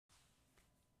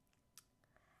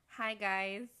Hi,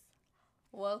 guys.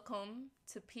 Welcome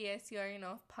to PS You're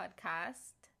Enough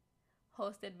podcast,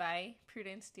 hosted by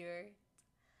Prudence Stewart.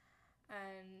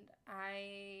 And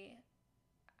I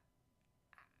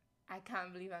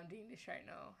can't believe I'm doing this right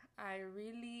now. I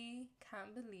really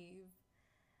can't believe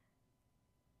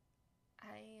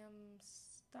I am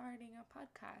starting a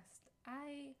podcast.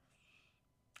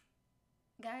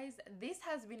 Guys, this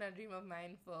has been a dream of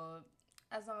mine for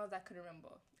as long as I could remember.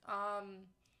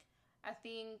 I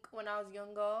think when I was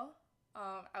younger,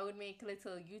 I would make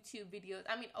little YouTube videos.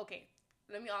 Okay,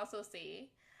 let me also say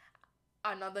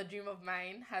another dream of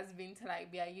mine has been to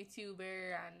like be a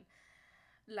YouTuber and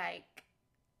like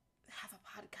have a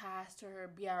podcast or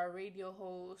be a radio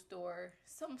host or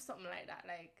something like that.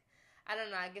 Like I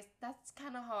don't know, I guess that's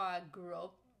kind of how I grew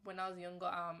up when I was younger.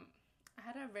 I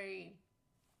had a very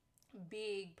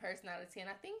big personality and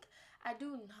I think I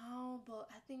do now, but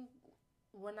I think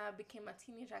when I became a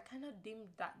teenager I kind of dimmed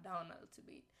that down a little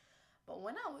bit. But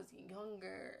when I was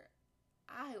younger,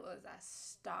 I was a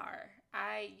star.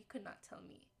 I You could not tell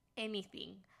me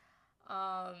anything.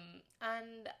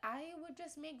 And I would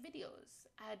just make videos.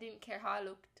 I didn't care how I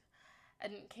looked. I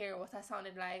didn't care what I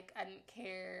sounded like. I didn't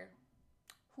care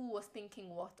who was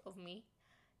thinking what of me.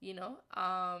 You know,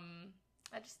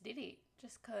 I just did it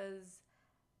just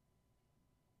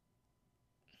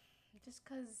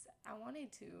cause I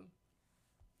wanted to.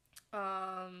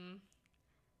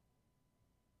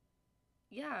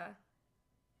 Yeah,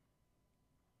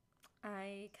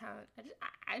 I can't.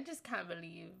 I just can't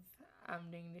believe I'm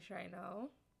doing this right now,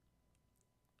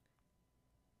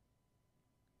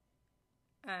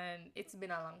 and it's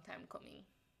been a long time coming.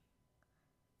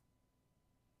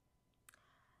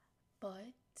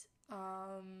 But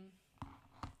um,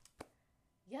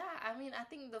 yeah, I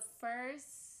think the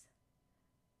first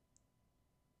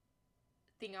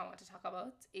thing I want to talk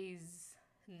about is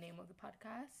the name of the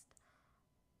podcast.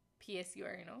 P.S. You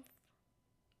are enough.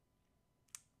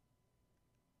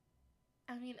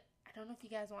 I don't know if you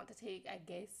guys want to take a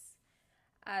guess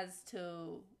as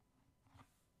to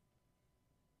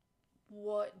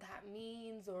what that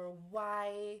means or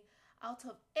why, out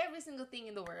of every single thing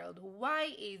in the world, why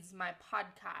is my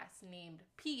podcast named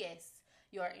P.S.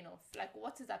 You are enough? Like,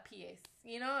 what is a P.S.?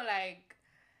 You know what I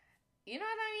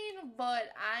mean? But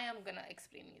I am gonna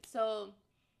explain it. So,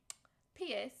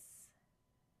 P.S.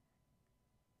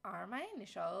 are my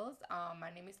initials.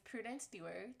 My name is Prudence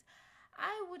Stewart.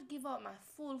 I would give out my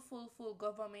full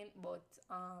government, but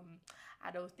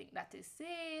I don't think that is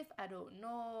safe. I don't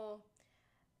know.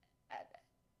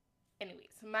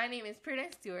 Anyways, my name is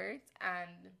Prudence Stewart,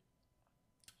 and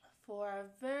for a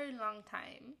very long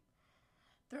time,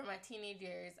 through my teenage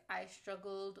years, I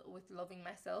struggled with loving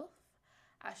myself.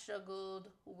 I struggled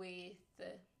with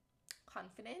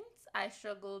confidence. I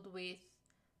struggled with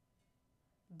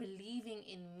believing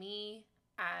in me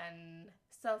and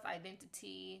self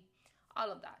identity,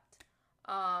 all of that.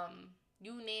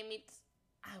 You name it,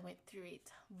 I went through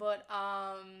it.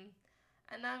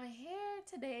 And I'm here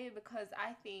today because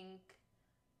I think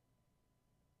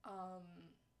um,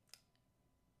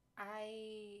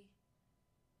 I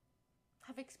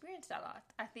have experienced a lot.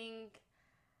 I think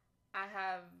I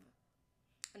have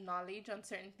knowledge on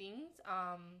certain things.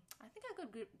 I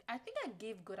think I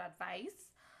give good advice.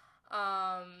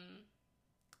 Um,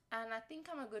 and I think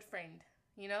I'm a good friend,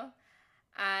 you know?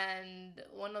 And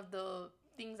one of the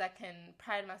things I can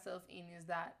pride myself in is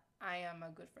that I am a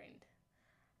good friend.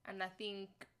 And I think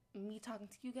me talking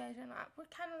to you guys right now, we're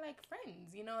kind of like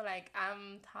friends, you know? Like,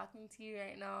 I'm talking to you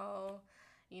right now.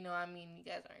 You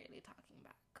guys aren't really talking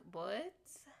back, but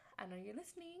I know you're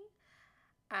listening.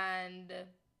 And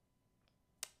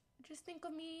just think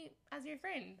of me as your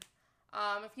friend.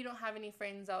 If you don't have any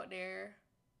friends out there,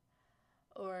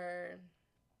 or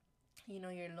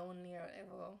you're lonely or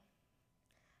whatever,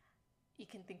 you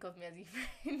can think of me as your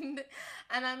friend.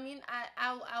 And I'm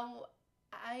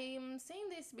saying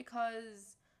this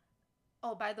because,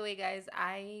 oh, by the way, guys,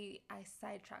 I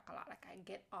sidetrack a lot. Like, I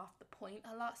get off the point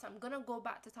a lot. So I'm gonna go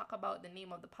back to talk about the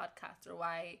name of the podcast or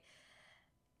why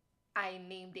I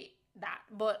named it that.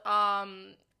 But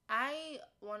I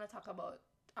want to talk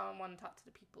to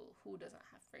the people who doesn't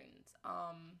have friends.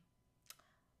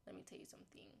 Let me tell you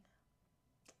something.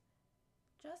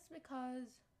 Just because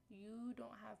you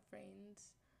don't have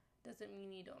friends doesn't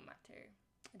mean you don't matter.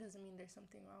 It doesn't mean there's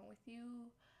something wrong with you.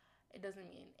 It doesn't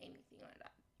mean anything like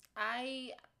that.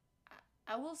 I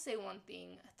I will say one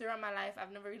thing. Throughout my life,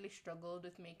 I've never really struggled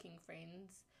with making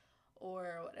friends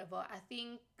or whatever. I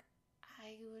think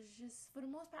I was just, for the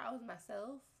most part, I was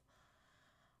myself.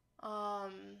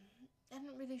 Um, I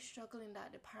didn't really struggle in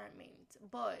that department.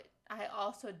 But I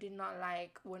also did not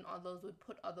like when others would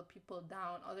put other people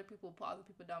down. Other people put other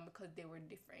people down because they were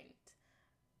different.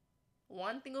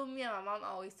 One thing with me and my mom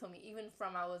always told me, even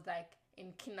from I was like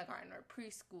in kindergarten or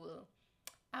preschool,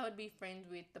 I would be friends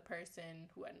with the person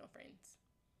who had no friends.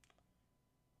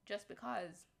 Just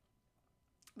because.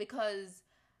 Because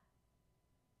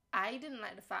I didn't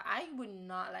like the fact, I would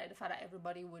not like the fact that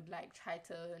everybody would like try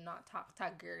to not talk to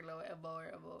a girl or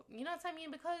whatever. You know what I mean?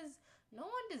 Because no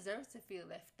one deserves to feel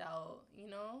left out, you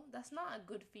know? That's not a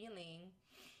good feeling.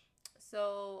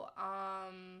 So,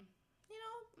 I'm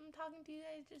talking to you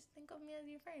guys, just think of me as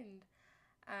your friend.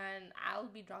 And I'll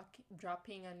be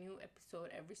dropping a new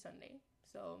episode every Sunday.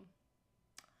 So,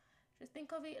 just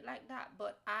think of it like that.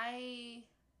 But my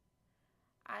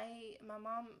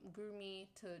mom grew me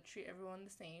to treat everyone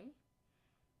the same.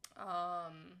 I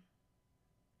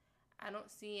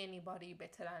don't see anybody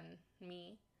better than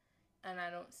me, and I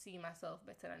don't see myself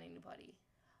better than anybody.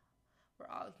 We're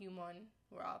all human,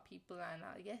 we're all people, and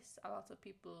yes, a lot of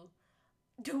people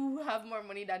do have more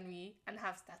money than me and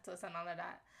have status and all of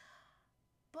that,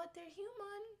 but they're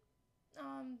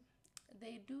human.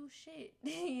 They do shit,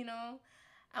 you know.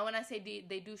 And when I say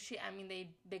they do shit, I mean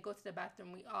they go to the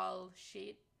bathroom. We all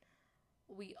shit.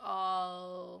 We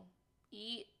all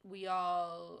eat. We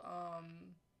all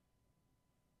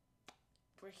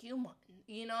we're human,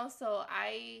 you know. So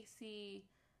I see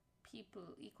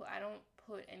people equal. I don't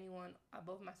put anyone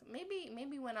above myself.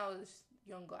 Maybe when I was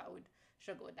younger, I would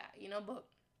struggle with that, you know. But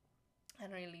I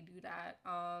don't really do that.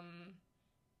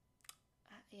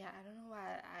 Yeah, I don't know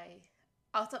why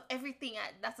out of everything,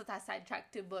 that's what I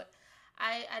sidetracked to. But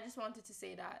I just wanted to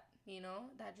say that, you know,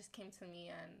 that just came to me,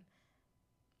 and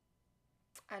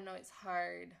I know it's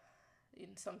hard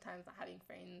in sometimes not having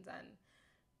friends and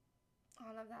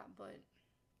all of that, but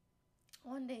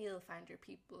one day you'll find your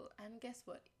people. And guess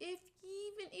what?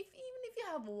 Even if you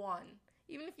have one,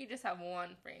 even if you just have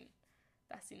one friend,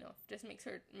 that's enough. Just make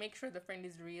sure the friend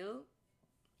is real.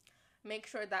 Make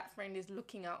sure that friend is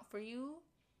looking out for you.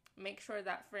 Make sure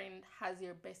that friend has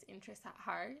your best interest at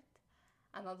heart.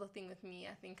 Another thing with me,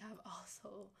 I think I've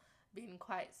also been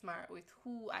quite smart with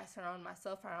who I surround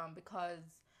myself around, because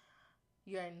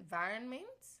your environment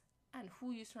and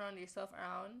who you surround yourself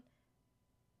around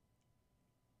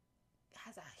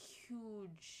has a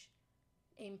huge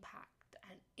impact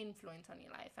and influence on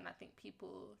your life, and I think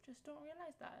people just don't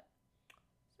realize that.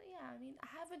 So yeah, I mean, I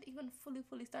haven't even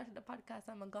fully started the podcast.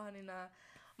 I'm gone in a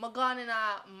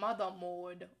mother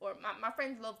mode, or my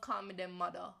friends love calling me them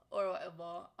mother or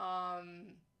whatever.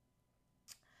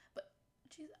 But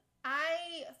geez,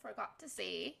 I forgot to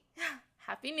say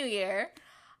Happy New Year.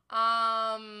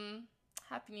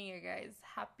 Happy New Year, guys.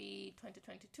 Happy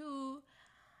 2022.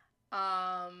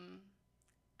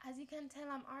 As you can tell,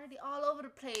 I'm already all over the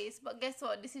place, but guess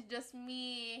what? This is just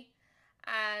me,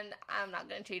 and I'm not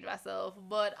gonna change myself.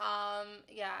 But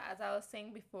yeah, as I was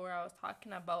saying before, I was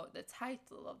talking about the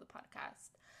title of the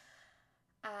podcast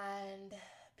and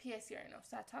PS, you are enough.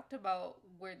 So I talked about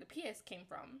where the PS came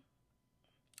from,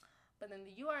 but then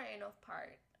the you are enough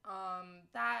part,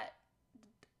 that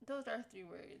those are 3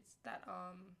 words that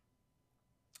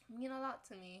mean a lot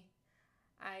to me.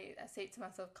 I say it to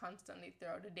myself constantly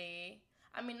throughout the day.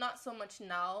 I mean, not so much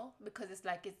now, because it's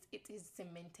like it is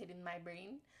cemented in my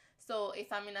brain. So if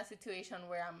I'm in a situation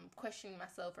where I'm questioning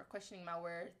myself or questioning my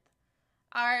worth,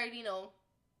 I already know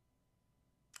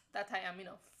that I am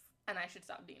enough and I should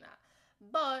stop doing that.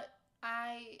 But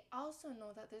I also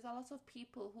know that there's a lot of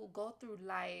people who go through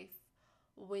life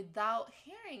without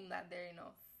hearing that they're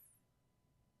enough.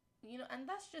 You know, and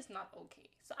that's just not okay.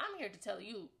 So I'm here to tell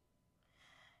you,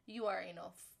 you are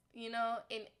enough. You know,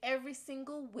 in every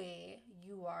single way,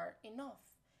 you are enough.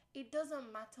 It doesn't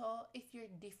matter if you're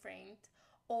different,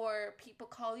 or people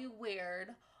call you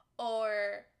weird,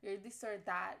 or you're this or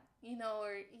that, you know,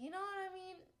 or you know what I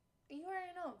mean? You are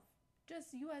enough.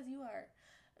 Just you as you are.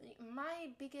 I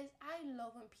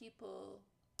love when people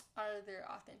are their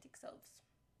authentic selves.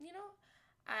 You know,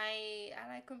 I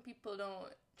like when people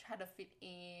don't try to fit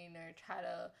in or try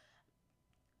to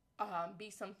be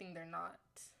something they're not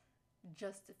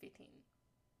just to fit in.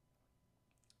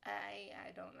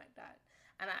 I don't like that,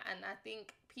 and I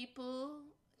think people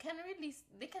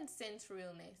they can sense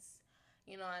realness,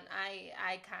 you know, and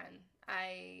I can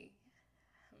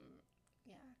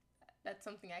yeah, that's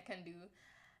something I can do,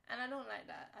 and I don't like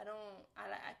that. I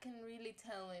can really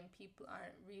tell when people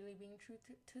aren't really being true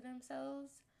to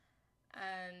themselves,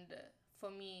 and for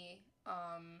me,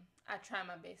 I try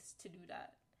my best to do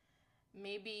that.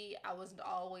 Maybe I wasn't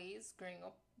always growing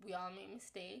up. We all make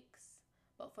mistakes,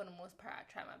 but for the most part, I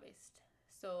try my best.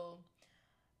 So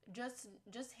just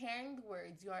hearing the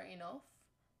words "you are enough"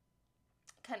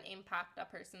 can impact a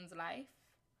person's life.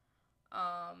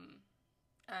 Um,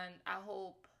 and I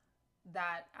hope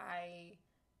that I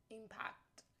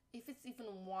impact, if it's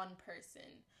even one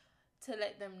person, to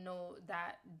let them know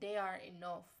that they are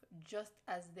enough just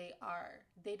as they are.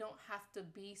 They don't have to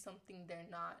be something they're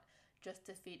not just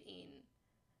to fit in,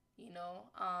 you know?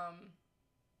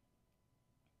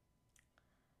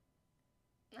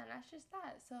 And that's just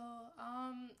that. So,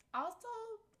 also,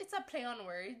 it's a play on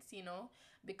words,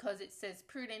 because it says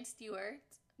Prudence Stewart.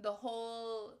 The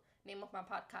whole name of my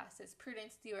podcast is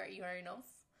Prudence Stewart, You Are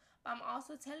Enough. But I'm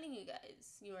also telling you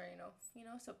guys, you are enough,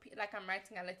 So, like, I'm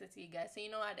writing a letter to you guys. So,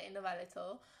 at the end of a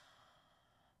letter,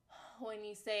 when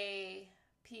you say,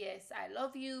 P.S. I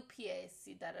love you, P.S.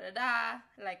 da da da da,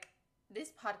 like, this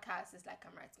podcast is like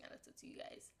I'm writing a letter to you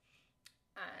guys.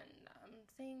 And I'm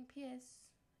saying, P.S.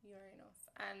 You are enough.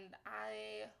 And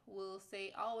I will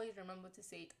say, always remember to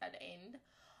say it at the end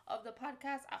of the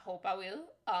podcast. I hope I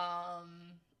will.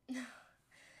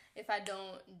 If I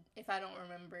don't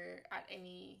remember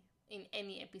in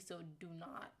any episode, do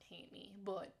not hate me.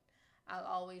 But I'll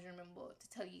always remember to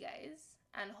tell you guys.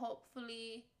 And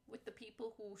hopefully with the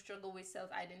people who struggle with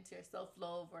self-identity or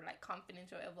self-love or like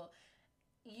confidence or whatever,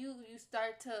 you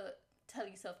start to tell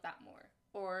yourself that more.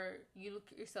 Or you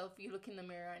look in the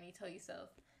mirror and you tell yourself,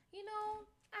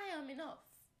 I am enough.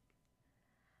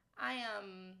 I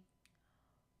am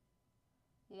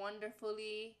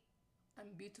wonderfully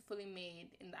and beautifully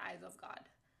made in the eyes of God.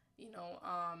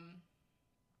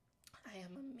 I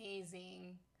am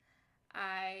amazing.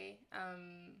 I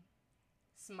am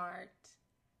smart.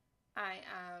 I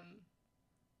am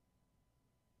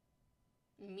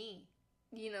me.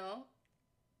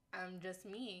 I'm just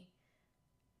me.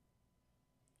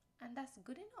 And that's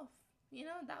good enough.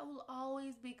 That will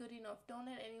always be good enough. Don't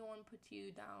let anyone put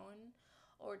you down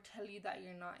or tell you that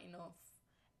you're not enough.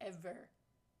 Ever.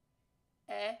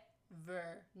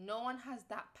 Ever. No one has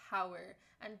that power.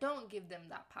 And don't give them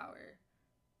that power.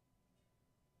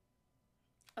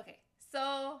 Okay,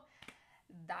 so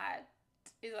that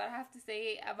is what I have to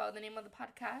say about the name of the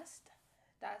podcast.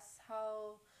 That's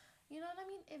how, you know what I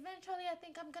mean? Eventually, I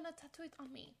think I'm gonna tattoo it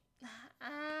on me.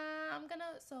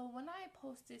 So when I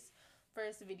post this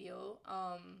first video,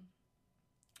 I'm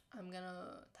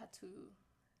gonna tattoo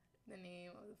the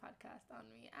name of the podcast on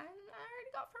me, and I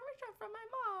already got permission from my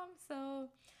mom, so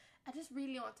I just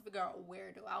really want to figure out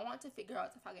where though. I want to figure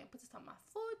out if I can put it on my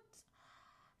foot,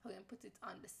 if I can put it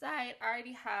on the side. I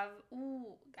already have,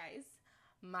 guys,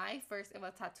 my first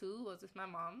ever tattoo was with my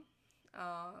mom.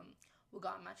 We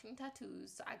got matching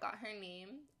tattoos, so I got her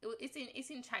name. It's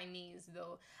in Chinese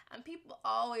though, and people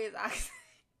always ask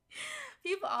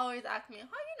me,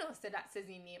 how say that says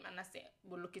your name? And I say,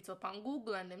 we'll look it up on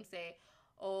Google, and them say,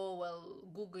 oh well,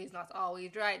 Google is not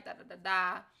always right, da da da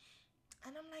da.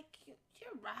 And I'm like,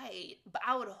 you're right, but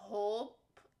I would hope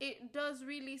it does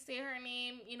really say her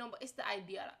name, but it's the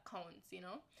idea that counts,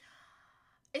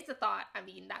 It's a thought,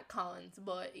 that counts.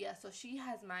 But yeah, so she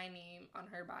has my name on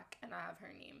her back and I have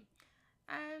her name.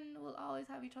 And we'll always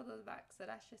have each other's back. So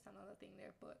that's just another thing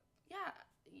there. But yeah,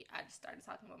 I just started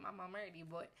talking about my mom already.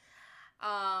 But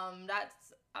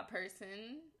that's a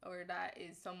person, or that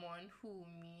is someone who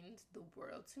means the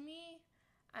world to me.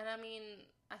 And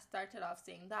I started off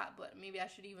saying that, but maybe I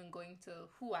should even go into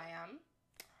who I am.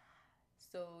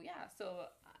 So yeah,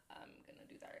 I'm gonna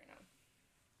do that right now.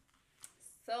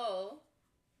 So,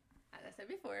 as I said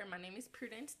before, my name is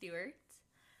Prudence Stewart.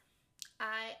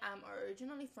 I am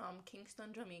originally from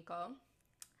Kingston, Jamaica.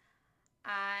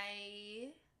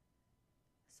 I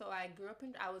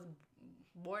was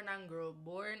born and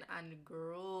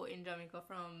grew in Jamaica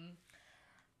from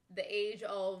the age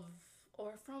of,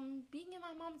 or from being in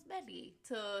my mom's belly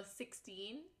to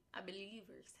 16, I believe,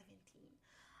 or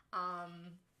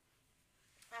 17.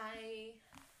 I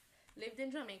lived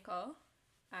in Jamaica.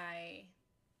 I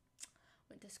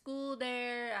went to school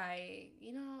there. I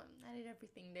did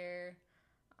everything there.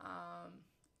 I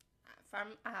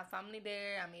have family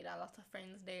there. I made a lot of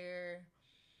friends there.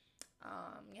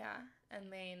 Yeah.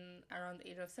 And then around the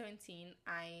age of 17,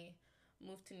 I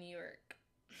moved to New York.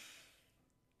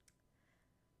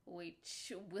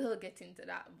 Which we'll get into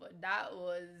that. But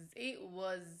it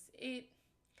was a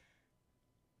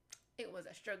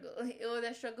struggle. It was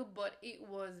a struggle, but it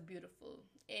was beautiful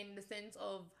in the sense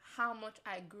of how much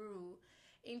I grew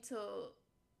into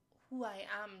who I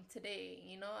am today,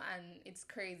 and it's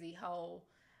crazy how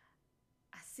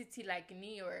a city like New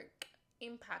York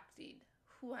impacted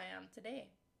who I am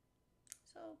today.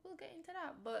 So we'll get into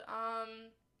that. But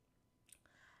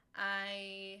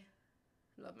I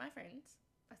love my friends.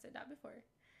 I said that before.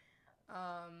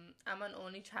 I'm an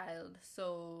only child,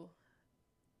 so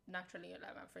naturally,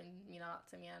 like, my friends mean a lot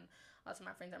to me, and also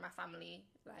my friends are my family.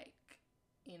 Like,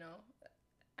 you know,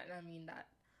 and I mean that.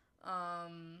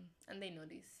 And they know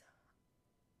this.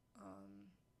 Um,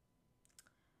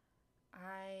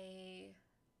 I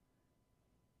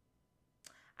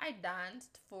I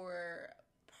danced for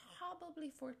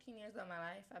probably 14 years of my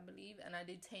life, I believe, and I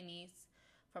did tennis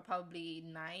for probably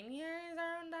 9 years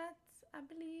around that, I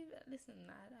believe. Listen,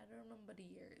 I don't remember the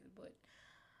years, but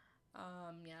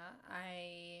yeah,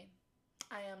 I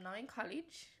am now in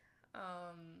college.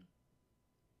 Um,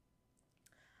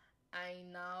 I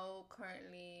now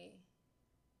currently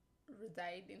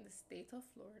reside in the state of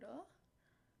Florida,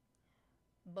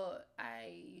 but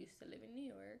I used to live in New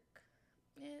York.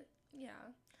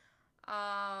 Yeah.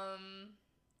 Um,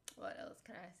 what else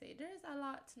can I say? There's a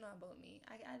lot to know about me.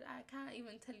 I can't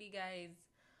even tell you guys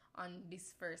on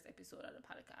this first episode of the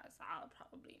podcast. I'll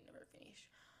probably never finish.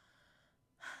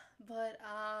 But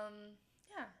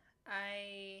yeah,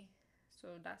 I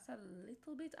so that's a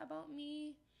little bit about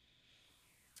me.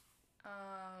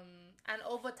 And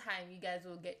over time, you guys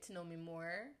will get to know me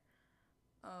more.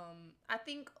 I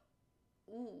think.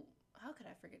 Ooh, how could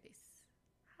I forget this?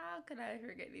 How could I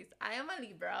forget this? I am a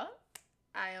Libra.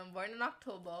 I am born in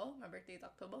October. My birthday is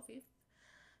October 5th,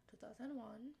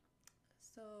 2001.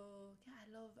 So yeah,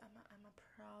 I'm a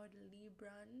proud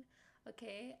Libran.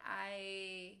 Okay,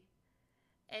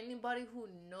 anybody who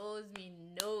knows me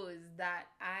knows that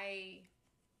I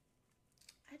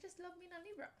just love being a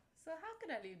Libra. So how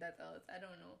could I leave that out? I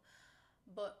don't know.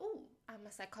 But oh, I'm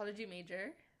a psychology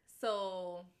major.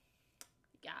 So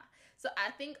yeah. So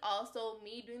I think also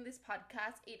me doing this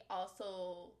podcast, it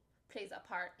also plays a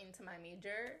part into my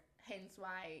major. Hence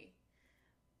why,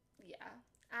 yeah.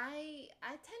 I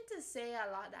tend to say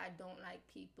a lot that I don't like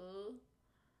people,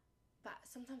 but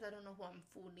sometimes I don't know who I'm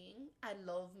fooling. I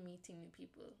love meeting new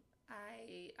people.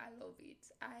 I love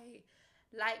it. I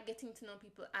like getting to know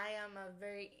people. I am a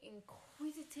very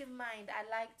inquisitive mind. I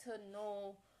like to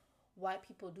know why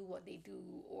people do what they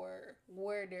do, or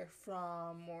where they're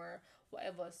from, or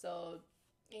whatever. So,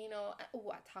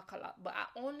 I talk a lot, but I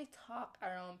only talk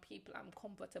around people I'm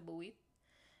comfortable with.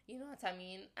 You know what I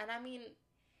mean? And I mean,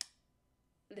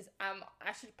 this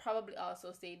I should probably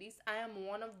also say this. I am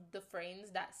one of the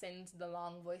friends that sends the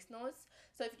long voice notes.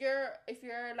 So if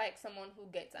you're like someone who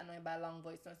gets annoyed by long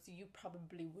voice notes, you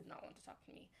probably would not want to talk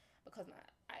to me, because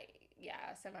I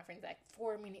send my friends like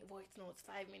 4 minute voice notes,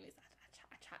 5 minutes.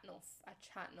 I chat enough. I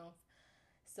chat enough.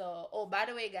 So, oh, by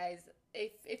the way, guys,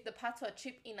 if the parts are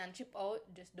chip in and chip out,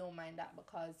 just don't mind that,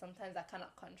 because sometimes I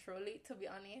cannot control it, to be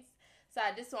honest. So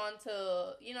I just want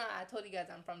to, I told you guys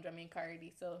I'm from Jamaica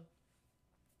already, so.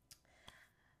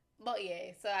 But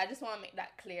yeah, so I just want to make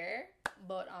that clear.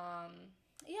 But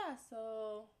yeah,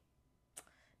 so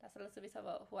that's a little bit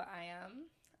about who I am.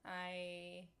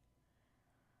 I,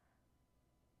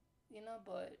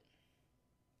 but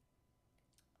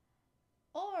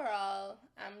overall,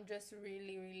 I'm just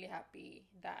really, really happy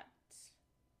that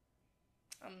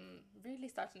I'm really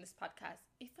starting this podcast.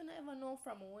 If I don't ever know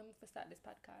from when to start this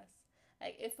podcast,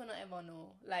 like if I don't ever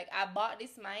know, like I bought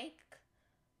this mic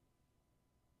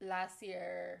last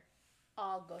year,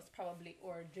 August probably,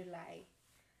 or July.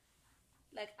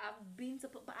 Like I've been to,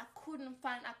 but I couldn't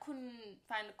find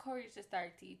the courage to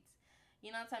start it.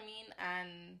 You know what I mean?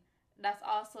 And that's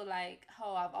also like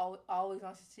how I've always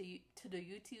wanted to do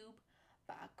YouTube,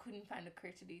 but I couldn't find the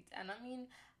courage to do it. And I mean,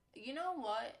 you know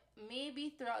what?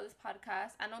 Maybe throughout this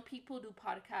podcast, I know people do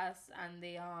podcasts and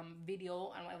they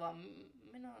video and whatever.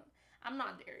 I'm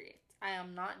not there yet. I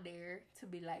am not there to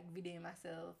be like videoing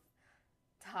myself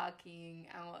talking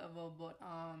and whatever. But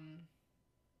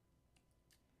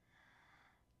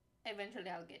eventually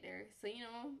I'll get there. So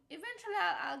eventually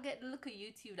I'll get the look of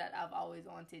YouTube that I've always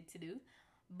wanted to do,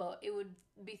 but it would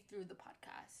be through the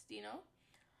podcast.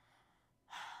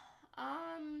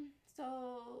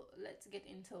 So let's get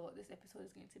into what this episode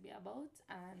is going to be about.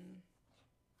 And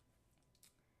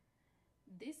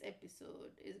this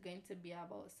episode is going to be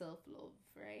about self-love,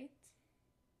 right?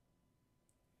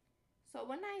 So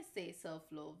when I say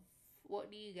self-love,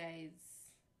 what do you guys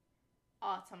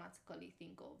automatically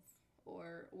think of,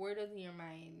 or where does your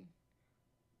mind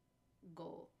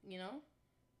go?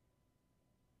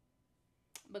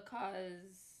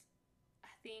 Because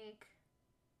I think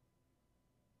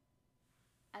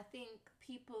I think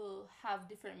people have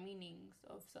different meanings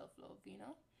of self-love.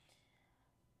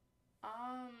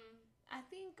 Um I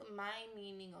think my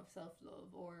meaning of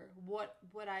self-love, or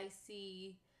what I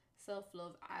see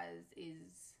self-love as,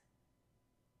 is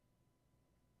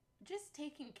just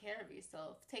taking care of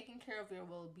yourself, taking care of your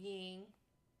well-being,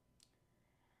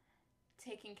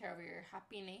 taking care of your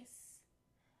happiness,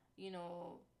 you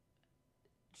know,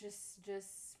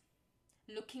 just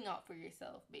looking out for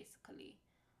yourself, basically.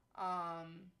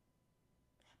 Um,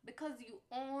 because you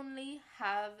only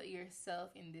have yourself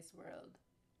in this world.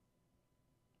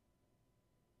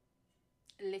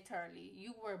 Literally,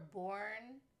 you were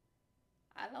born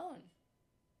alone,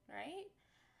 right?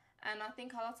 And I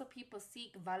think a lot of people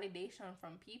seek validation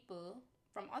from people,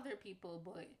 from other people,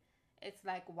 but it's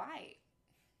like, why?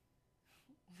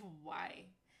 Why?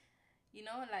 You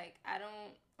know, like, I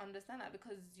don't understand that,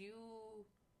 because you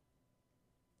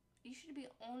should be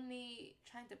only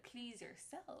trying to please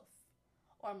yourself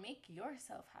or make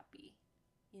yourself happy.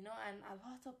 You know, and a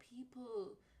lot of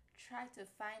people try to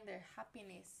find their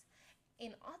happiness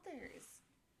in others.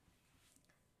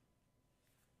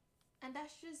 And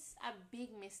that's just a big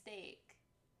mistake.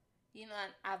 You know,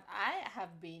 and I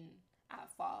have been at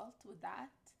fault with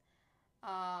that.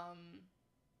 Um,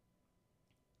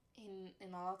 in a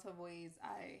lot of ways,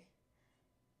 I've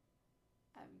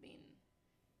been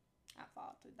at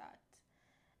fault with that.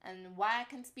 And why I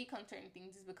can speak on certain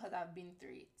things is because I've been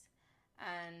through it.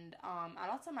 And a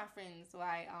lot of my friends, a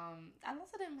lot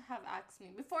of them have asked me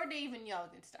before they even knew I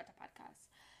was going to start a podcast.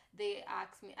 They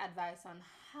asked me advice on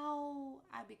how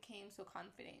I became so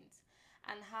confident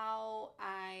and how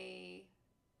I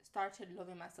started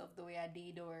loving myself the way I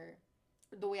did, or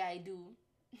the way I do.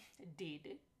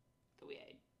 Did the way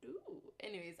I do.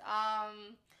 Anyways,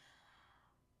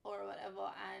 or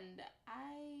whatever. And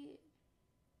I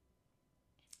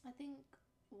think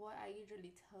what I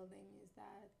usually tell them is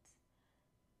that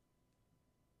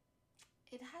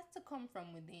it has to come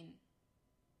from within,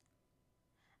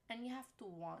 and you have to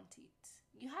want it.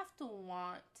 You have to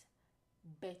want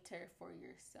better for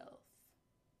yourself.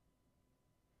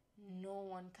 No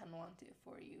one can want it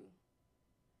for you.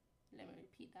 Let me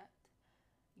repeat that.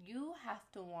 You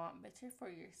have to want better for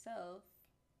yourself.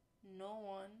 No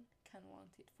one can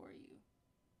want it for you.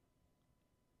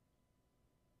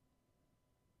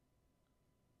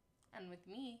 And with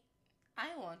me,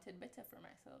 I wanted better for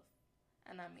myself,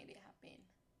 and I made it happen.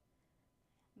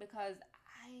 Because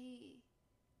I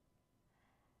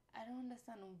don't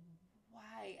understand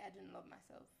why I didn't love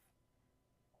myself,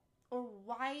 or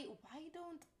why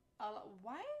don't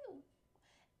why,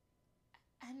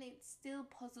 and it still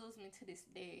puzzles me to this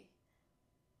day.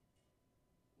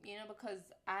 You know, because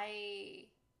I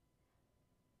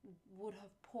would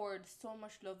have poured so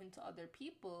much love into other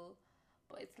people,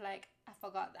 but it's like I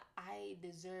forgot that I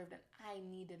deserved and I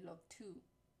needed love too.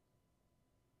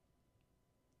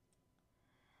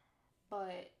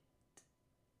 But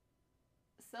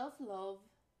self love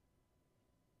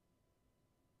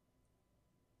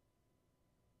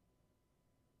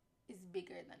is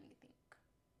bigger than you think.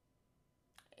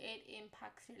 It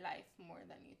impacts your life more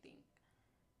than you think.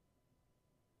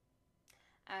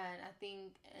 And I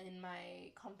think in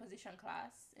my composition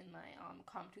class, in my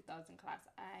Com 2000 class,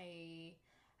 I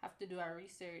have to do a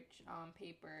research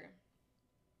paper,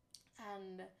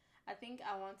 and I think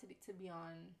I wanted it to be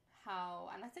on how.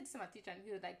 And I said to my teacher, and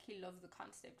he was like, he loves the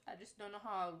concept. I just don't know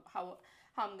how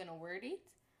I'm gonna word it,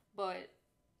 but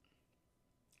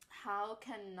how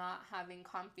can not having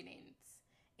confidence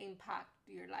impact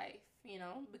your life? You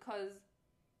know, because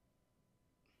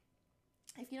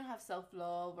if you don't have self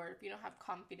love, or if you don't have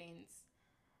confidence,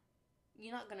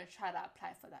 you're not gonna try to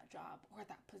apply for that job or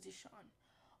that position,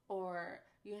 or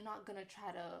you're not gonna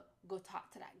try to go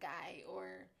talk to that guy,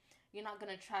 or you're not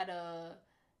gonna try to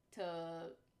to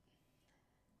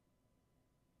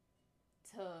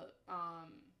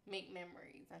make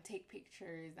memories and take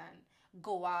pictures and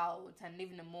go out and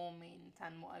live in the moment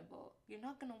and whatever. You're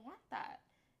not gonna want that.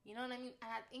 You know what I mean?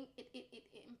 And I think it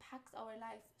impacts our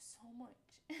life so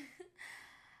much.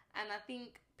 And I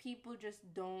think people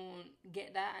just don't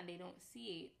get that, and they don't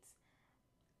see it.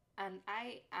 And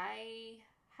I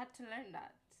had to learn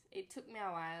that. It took me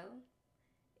a while.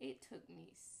 It took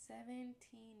me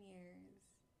 17 years.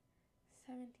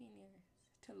 17 years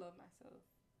to love myself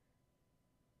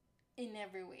in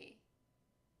every way.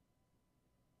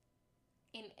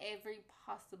 In every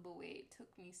possible way. It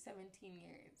took me 17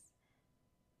 years.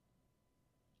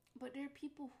 But there are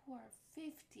people who are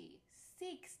 50,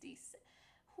 60,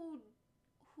 who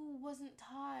wasn't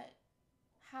taught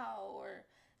how, or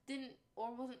didn't,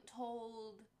 or wasn't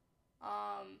told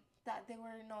that they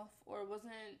were enough, or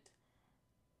wasn't,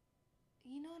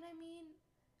 you know what I mean?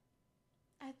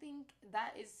 I think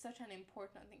that is such an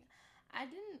important thing. I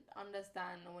didn't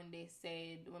understand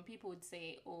when people would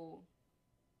say, oh,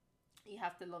 you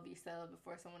have to love yourself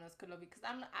before someone else could love you. Because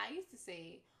I used to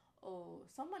say, oh,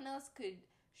 someone else could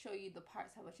show you the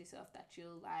parts about yourself that you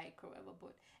like or whatever,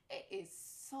 but it is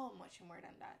so much more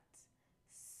than that.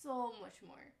 So much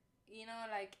more. You know,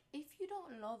 like if you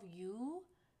don't love you,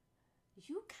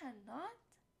 you cannot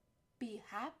be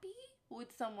happy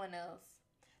with someone else.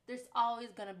 There's always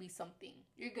gonna be something.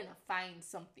 You're gonna find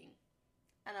something.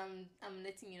 And I'm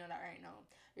letting you know that right now.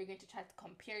 You're going to try to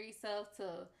compare yourself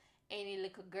to any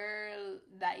little girl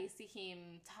that you see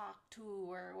him talk to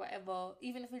or whatever,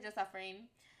 even if it's just a friend.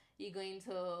 You're going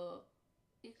to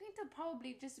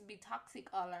probably just be toxic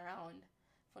all around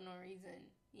for no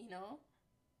reason, you know?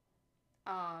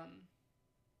 Um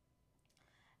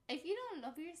if you don't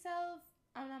love yourself,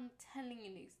 and I'm telling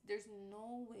you this, there's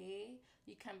no way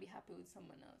you can be happy with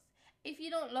someone else. If you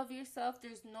don't love yourself,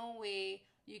 there's no way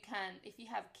you can. If you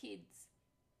have kids,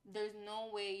 there's no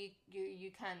way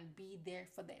you can be there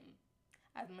for them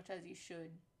as much as you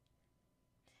should.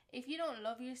 If you don't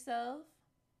love yourself,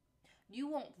 you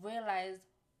won't realize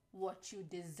what you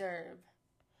deserve.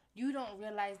 You don't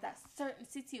realize that certain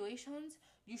situations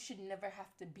you should never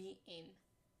have to be in.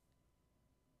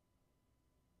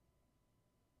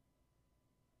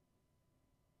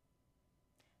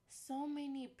 So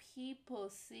many people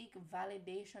seek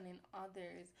validation in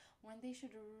others when they should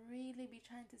really be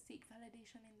trying to seek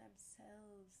validation in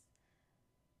themselves.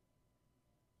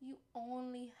 You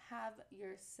only have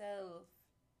yourself.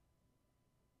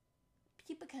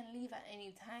 People can leave at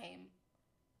any time,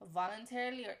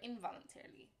 voluntarily or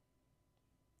involuntarily.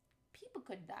 People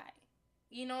could die.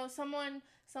 You know, someone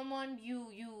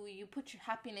you put your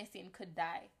happiness in could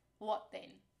die. What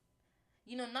then?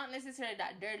 You know, not necessarily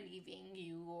that they're leaving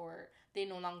you or they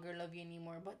no longer love you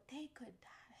anymore, but they could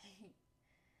die.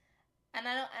 And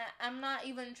I'm not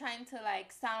even trying to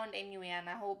like sound anyway, and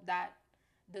I hope that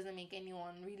doesn't make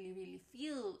anyone really, really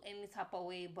feel any type of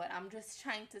way, but I'm just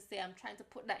trying to say, I'm trying to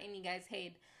put that in you guys'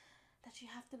 head that you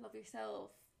have to love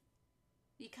yourself.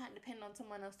 You can't depend on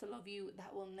someone else to love you.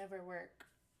 That will never work.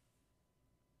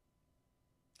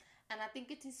 And I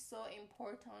think it is so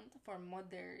important for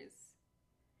mothers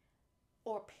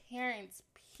or parents,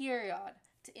 period,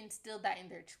 to instill that in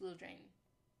their children,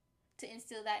 to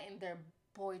instill that in their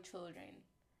boy children,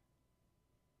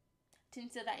 to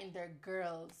instill that in their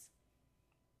girls.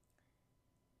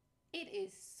 It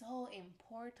is so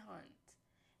important.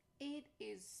 It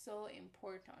is so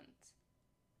important.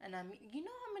 And you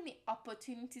know how many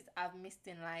opportunities I've missed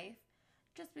in life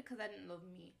just because I didn't love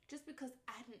me, just because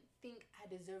I didn't think I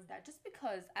deserved that, just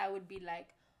because I would be like,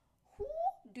 who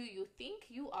do you think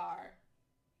you are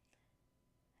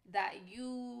that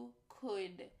you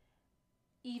could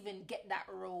even get that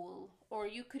role, or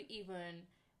you could even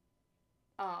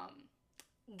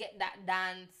get that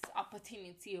dance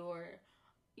opportunity, or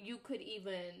you could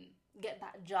even get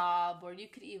that job, or you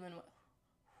could even,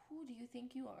 who do you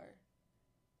think you are?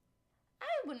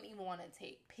 I wouldn't even want to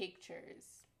take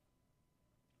pictures.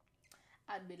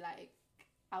 I'd be like,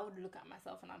 I would look at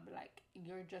myself and I'd be like,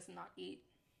 you're just not it.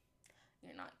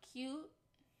 You're not cute.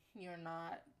 You're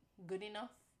not good enough.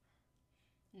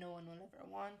 No one will ever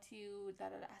want you. So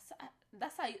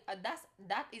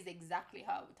that is exactly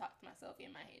how I would talk to myself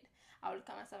in my head. I would look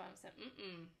at myself and say,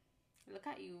 look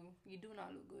at you. You do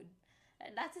not look good.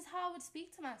 That is how I would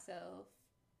speak to myself.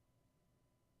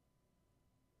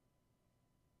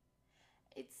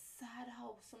 It's sad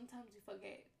how sometimes we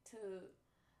forget to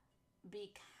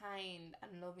be kind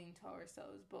and loving to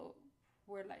ourselves, but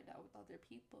we're like that with other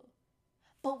people.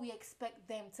 But we expect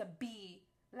them to be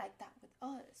like that with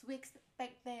us. We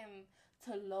expect them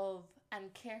to love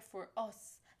and care for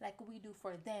us like we do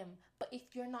for them. But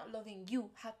if you're not loving you,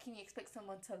 how can you expect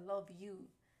someone to love you?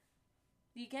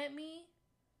 Do you get me?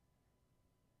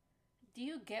 Do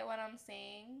you get what I'm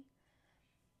saying?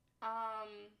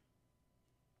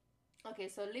 Okay,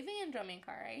 so living in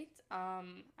Jamaica, right?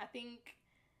 I think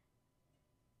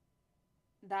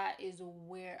that is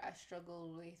where I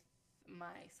struggle with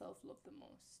my self-love the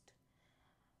most.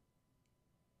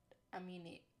 I mean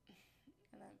it.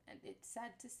 And it's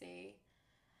sad to say,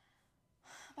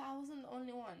 but I wasn't the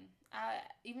only one.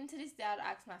 Even to this day, I'd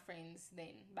ask my friends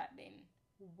back then,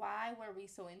 why were we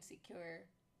so insecure?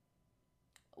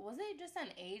 Was it just an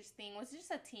age thing? Was it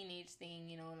just a teenage thing?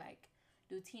 You know, like,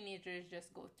 do teenagers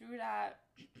just go through that?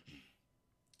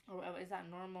 Or is that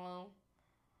normal?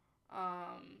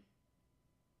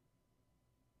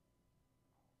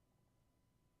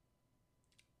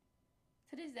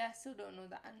 To this day, I still don't know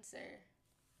the answer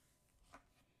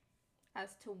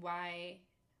as to why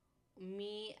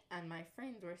me and my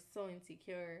friends were so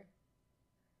insecure.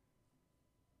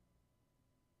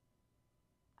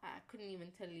 I couldn't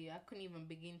even tell you. I couldn't even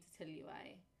begin to tell you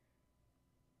why.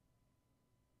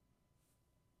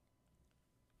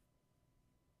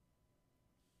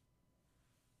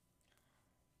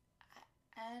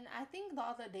 And I think the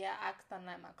other day I asked on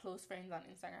like my close friends on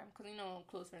Instagram, because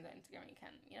close friends on Instagram you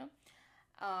can,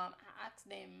 I asked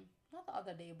them, not the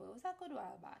other day, but it was a good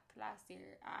while back, last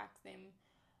year. I asked them,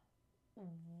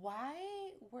 why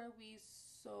were we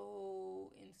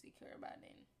so insecure back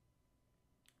then?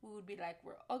 We would be like,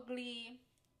 we're ugly,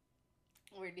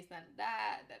 we're this and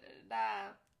that, da da da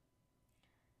da.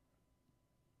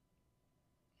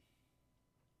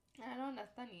 I don't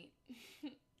understand it.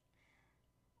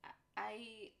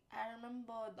 I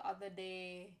remember the other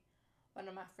day, one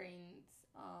of my friends,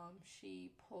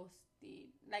 she posted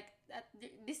like that.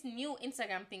 This new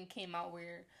Instagram thing came out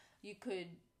where you could,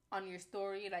 on your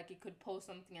story, like you could post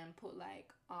something and put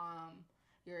like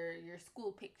your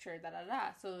school picture, da da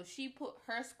da. So she put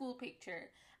her school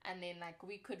picture, and then like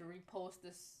we could repost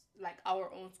this, like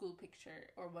our own school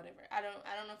picture or whatever. I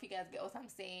don't know if you guys get what I'm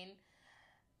saying.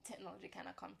 Technology kind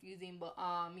of confusing, but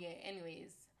yeah.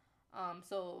 Anyways,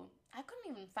 so I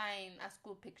couldn't even find a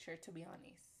school picture, to be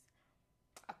honest.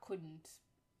 I couldn't,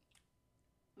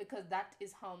 because that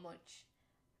is how much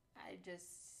I just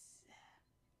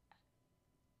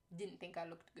didn't think I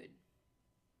looked good.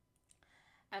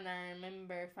 And I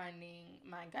remember finding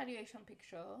my graduation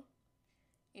picture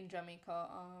in Jamaica,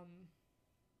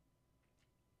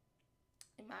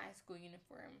 in my high school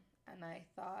uniform, and I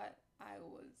thought I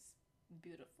was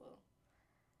beautiful.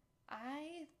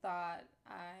 I thought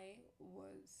I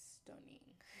was stunning.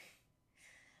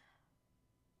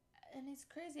 And it's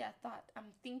crazy.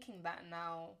 I'm thinking that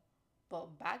now,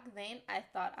 but back then I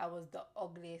thought I was the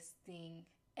ugliest thing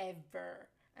ever,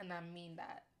 and I mean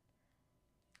that.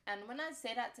 And when I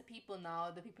say that to people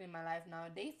now, the people in my life now,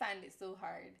 they find it so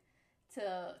hard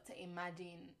to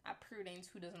imagine a Prudence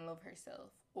who doesn't love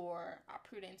herself, or a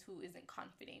Prudence who isn't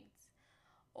confident,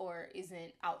 or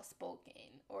isn't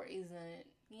outspoken, or isn't,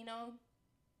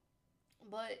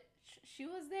 but she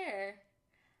was there.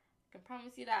 I can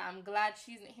promise you that. I'm glad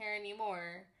she isn't here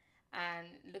anymore. And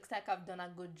looks like I've done a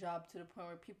good job, to the point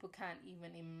where people can't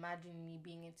even imagine me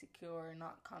being insecure or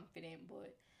not confident.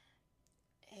 But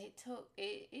it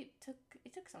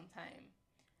took some time.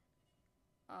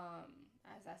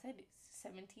 As I said, it's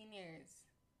 17 years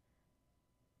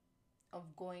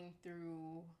of going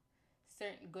through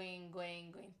certain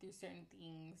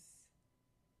things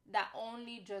that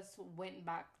only just went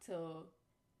back to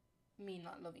me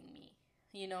not loving me.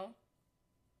 You know,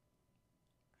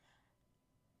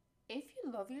 if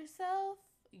you love yourself,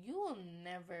 you will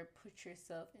never put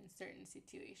yourself in certain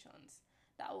situations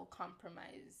that will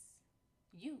compromise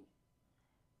you.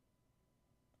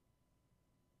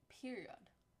 Period.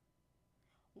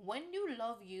 When you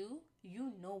love you,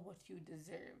 you know what you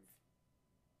deserve.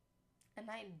 And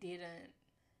I didn't.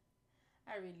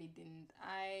 I really didn't.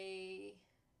 I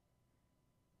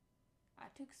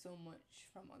took so much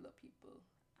from other people.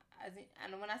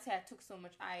 And when I say I took so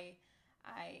much, I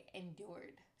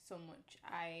endured so much.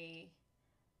 I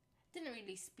didn't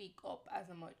really speak up as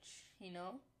much,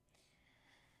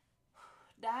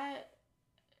 That,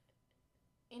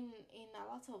 in a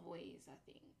lot of ways, I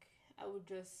think I would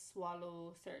just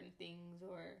swallow certain things,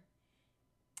 or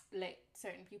let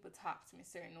certain people talk to me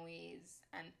certain ways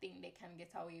and think they can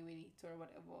get away with it or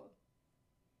whatever.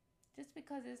 Just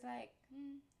because it's like,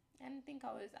 I didn't think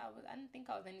I was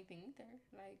anything either.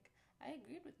 Like, I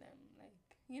agreed with them. Like,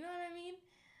 you know what I mean?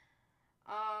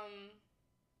 Um,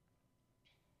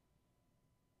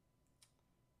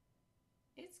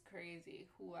 it's crazy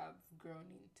who I've grown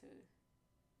into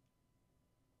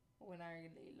when I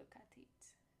really look at it.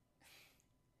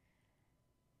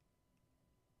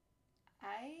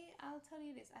 I'll tell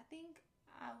you this. I think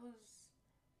I was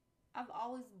I've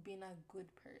always been a good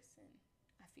person.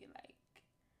 I feel like,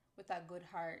 with a good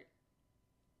heart.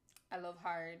 I love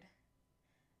hard.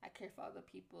 I care for other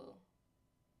people,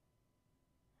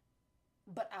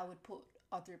 but I would put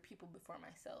other people before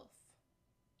myself.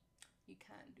 You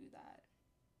can't do that.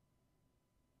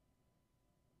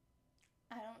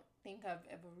 I don't think I've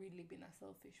ever really been a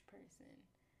selfish person.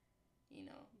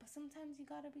 But sometimes you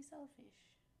gotta be selfish.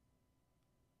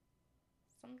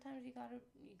 Sometimes you gotta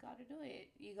do it.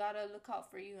 You gotta look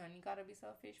out for you, and you gotta be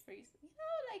selfish for you.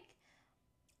 Like,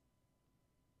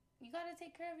 you gotta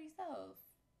take care of yourself.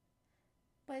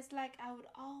 But it's like I would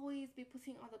always be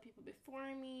putting other people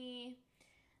before me,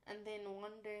 and then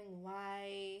wondering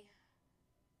why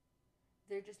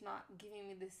they're just not giving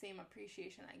me the same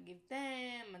appreciation I give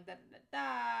them, and da da da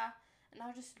da. And I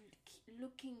was just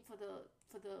looking for the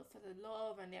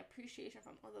love and the appreciation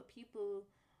from other people,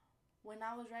 when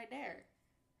I was right there,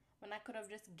 when I could have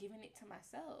just given it to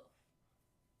myself.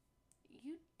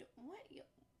 You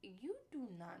do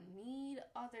not need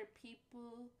other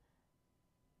people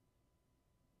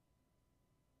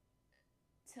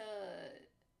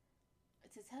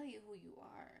to tell you who you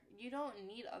are. You don't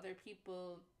need other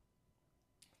people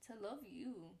to love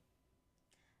you.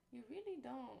 You really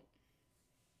don't.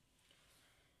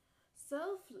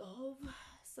 Self-love,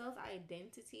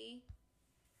 self-identity,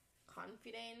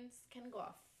 confidence can go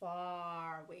a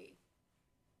far way.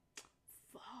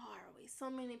 Far away. So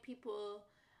many people,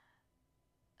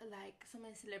 like so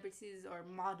many celebrities or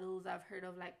models I've heard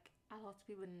of, like a lot of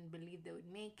people didn't believe they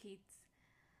would make it.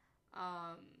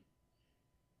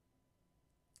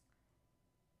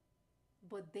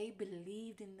 But they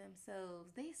believed in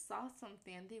themselves. They saw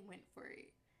something and they went for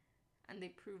it. And they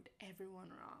proved everyone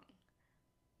wrong.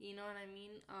 You know what I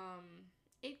mean?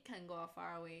 It can go a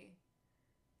far way.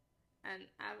 And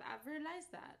I've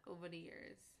realized that over the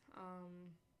years.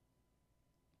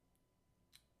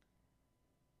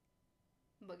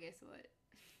 But guess what?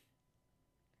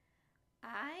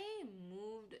 I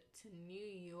moved to New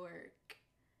York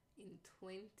in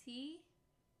 2018.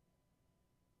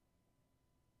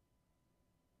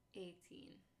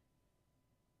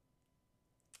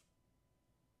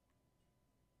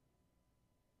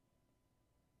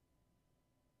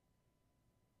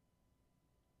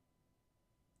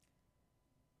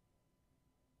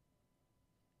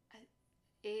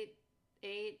 It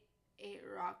it it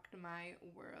rocked my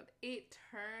world. It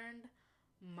turned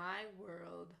my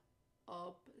world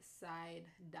upside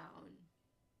down.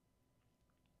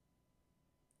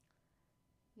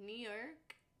 New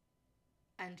York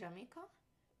and Jamaica,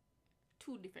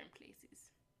 two different places.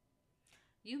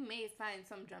 You may find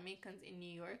some Jamaicans in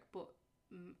New York, but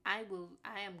I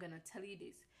am going to tell you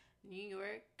this. New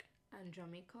York and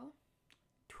Jamaica,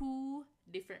 two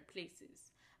different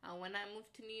places. And when I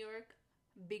moved to New York,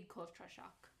 big culture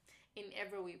shock in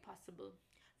every way possible.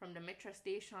 From the metro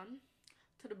station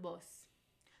to the bus,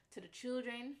 to the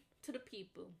children, to the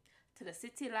people, to the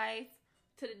city life,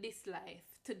 to the this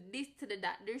life, to this, to the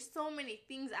that. There's so many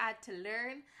things I had to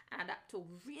learn and adapt to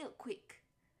real quick.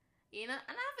 You know,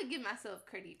 and I have to give myself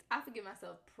credit. I have to give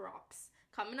myself props.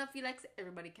 Cause I don't feel like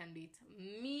everybody can do it.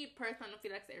 Me personally, I don't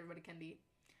feel like everybody can do it.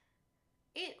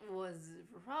 It was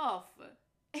rough.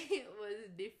 It was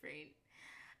different.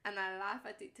 And I laugh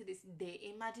at it to this day.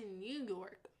 Imagine New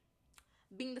York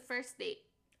being the first state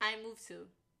I moved to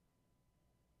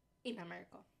in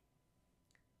America.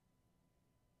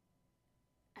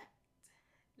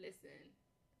 Listen,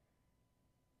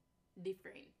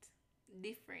 different.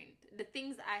 The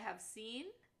things I have seen,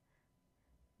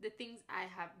 the things I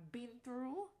have been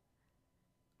through,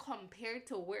 compared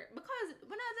to where, because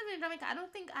when I was living in Jamaica, I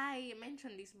don't think I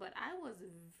mentioned this, but I was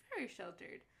very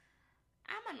sheltered.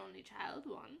 I'm an only child,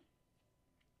 one,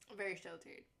 very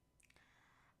sheltered,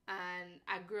 and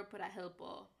I grew up with a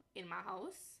helper in my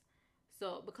house.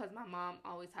 So because my mom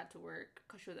always had to work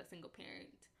because she was a single parent,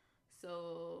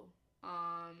 so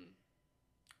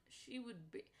she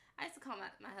would be. I used to call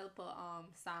my helper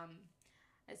Sam.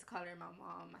 I used to call her my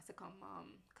mom. I used to call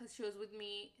mom because she was with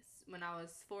me when I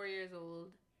was 4 years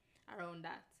old, around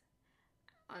that,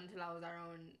 until I was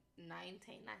around 9,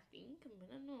 10, I think.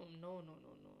 No, not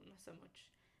so much.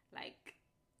 Like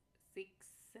 6,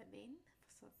 7.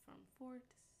 So from 4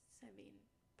 to 7,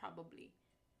 probably.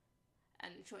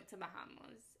 And she went to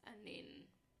Bahamas, and then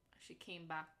she came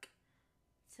back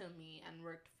to me and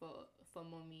worked for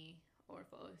mommy or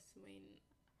for us when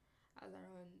I was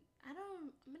around. I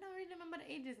don't really remember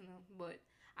the ages now, but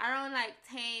around like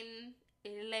 10,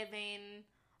 11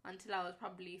 until I was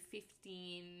probably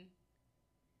 15,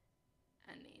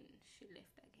 and then she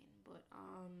left again. But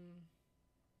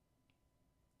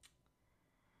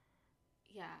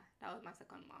yeah, that was my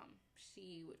second mom.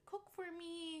 She would cook for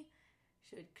me,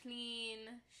 she would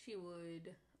clean, she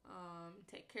would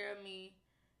take care of me.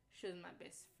 She was my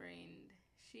best friend.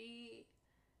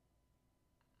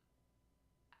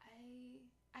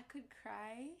 I could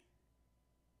cry.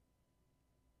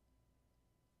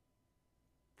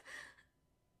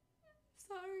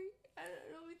 Sorry, I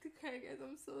don't know when to cry, guys.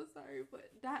 I'm so sorry,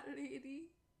 but that lady,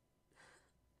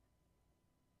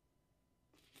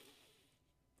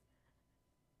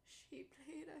 she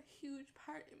played a huge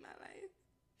part in my life.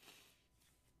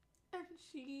 And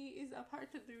she is a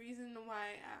part of the reason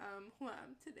why I am who I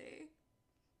am today.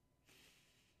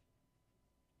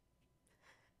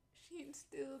 She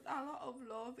instilled a lot of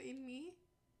love in me.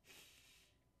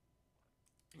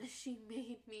 She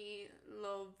made me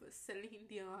love Celine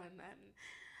Dion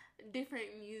and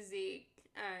different music,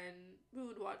 and we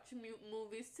would watch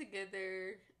movies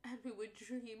together, and we would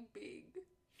dream big.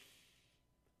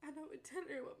 And I would tell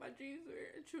her what my dreams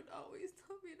were, and she would always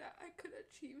tell me that I could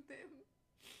achieve them.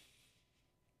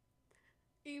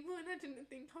 Even when I didn't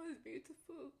think I was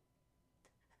beautiful.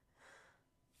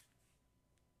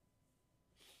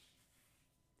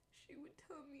 she would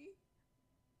tell me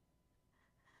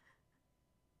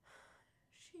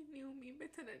she knew me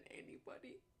better than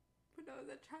anybody. When I was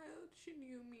a child, she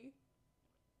knew me.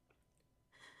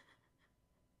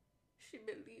 She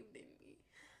believed in me,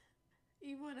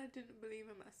 even when I didn't believe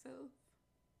in myself.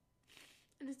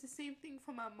 And it's the same thing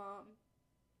for my mom.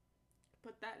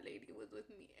 But that lady was with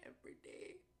me every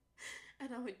day.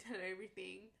 And I would tell her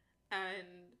everything.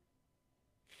 And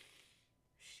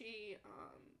she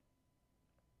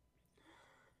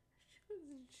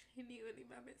was genuinely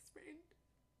my best friend.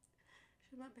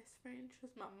 She was my best friend. She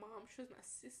was my mom. She was my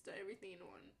sister. Everything in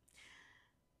one.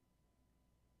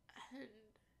 And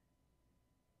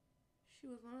she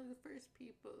was one of the first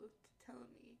people to tell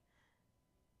me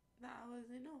that I was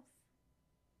enough.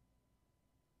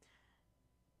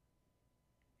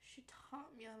 She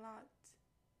taught me a lot.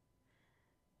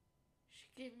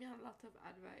 She gave me a lot of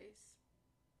advice.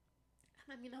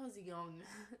 And I mean, I was young.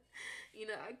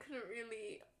 I couldn't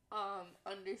really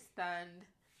understand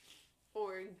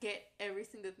or get every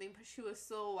single thing, but she was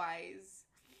so wise.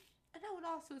 And I would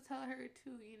also tell her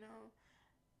too,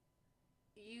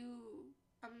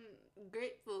 I'm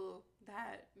grateful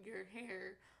that you're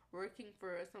here working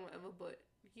for us and whatever, but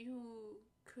you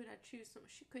could achieve some.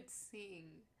 She could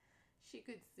sing. She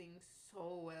could sing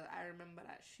so well. I remember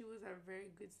that. She was a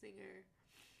very good singer.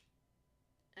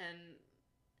 And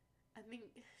I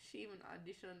think she even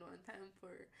auditioned one time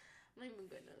for, I'm not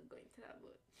even gonna go into that,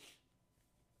 but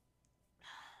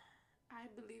I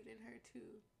believed in her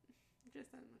too,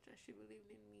 just as much as she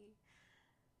believed in me.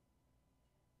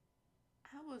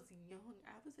 I was young.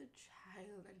 I was a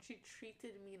child, and she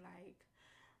treated me like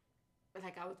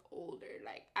I was older.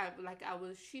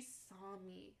 She saw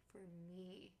me for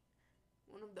me.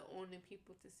 One of the only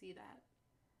people to see that.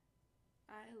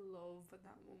 I love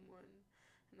that woman,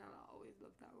 and I'll always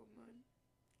love that woman.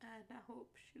 And I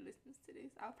hope she listens to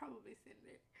this. I'll probably send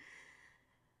her.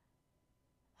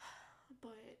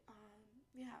 But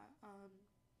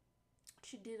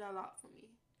she did a lot for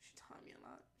me. She taught me a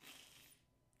lot.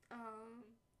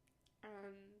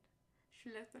 And she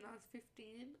left when I was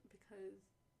 15 because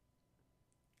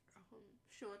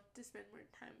she wanted to spend more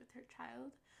time with her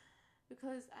child.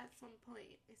 Because at some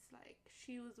point, it's like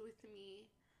she was with me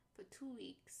for 2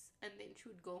 weeks, and then she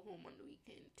would go home on the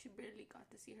weekend. She barely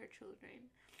got to see her children.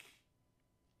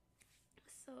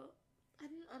 So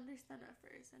I didn't understand at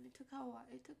first, and it took a while.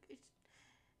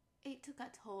 It took a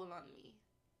toll on me,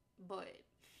 but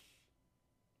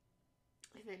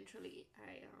eventually,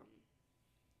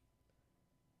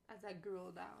 as I grew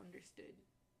older, I understood.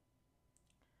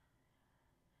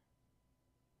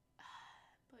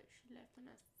 But she left when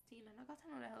I was 16, and I got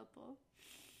another helper,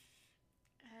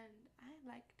 and I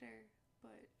liked her,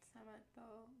 but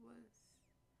Samantha was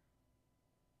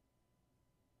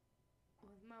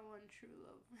my one true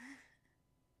love.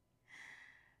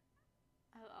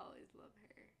 I'll always love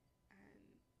her and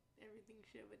everything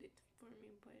she ever did for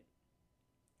me, but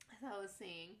as I was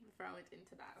saying before I went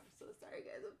into that, I'm so sorry,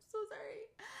 guys. I'm so sorry.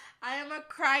 I am a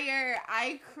crier.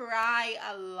 I cry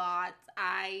a lot.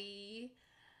 I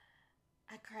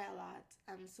cry a lot.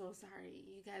 I'm so sorry.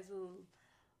 You guys will.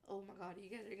 Oh my god, you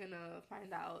guys are gonna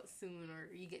find out soon, or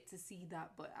you get to see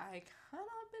that. But I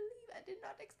cannot believe I did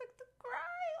not expect to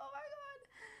cry. Oh my god.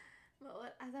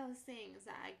 But as I was saying, is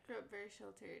that I grew up very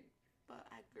sheltered, but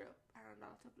I grew up around a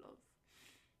lot of love.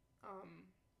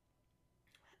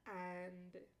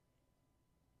 And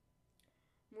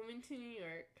moving to New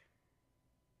York,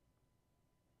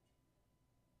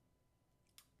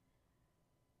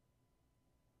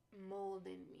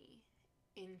 molded me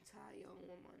into a young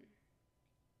woman.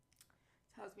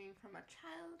 So I was going from a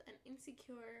child and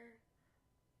insecure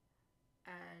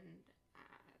and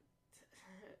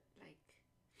like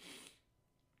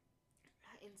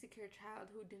an insecure child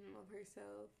who didn't love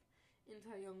herself into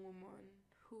a young woman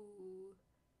who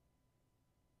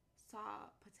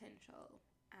saw potential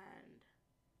and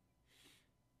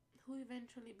who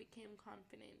eventually became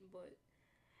confident. But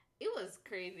it was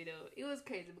crazy though. It was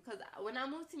crazy because when I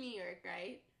moved to New York,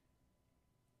 right?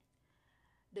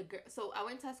 So I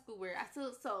went to a school where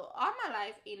so all my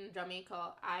life in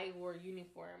Jamaica I wore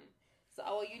uniform. So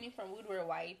our uniform would wear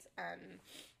white, and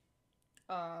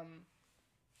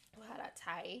we had a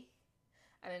tie,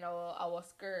 and then our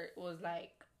skirt was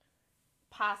like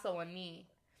past our knee,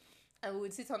 and we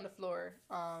would sit on the floor.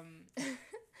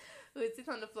 We would sit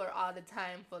on the floor all the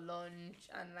time for lunch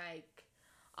and like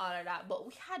all of that. But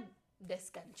we had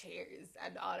desk and chairs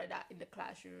and all of that in the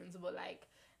classrooms, but like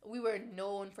we were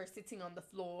known for sitting on the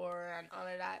floor and all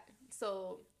of that.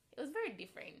 So it was very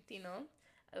different, It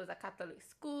was a Catholic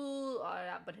school, all of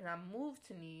that. But then I moved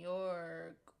to New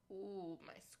York, Ooh,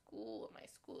 my school.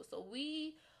 So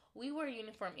we were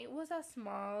uniform. It was a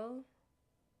small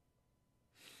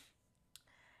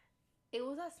school. It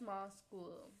was a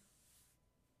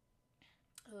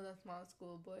small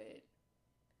school, but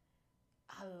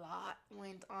a lot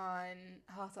went on.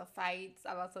 A lot of fights,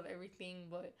 a lot of everything.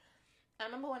 But I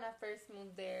remember when I first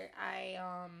moved there, I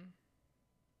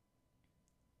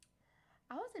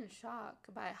was in shock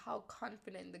by how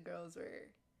confident the girls were,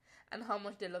 and how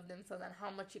much they loved themselves, and how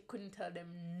much you couldn't tell them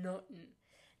nothing.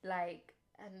 Like,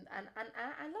 and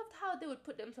I loved how they would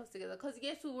put themselves together. Because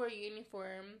yes, we wore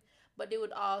uniform, but they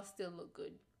would all still look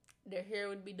good. Their hair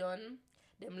would be done,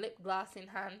 them lip gloss in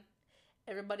hand.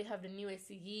 Everybody have the newest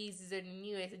Yeezys or the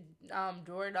newest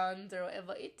Jordans or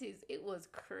whatever. It was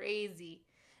crazy.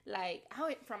 Like, I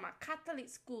went from a Catholic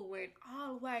school wearing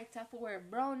all white. You have to wear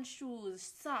brown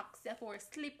shoes, socks. You have to wear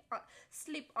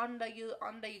slip under your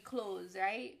clothes,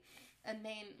 right? And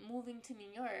then moving to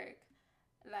New York,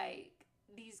 like,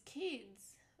 these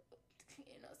kids,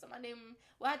 some of them,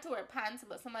 we had to wear pants,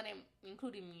 but some of them,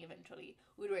 including me eventually,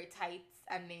 would wear tights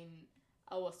and then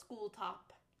our school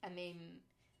top, and then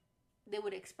they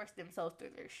would express themselves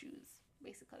through their shoes,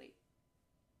 basically.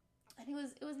 And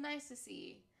it was nice to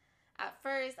see. At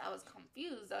first, I was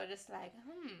confused. I was just like,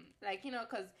 like,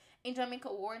 because in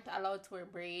Jamaica, we weren't allowed to wear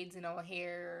braids in our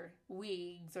hair,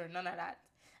 wigs, or none of that.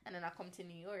 And then I come to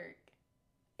New York.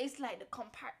 It's like the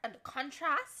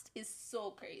contrast is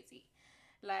so crazy.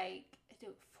 Like,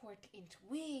 the 40-inch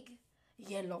wig,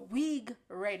 yellow wig,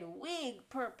 red wig,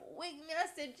 purple wig. I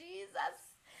said,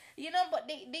 Jesus. But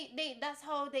they that's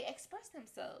how they express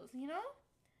themselves.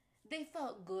 They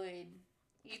felt good.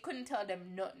 You couldn't tell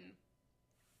them nothing.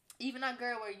 Even a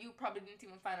girl where you probably didn't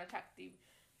even find attractive,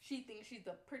 she thinks she's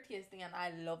the prettiest thing, and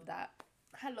I love that.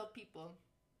 I love people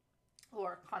who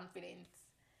are confident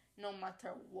no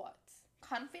matter what.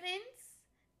 Confidence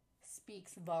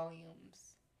speaks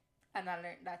volumes. And I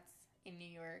learned that in New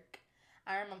York.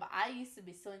 I remember I used to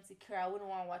be so insecure. I wouldn't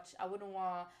want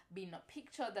to be in a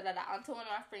picture, until one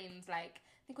of my friends, like,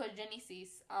 I think it was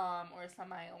Genesis, or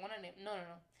Samaya, one of them, no.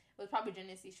 It was probably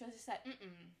Genesis. She was just like,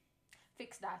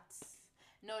 fix that.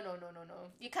 No.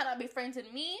 You cannot be friends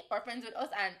with me or friends with us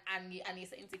and you're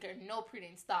so insecure. No,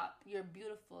 Prudence, stop. You're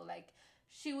beautiful. Like,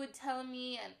 she would tell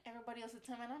me, and everybody else would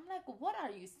tell me, and I'm like, what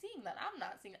are you seeing that I'm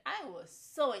not seeing? I was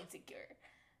so insecure.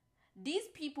 These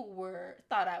people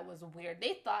thought I was weird.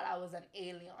 They thought I was an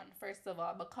alien, first of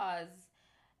all, because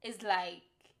it's like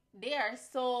they are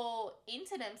so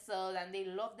into themselves and they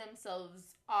love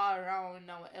themselves all around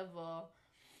or whatever.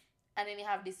 And then you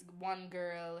have this one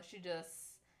girl,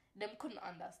 them couldn't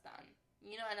understand.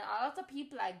 And a lot of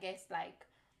people, I guess, like,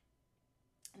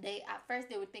 at first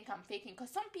they would think I'm faking. Because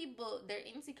some people, they're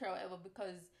insecure or whatever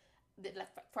because they, like,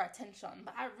 for attention.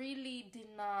 But I really did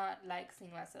not like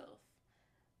seeing myself.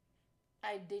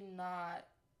 I did not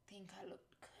think I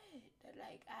looked good.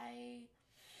 Like, I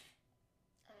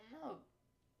don't know.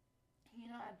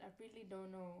 I really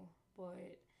don't know.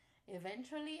 But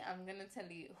eventually, I'm going to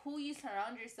tell you, who you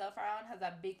surround yourself around has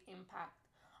a big impact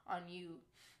on you.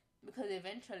 Because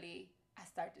eventually, I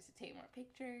started to take more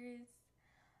pictures.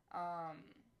 I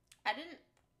didn't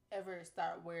ever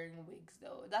start wearing wigs,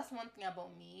 though. That's one thing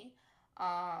about me.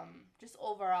 Just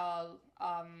overall,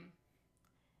 I'm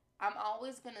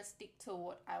always gonna stick to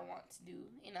what I want to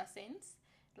do, in a sense.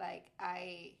 Like,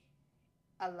 I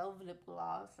love lip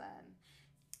gloss and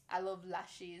I love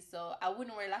lashes, so I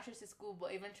wouldn't wear lashes to school,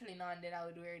 but eventually now and then I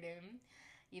would wear them.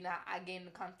 I gained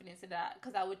the confidence in that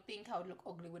because I would think I would look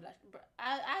ugly with lashes. But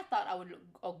I thought I would look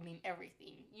ugly in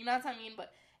everything. You know what I mean?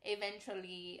 But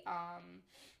eventually, I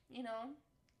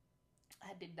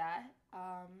did that.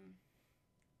 I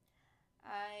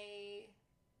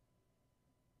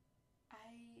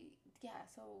yeah,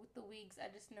 so with the wigs, I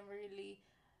just never really,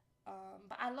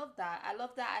 but I love that. I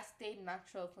love that I stayed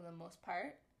natural for the most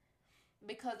part,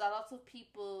 because a lot of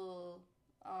people,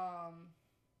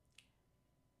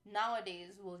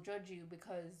 nowadays will judge you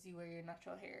because you wear your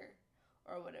natural hair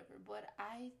or whatever. But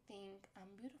I think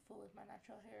I'm beautiful with my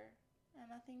natural hair,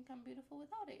 and I think I'm beautiful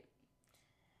without it.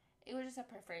 It was just a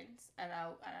preference, and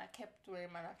I kept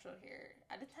wearing my natural hair.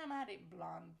 At the time, I had it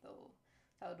blonde though,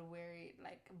 so I would wear it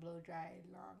like blow dry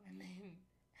long, and then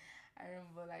I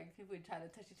remember, like, people would try to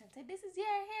touch it and say, "This is your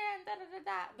hair," and da da da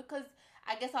da. Because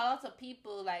I guess a lot of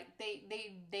people, like,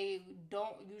 they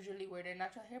don't usually wear their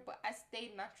natural hair, but I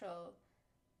stayed natural,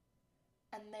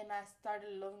 and then I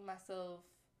started loving myself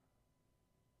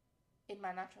in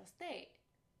my natural state.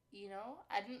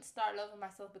 I didn't start loving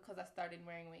myself because I started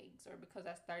wearing wigs or because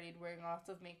I started wearing lots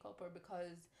of makeup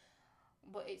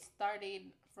but it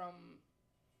started from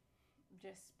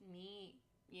just me,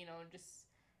 just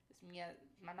me as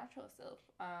my natural self.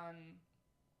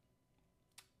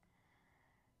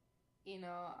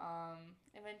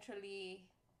 Eventually,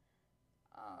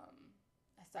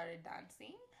 I started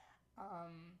dancing.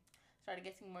 Started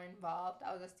getting more involved.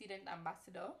 I was a student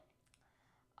ambassador.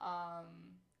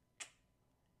 Um,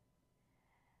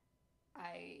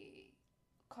 I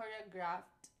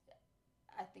choreographed,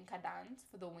 I think, a dance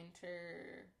for the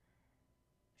winter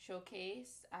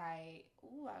showcase. I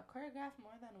choreographed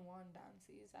more than one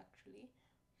dances actually.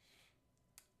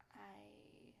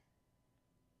 I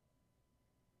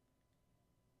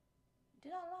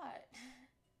did a lot.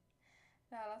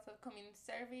 Did a lot of community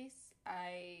service.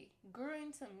 I grew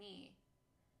into me.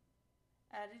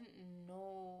 I didn't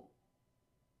know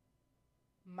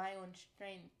my own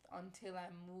strength until I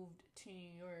moved to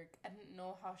New York. I didn't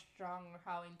know how strong or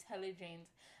how intelligent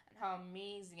and how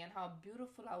amazing and how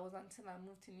beautiful I was until I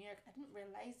moved to New York. I didn't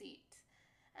realize it.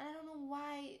 And I don't know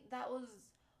why that was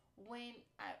when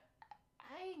I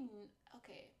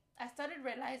okay. I started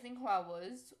realizing who I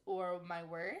was or my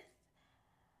worth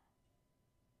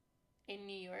in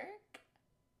New York,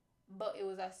 but it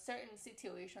was a certain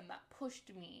situation that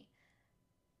pushed me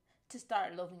to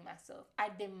start loving myself. I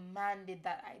demanded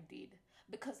that I did.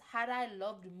 Because had I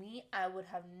loved me, I would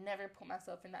have never put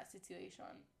myself in that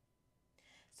situation.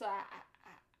 So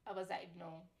I was like,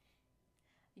 no.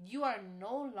 You are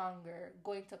no longer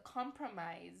going to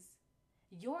compromise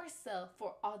yourself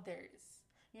for others.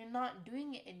 You're not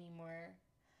doing it anymore.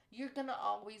 You're gonna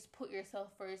always put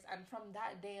yourself first. And from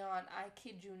that day on, I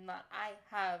kid you not, I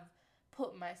have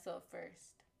put myself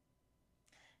first.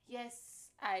 Yes,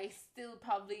 I still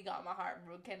probably got my heart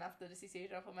broken after the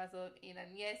situation I put myself in,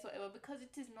 and yes, whatever, because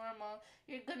it is normal.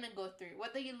 You're gonna go through it.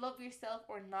 Whether you love yourself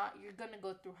or not, you're gonna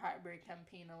go through heartbreak and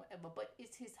pain or whatever. But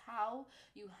it is how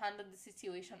you handle the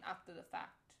situation after the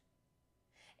fact.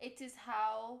 It is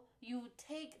how you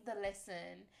take the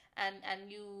lesson and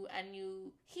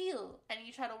you heal and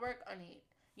you try to work on it.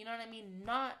 You know what I mean?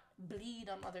 Not bleed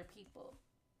on other people.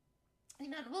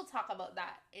 And we'll talk about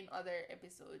that in other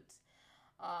episodes.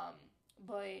 Um,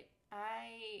 but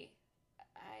I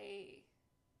I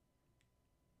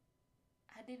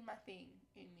did my thing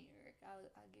in New York.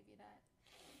 I'll give you that.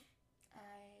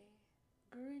 I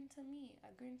grew into me.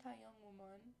 I grew into a young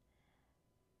woman.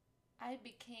 I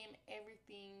became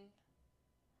everything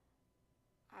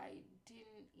I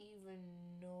didn't even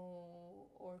know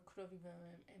or could have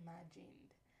even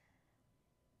imagined.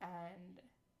 And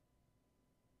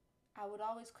I would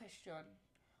always question,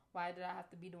 why did I have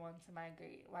to be the one to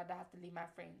migrate? Why did I have to leave my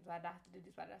friends? Why did I have to do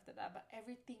this? Why did I have to do that? But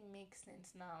everything makes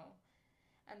sense now.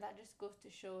 And that just goes to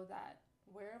show that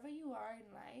wherever you are in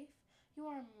life, you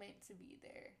are meant to be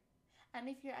there. And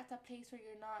if you're at a place where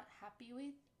you're not happy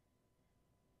with,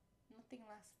 nothing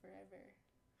lasts forever.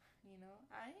 I'm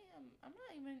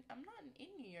not in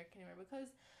New York anymore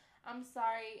because I'm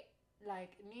sorry,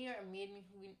 like New York made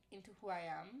me into who I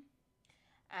am,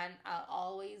 and I'll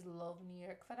always love New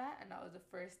York for that. And that was the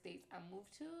first state I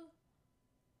moved to,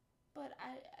 but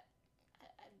I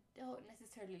don't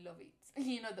necessarily love it.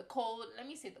 The cold. Let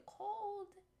me say the cold,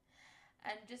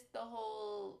 and just the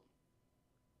whole.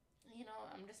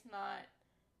 I'm just not.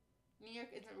 New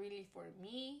York isn't really for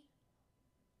me.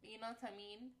 You know what I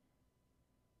mean?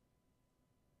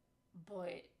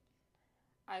 But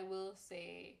I will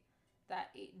say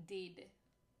that it did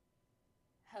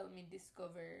help me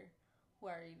discover who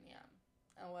I really am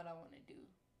and what I want to do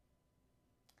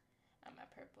and my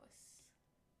purpose.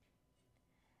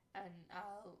 And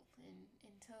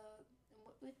into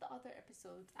with the other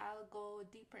episodes, I'll go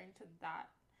deeper into that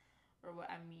or what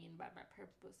I mean by my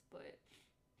purpose. But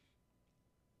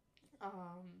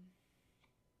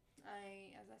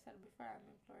as I said before, I'm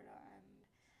in Florida, and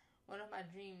one of my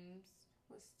dreams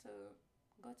was to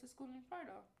go to school in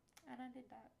Florida, and I did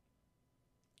that.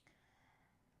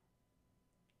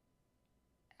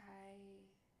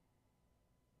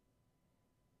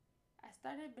 I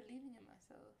started believing in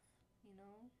myself, you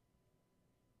know,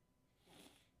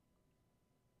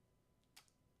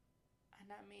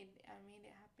 and I made it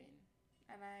happen,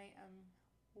 and I am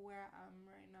where I am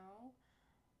right now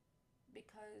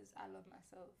because I love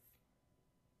myself.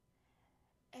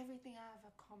 Everything I have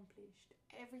accomplished,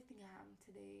 everything I am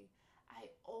today, I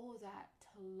owe that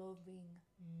to loving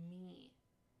me.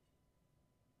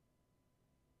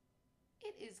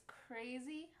 It is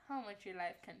crazy how much your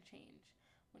life can change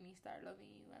when you start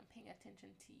loving you and paying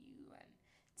attention to you and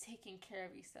taking care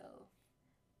of yourself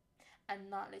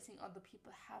and not letting other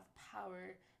people have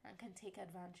power and can take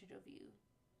advantage of you.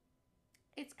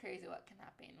 It's crazy what can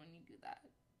happen when you do that.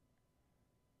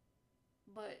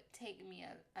 But take me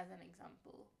as an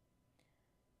example.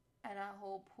 And I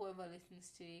hope whoever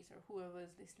listens to this, or whoever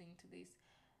is listening to this,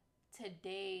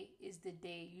 today is the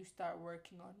day you start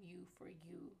working on you for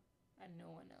you and no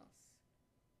one else.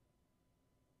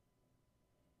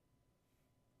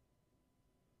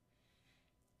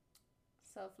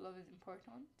 Self-love is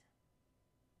important.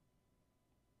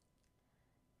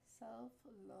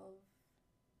 Self-love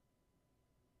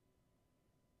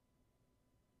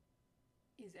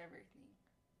is everything.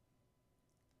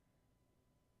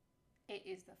 It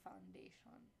is the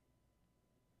foundation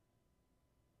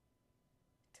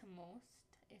to most,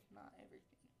 if not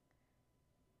everything.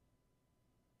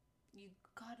 You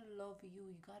gotta love you.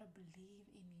 You gotta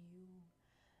believe in you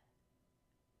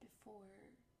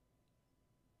before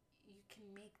you can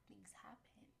make things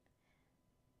happen.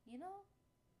 You know,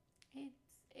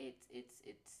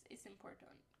 it's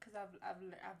important because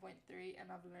I've went through it, and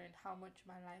I've learned how much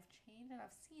my life changed, and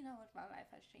I've seen how much my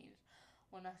life has changed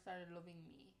when I started loving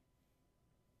me.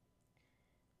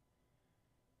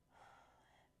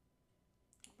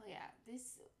 But yeah,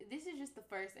 this is just the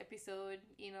first episode.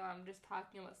 You know, I'm just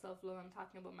talking about self-love. I'm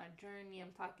talking about my journey.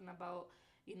 I'm talking about,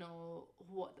 you know,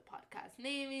 what the podcast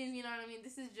name is. You know what I mean?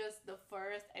 This is just the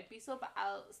first episode, but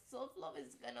self-love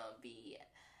is gonna be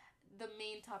the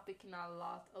main topic in a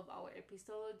lot of our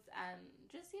episodes, and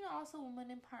just, you know, also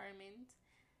woman empowerment,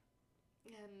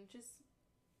 and just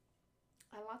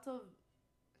a lot of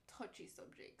touchy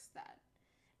subjects that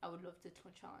I would love to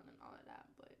touch on and all of that.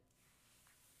 But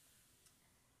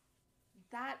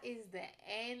that is the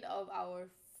end of our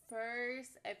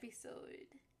first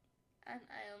episode, and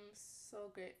I am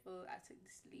so grateful I took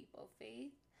this leap of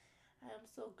faith. I am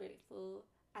so grateful.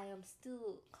 I am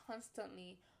still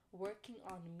constantly working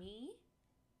on me,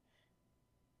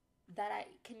 that I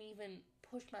can even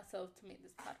push myself to make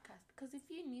this podcast. Because if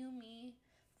you knew me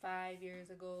 5 years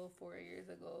ago, 4 years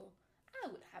ago, I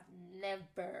would have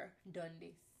never done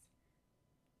this.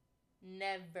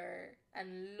 Never.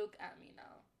 And look at me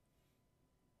now.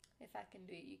 If I can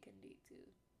do it, you can do it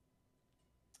too.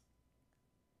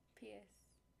 P.S.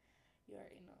 You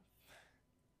are enough.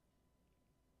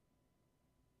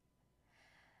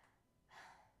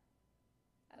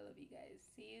 I love you guys.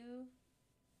 See you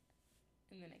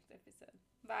in the next episode.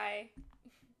 Bye.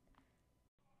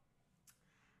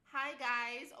 Hi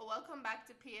guys, welcome back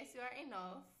to P.S. You Are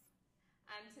Enough.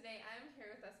 And today I'm here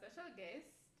with a special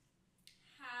guest.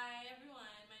 Hi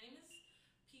everyone, my name is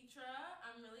Petra.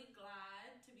 I'm really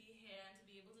glad to be here and to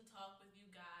be able to talk with you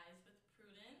guys with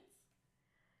Prudence.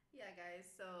 Yeah guys,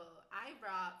 so I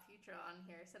brought Petra on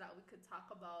here so that we could talk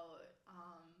about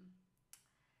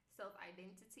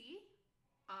self-identity.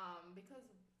 Because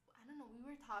I don't know, we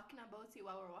were talking about it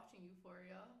while we're watching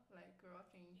Euphoria. Like we're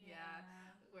watching,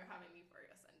 we're having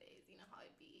Euphoria Sundays. You know how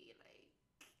it be. Like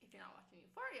if you're not watching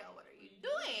Euphoria, what are you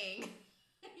doing?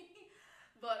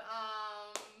 But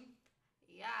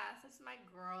yeah, so it's my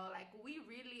girl. Like we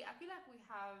really, I feel like we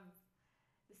have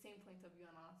the same point of view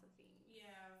on lots of things.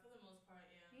 Yeah, for the most part,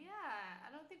 yeah. Yeah,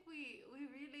 I don't think we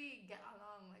really get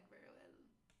along like very well.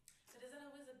 But isn't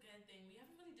always a good thing? We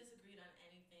haven't really disagreed on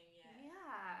anything yet.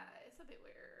 Yeah, it's a bit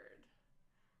weird.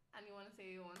 And you want to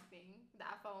say one thing that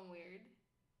I found weird?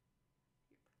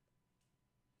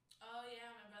 Oh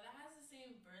yeah, my brother has the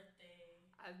same birthday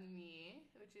as me,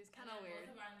 which is kind of weird.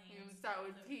 Both of our names start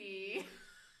with P.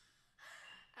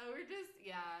 And we're just,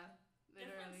 yeah,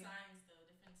 literally. Different signs though,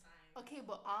 different signs. Okay,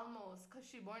 but almost, cause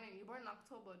you're born in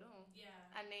October, don't?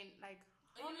 Yeah. And then like.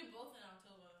 Oh, you both in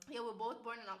October. Yeah, we're both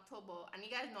born in October, and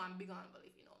you guys know I'm big on, well,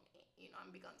 if you know me, you know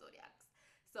I'm big on zodiacs.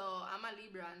 So I'm a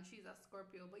Libra and she's a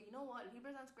Scorpio. But you know what?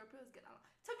 Libras and Scorpios get along.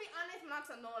 To be honest, not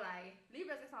to no lie,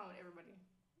 Libras get along with everybody.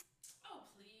 Oh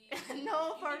please.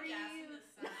 No, for real.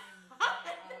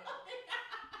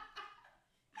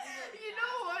 You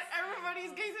know what?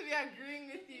 Everybody's going to be agreeing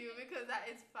with you because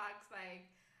that is facts. Like,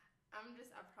 I'm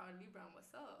just a proud Libra.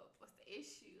 What's up? What's the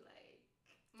issue? Like,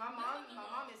 my mom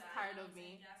is tired of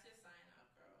me. That's your sign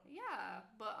up, girl. Yeah,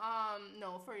 but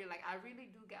no, for you, like, I really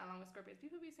do get along with Scorpios.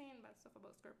 People be saying bad stuff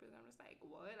about Scorpios. I'm just like,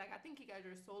 what? Like, I think you guys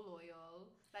are so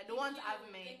loyal. Like, the ones I've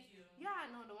met. Thank you.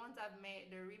 Yeah, no, the ones I've met,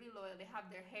 they're really loyal. They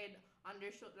have their head on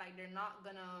their shoulder. Like, they're not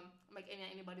gonna make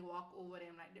anybody walk over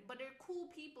them. Like, but they're cool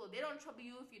people. They don't trouble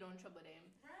you if you don't trouble them.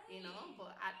 Right. You know.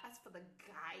 But as for the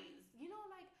guys, you know,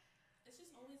 like, it's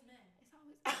just always men. It's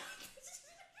always.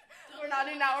 We're not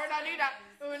doing that. We're not doing that.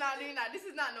 We're not doing that. This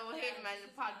is not no hate man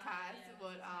podcast,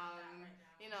 but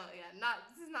you know, yeah,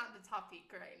 not this is not the topic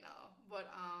right now.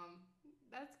 But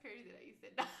that's crazy that you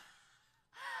said that.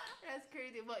 That's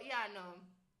crazy, but yeah, no,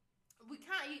 we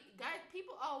can't. Guys,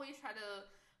 people always try to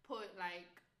put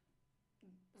like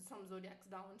some zodiacs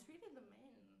down. It's really the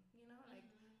men, you know, like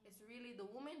it's really the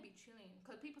women be chilling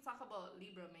because people talk about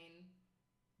Libra men,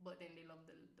 but then they love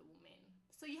the woman.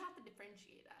 So you have to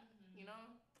differentiate that, you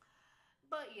know.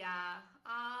 But yeah,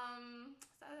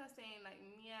 so as I was saying, like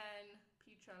me and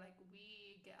Petra, like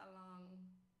we get along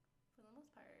for the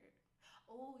most part.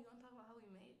 Oh, you want to talk about how we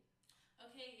met?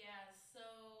 Okay, yeah. So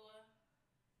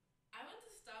I went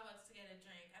to Starbucks to get a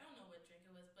drink. I don't know what drink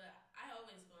it was, but I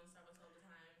always go in Starbucks all the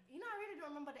time. You know, I really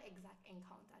don't remember the exact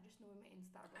encounter. I just know we met in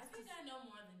Starbucks. I think I know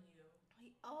more than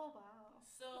you. Oh wow.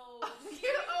 So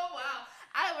oh wow.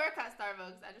 I work at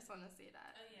Starbucks. I just want to say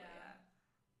that. Oh yeah.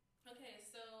 Okay,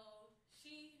 so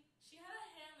she had her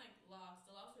hair in like locks.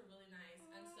 The locks were really nice,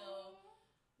 and so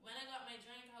when I got my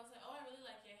drink, I was like, oh, I really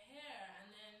like your hair,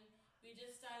 and then we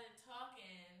just started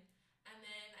talking, and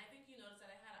then I think you noticed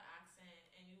that I had an accent,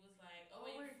 and you was like, oh,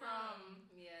 where you from?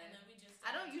 Yeah. And then we just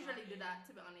I don't started usually do talking. that,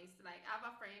 to be honest. Like I have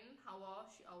a friend, Hawa.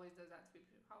 She always does that to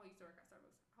people. Hawa used to work at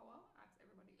Starbucks. Hawa asks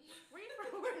everybody, where you from?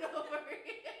 Over and over.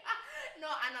 No,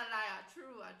 I'm not lying.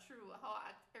 True. Hawa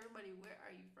asks everybody, where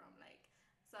are you from? Like,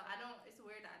 so I don't. It's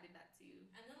weird that I did that to you.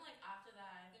 And then like after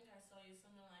that, I think I saw you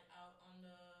somewhere like out on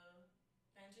the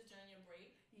benches during your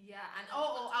break. Yeah, and then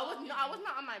we were I was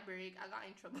not on my break. I got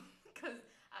in trouble because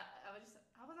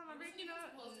I was on my break. You You know,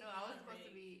 wasn't even supposed to no, be I on wasn't supposed break.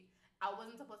 to be. I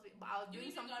wasn't supposed to be, but I was You doing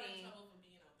even got in something. trouble for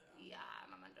being out there. Yeah,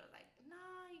 my manager was like,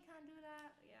 "Nah, you can't do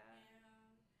that." Yeah.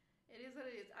 Yeah. It is what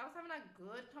it is. I was having a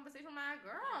good conversation with my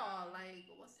girl. Yeah. Like,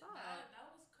 what's up? That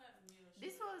was quite real.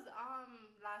 This was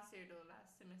last year though,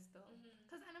 last semester. Mm-hmm.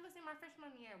 Cause I never seen my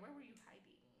freshman year. Where were you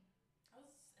hiding? I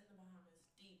was in the Bahamas,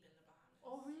 deep in the Bahamas.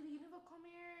 Oh really? You never come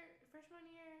here freshman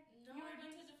year? No, You I were went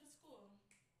to doing- a different school.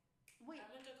 Wait.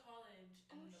 I went to college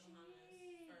in the Bahamas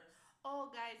shit. first. Oh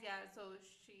guys, yeah. So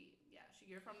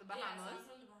you're from the Yeah, so Bahamas. I'm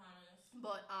from the Bahamas.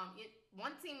 But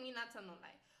one thing me not to know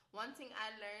like one thing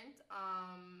I learned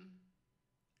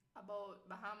about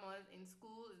Bahamas in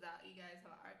school is that you guys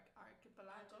have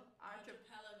archipelago,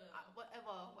 Archipelago.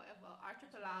 whatever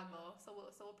archipelago. So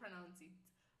we'll pronounce it.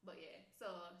 But yeah,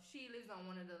 so she lives on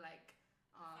one of the like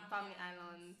family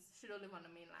islands. She don't live on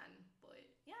the mainland. But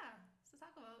yeah, so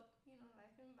talk about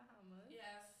life in Bahamas.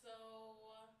 Yeah, so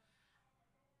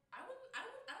I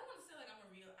don't want to say like I'm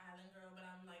a real island girl, but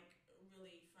I'm like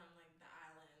really from like the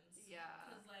islands.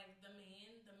 Yeah. Cause like the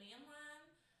mainland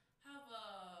have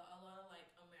a lot of like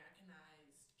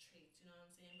Americanized traits, you know what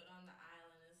I'm saying? But on the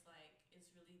island,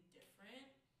 it's really different.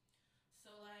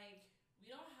 So like we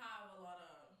don't have a lot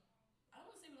of. I don't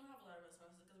want to say we don't have a lot of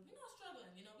resources because we're not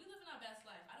struggling. You know, we live in our best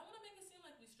life. I don't want to make it seem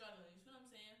like we're struggling. You see what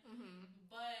I'm saying? Mm-hmm.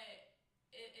 But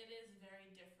it is very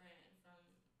different from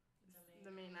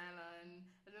the main island.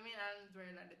 The main island is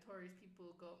where like the tourist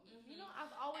people go. Mm-hmm. You know,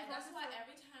 I've always. And that's why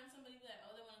every time somebody be like,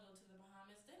 oh, they want to go to the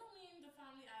Bahamas, they don't mean the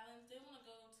family islands. They want to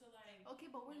go to like. Okay,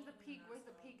 but where's the pig? Where's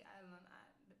the Nassau. pig island at?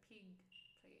 The pig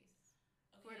place.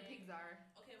 Okay. Where the pigs are.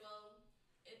 Okay, well,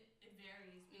 it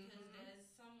varies because there's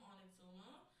some on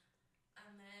Exuma,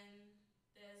 and then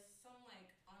there's some like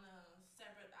on a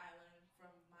separate island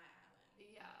from my island.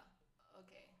 Yeah.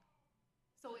 Okay.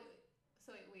 So wait.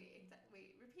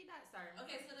 Repeat that. Sorry.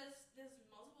 Okay, so there's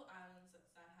multiple islands that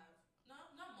have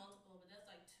not multiple, but there's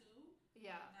like two.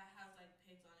 Yeah. That has like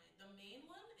pigs on it. The main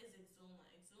one is Exuma.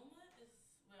 Exuma is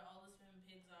where all the swimming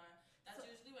pigs are. That's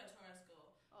usually where tourists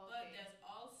go. Okay. But there's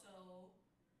also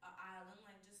an island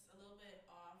like just a little bit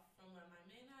off from where my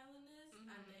main island is,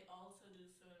 and they also do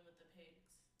swimming with the pigs.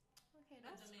 Okay,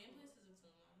 But that's the main cool. place is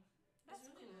Exuma. That's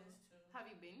It's really cool. nice too. Have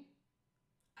you been?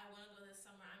 I want to go this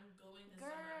summer. I'm going this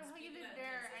Girl, summer. how you live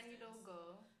there and you don't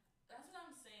go? That's what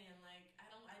I'm saying. Like I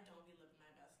don't be living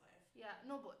my best life. Yeah,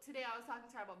 no, but today I was talking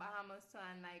to her about Bahamas too,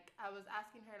 and like I was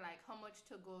asking her like how much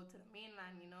to go to the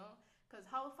mainland, because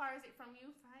how far is it from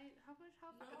you? How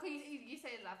far? No. Because you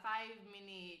say it's a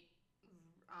 5-minute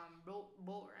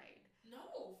boat ride.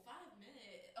 No, 5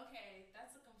 minutes. Okay,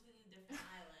 that's a completely different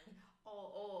island.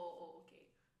 Okay.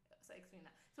 So explain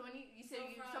that. So when you say So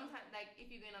you sometimes like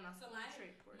if you're going on a school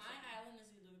trip or my something. island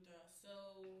is Eleuthera. So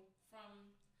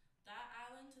from that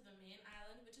island to the main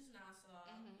island, which is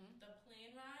Nassau, the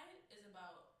plane ride is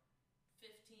about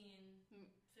 15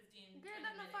 Girl,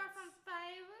 that's not far from 5.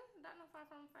 That's not far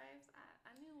from 5.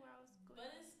 I knew where I was going.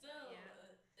 But it's still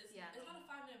it's not a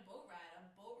 5-minute boat ride. A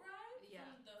boat ride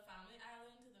from the family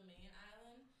island to the main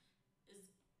island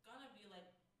is gonna be like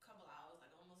a couple hours,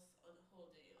 like almost a whole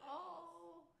day. Like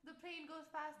the plane goes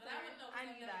faster. But I would know because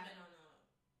I've knew never that. been on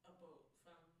a boat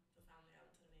from the family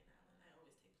island to the main island. I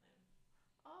always take plane.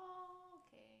 Oh,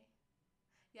 okay.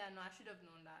 Yeah, no, I should have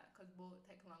known that because boat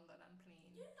take longer than plane.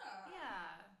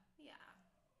 Yeah.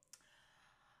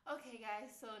 Okay,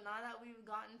 guys. So now that we've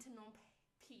gotten to know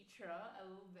Petra a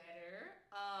little better,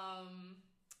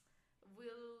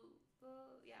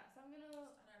 yeah. So I'm gonna,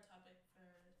 Start our topic for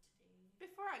today.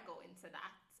 before I go into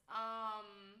that, I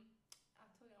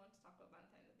told you I want to talk about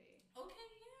Valentine's Day. Okay,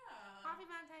 yeah. Happy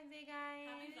Valentine's Day,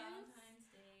 guys. Happy Valentine's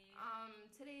Day.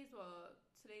 Today's what?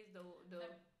 Today's the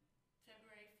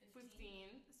February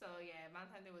 15th. 15th. So yeah,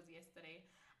 Valentine's Day was yesterday.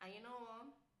 And you know,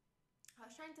 I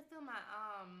was trying to film my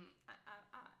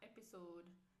episode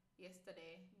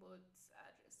yesterday, but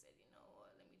I just said, you know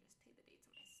what, let me just take the day to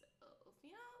myself.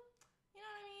 You know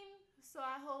what I mean? So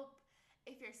I hope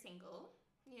if you're single,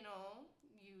 you know,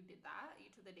 you did that. You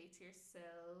took the day to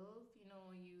yourself. You know,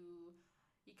 you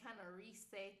kind of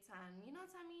reset, and you know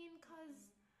what I mean?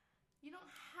 Cause you don't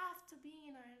have to be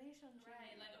in a relationship.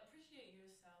 Right, like appreciate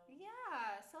yourself.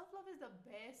 Yeah, self love is the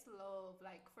best love.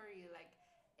 Like for you, like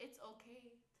it's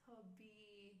okay to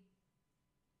be.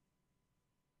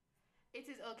 It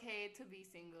is okay to be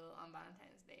single on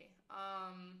Valentine's Day.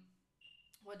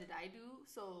 What did I do?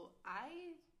 So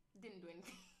I didn't do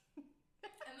anything.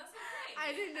 And that's okay.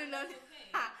 I didn't do And nothing. that's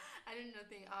okay. I didn't do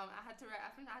nothing. I had to write.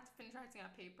 I had to finish writing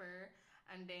a paper,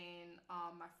 and then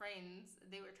my friends,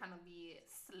 they were trying to be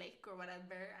slick or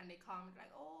whatever, and they called me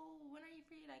like, "Oh, when are you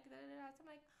free?" Like, da, da, da. So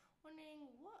I'm like wondering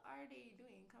what are they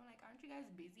doing? I'm like, aren't you guys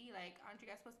busy? Like, aren't you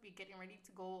guys supposed to be getting ready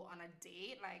to go on a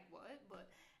date? Like, what? But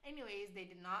anyways, they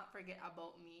did not forget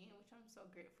about me, which I'm so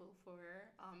grateful for.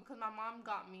 Because my mom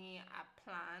got me a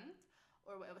plant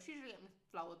or whatever. She usually get me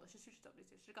flowers, but she switched up this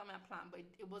year. She got me a plant, but it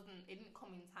didn't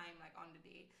come in time like on the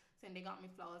day. So then they got me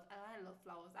flowers, and I love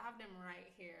flowers. I have them right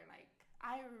here. Like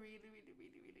I really, really,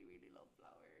 really, really, really love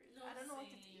flowers. No, I don't know what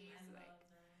it same. is. I Like love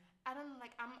them. I don't know.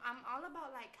 Like I'm all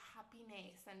about like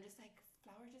happiness and just like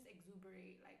flowers just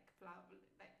exuberate like flower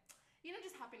like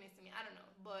just happiness to me. I don't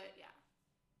know, but yeah.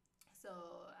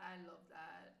 So I love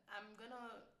that.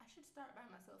 I should start buying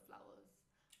myself flowers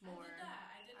more.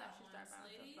 I did that should once. start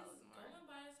buying myself Ladies, flowers go more. and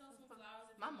buy yourself some flowers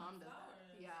if My you mom want does flowers.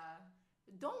 that. Yeah.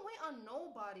 Don't wait on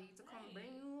nobody to come Right.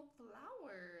 bring you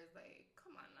flowers. Like,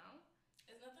 come on now.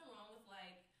 There's nothing wrong with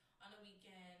like on a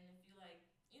weekend if you like,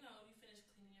 you finish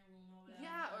cleaning your room or whatever.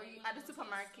 Yeah, or you wanna at the go to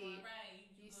supermarket. store, right?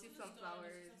 You go see to the some store and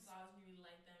you see flowers. some flowers and you really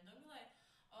like them. Don't be like,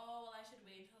 oh well, I should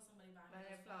wait until somebody buy me Buy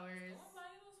their those flowers. flowers. Go and buy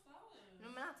you those flowers. No,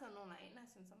 I'm not telling no lie. It's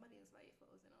nice when somebody else buy your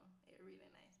flowers, It's really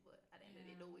nice, but at the end of the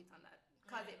day, Yeah. don't wait on that.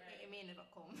 Because Right. it may never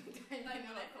come. Like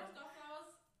when I first got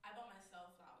flowers, I bought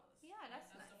myself flowers. Yeah, that's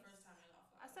That's nice. the first time I got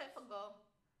flowers. I said for go.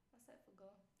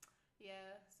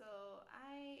 Yeah, so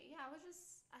I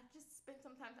just spent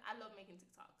some time. I love making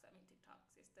TikToks. I made TikToks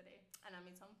yesterday, and I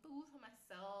made some food for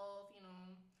myself.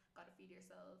 Gotta feed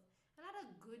yourself. And I had a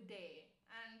good day.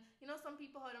 And some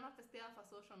people how them have to stay off of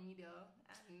social media,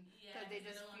 and because they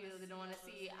just feel they don't want to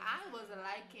see. I was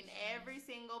liking every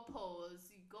single post.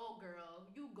 You go, girl,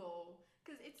 you go.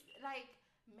 Because it's like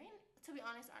men, to be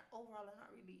honest, are overall are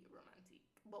not really romantic.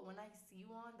 But when I see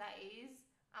one that is,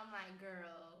 I'm like,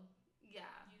 girl, yeah.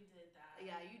 You did that.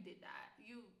 Yeah, you did that.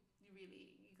 You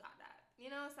got that.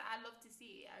 So I love to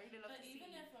see it. I really love But to see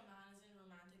even it. if a man isn't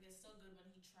romantic, it's still good when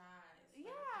he tries.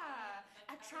 Yeah. Like,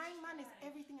 A trying man is try.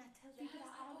 everything. I tell people Yes,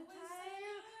 that I all the always say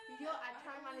time. that. Yo, a I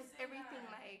trying man always is say everything.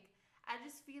 that. Like, I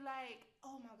just feel like,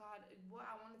 oh my god, what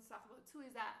I wanted to talk about too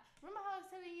is that, remember how I was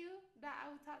telling you that I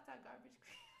would talk to a garbage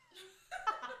can?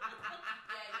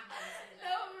 Yeah, you did say that.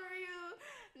 No, for real.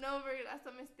 No, for real. That's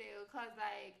a mistake. Because,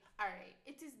 like, alright,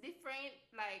 it is different,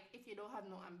 like, if you don't have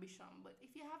no ambition. But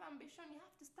if you have ambition, you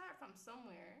have to start from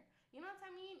somewhere. You know what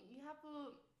I mean? You have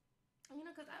to,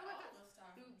 because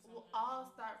we'll all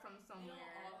start from somewhere.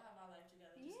 We don't all have our life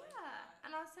together. Just Yeah. like that.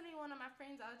 And I was telling one of my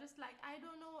friends, I was just like, I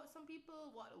don't know what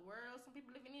world some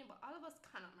people living in, but all of us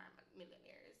kind of are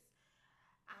millionaires.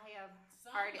 I have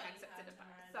already accepted the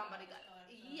fact. Somebody got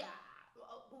it. Yeah.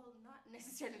 Well, not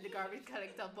necessarily the garbage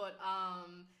collector, but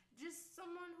just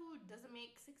someone who doesn't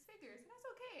make six figures. And that's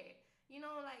okay.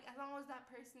 Like as long as that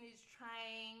person is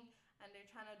trying and they're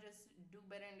trying to just do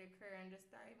better in their career and just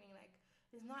thriving, like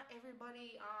it's not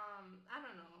everybody. I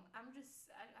don't know. I've just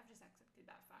accepted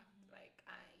that fact. Mm-hmm. Like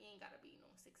you ain't gotta be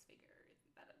six figures.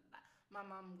 My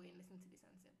mom going to listen to this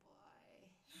and say, boy,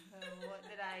 what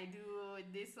did I do with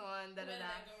this one? Where did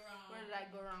I go wrong? Where did I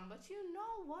go wrong? But you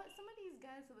know what? Some of these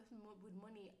guys with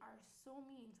money are so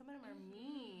mean. Some of them are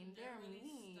mean. They're really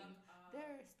mean. Stuck up.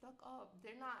 They're stuck up.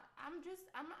 They're not. I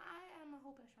am a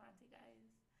hopeless romantic, guys.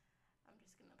 I'm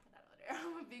just gonna put that out there.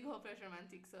 I'm a big hopeless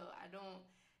romantic, so I don't.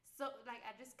 So like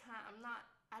I just can't. I'm not.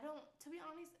 I don't. To be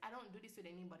honest, I don't do this with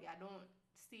anybody. I don't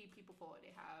see people for what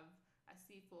they have. I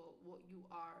see for what you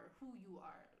are, who you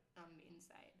are on the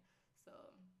inside. So,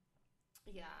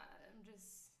 yeah, I'm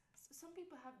just. Some some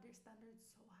people have their standards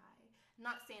so high.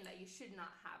 Not saying that you should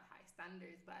not have high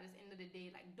standards, but at the end of the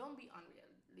day, like, don't be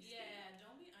unrealistic. Yeah,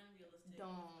 don't be unrealistic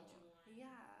Don't. with what you want.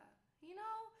 Yeah. You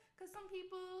know, because some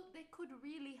people, they could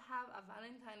really have a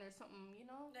Valentine or something, you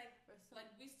know?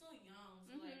 Like we're still young,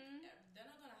 so like they're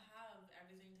not gonna have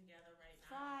everything together right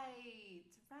now. Right,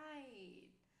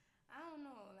 right. I don't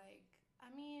know, like,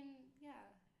 I mean, yeah.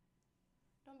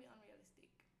 Don't be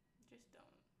unrealistic. Just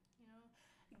don't, you know?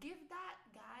 Give that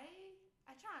guy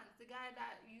a chance. The guy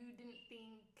that you didn't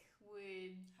think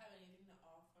would Have anything to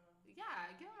offer?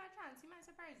 Yeah, give him a chance. He might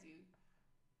surprise you.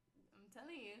 I'm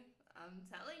telling you. I'm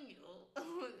telling you.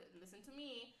 Listen to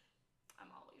me. I'm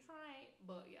always right.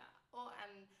 But yeah. Oh,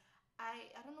 and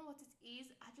I don't know what it is.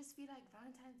 I just feel like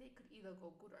Valentine's Day could either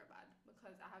go good or bad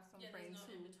because I have some friends there's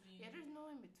no who in between. there's no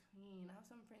in between. I have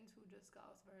some friends who just got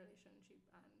out of a relationship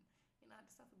and I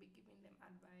just have to be giving them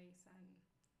advice and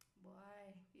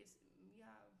boy, yes,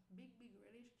 yeah, big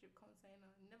relationship concern.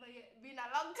 Never yet been a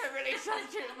long term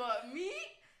relationship, but me,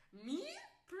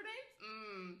 Prudence,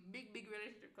 big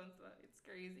relationship concern. It's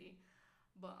crazy,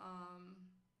 but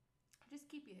just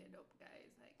keep your head up,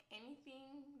 guys. Like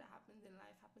anything that happens in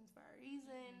life happens for a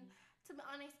reason. To be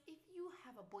honest, if you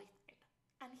have a boyfriend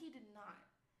and he did not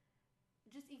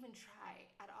just even try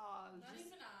at all, Not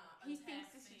just even he thinks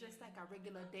this is just like a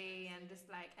regular day and just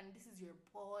like, and this is your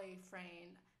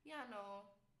boyfriend. Yeah,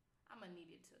 no, I'm gonna need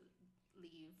you to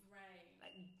leave. Right.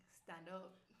 Like, stand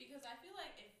up. Because I feel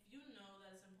like if you know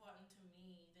that it's important to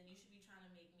me, then you should be trying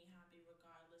to make me happy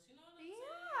regardless. You know what I'm saying?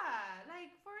 Yeah,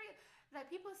 like for it. Like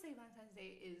people say Valentine's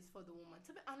Day is for the woman.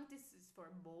 To be honest, this is for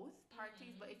both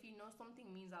parties. But if you know something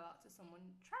means a lot to someone,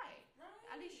 try. Right.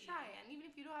 At least try. And even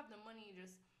if you don't have the money,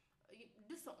 just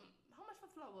do something. How much for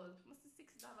flowers? What's the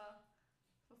 $6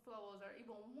 for flowers or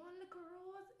even one little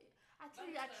rose? I tell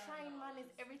you, a trying man is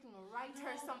everything. Write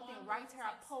her something. Write her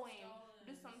a poem.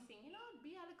 Do something. You know,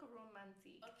 be a little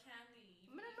romantic. A candy.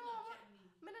 I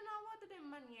don't know what them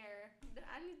man here.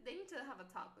 They need to have a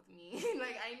talk with me.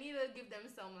 Like I need to give them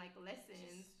some like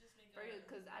lessons Just make for you,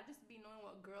 because I just be knowing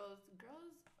what girls.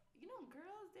 You know,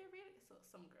 girls they really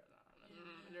some girls.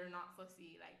 They're not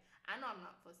fussy. Like I know I'm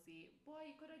not fussy. Boy,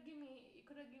 you could have given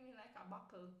me like a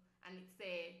buckle and it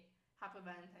say Happy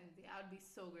Valentine's Day. I would be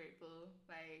so grateful.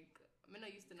 Like I'm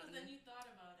not used to nothing. Because then you thought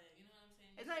about it. You know what I'm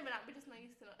saying? It's not even that. We're just not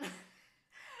used to nothing.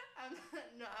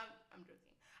 I'm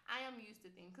joking. I am used to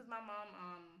things because my mom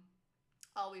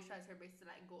always tries her best to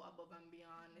like go above and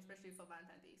beyond, especially for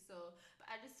Valentine's Day. So, but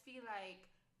I just feel like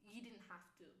you didn't have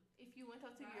to. If you went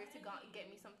out to your to get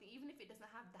me something, even if it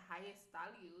doesn't have the highest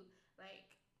value,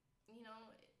 like you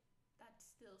know, that's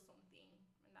still something,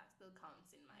 and that still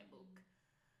counts in my book.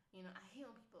 You know, I hate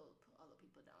when people put other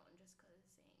people down just because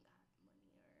they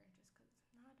ain't got money or just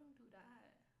because. No, don't do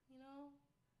that. You know,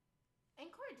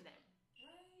 encourage them.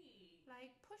 Right.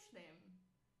 Like push them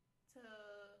to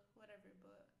whatever,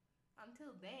 but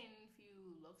until then, if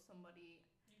you love somebody,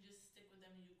 you just stick with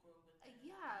them and you grow with them.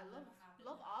 Yeah,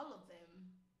 love all of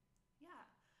them. Yeah.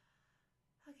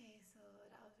 Okay, so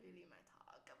that was really my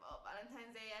talk about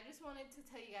Valentine's Day. I just wanted to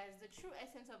tell you guys the true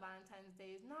essence of Valentine's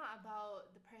Day is not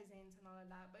about the presents and all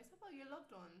of that, but it's about your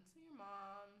loved ones, so your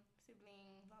mom,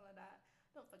 siblings, all of that.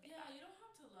 Don't forget that. Yeah, you don't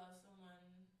have to love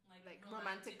someone like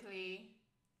romantically.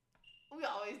 We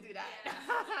always do that.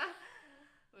 Yeah.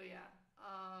 But yeah,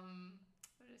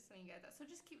 we're just telling you guys that. So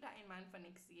just keep that in mind for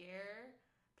next year,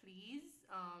 please.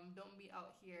 Don't be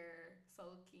out here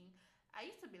sulking.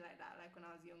 I used to be like that, like when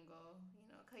I was younger, you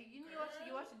know, cause you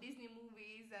watch Disney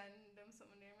movies and them some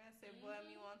of them. I say, boy,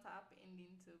 me want a happy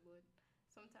ending too, but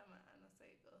sometimes I don't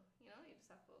say go. You know, you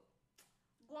just have to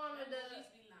go on with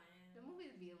the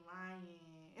movies be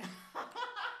lying.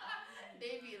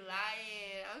 They be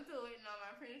lying. I'm still waiting on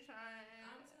my Prince Charming.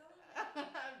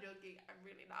 I'm joking. I'm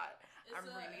really not. I'm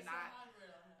really not.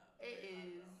 It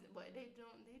is, but they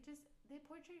don't. They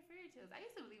portray fairy tales. I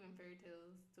used to believe in fairy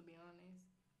tales, to be honest.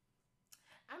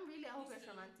 I'm really a hopeless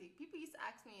romantic. People used to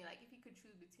ask me like if you could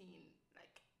choose between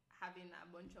like having a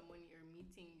bunch of money or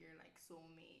meeting your like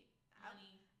soulmate.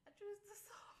 Money. I choose the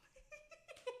soulmate.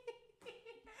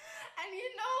 And you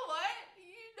know what?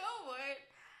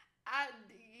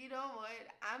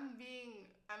 I'm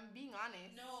being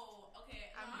honest. No,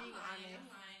 okay. I'm being honest. I'm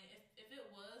lying. If it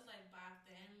was like back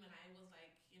then when I was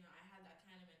like, you know, I had that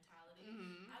kind of mentality,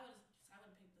 I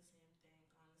would pick the same thing,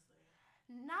 honestly.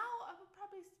 Now I would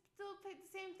probably still pick the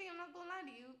same thing. I'm not gonna lie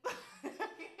to you. I'm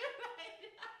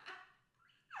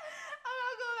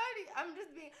not gonna lie to you. I'm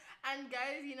just being. And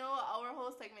guys, you know, our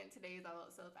whole segment today is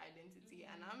about self-identity,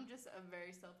 and I'm just a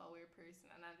very self-aware person,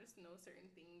 and I just know certain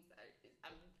things.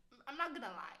 I'm not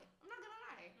gonna lie.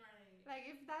 Right. Like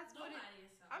if that's Don't what lie to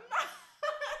yourself. I'm not.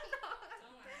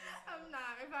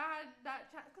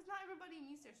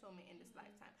 soulmate in this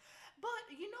lifetime. But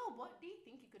you know what? Do you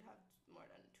think you could have more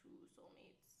than two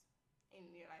soulmates in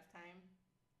your lifetime?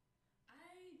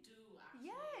 I do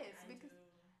actually. Yes, I because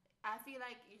do. I feel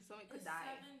like your soulmate could It's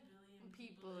die. 7 billion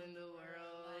People in the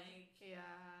world. Like,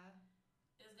 Yeah.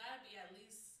 it's gotta be at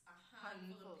least a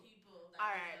handful of people. That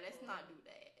All right, let's resemble- not do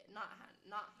that. Not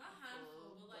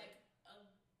handful, but but like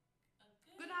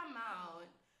a good amount.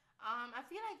 I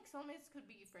feel like soulmates could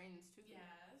be friends too.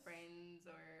 Yes. Friends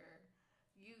or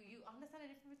you understand the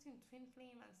difference between twin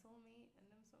flame and soulmate and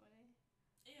them somebody?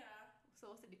 Yeah. So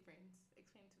what's the difference?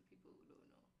 Explain to people who don't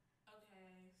know.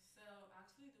 Okay, so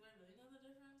actually, do I really know the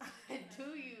difference?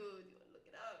 Do you? Do you want to look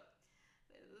it up?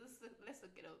 Let's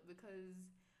look it up because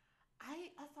I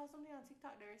saw something on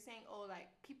TikTok. They were saying, oh, like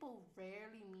people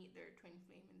rarely meet their twin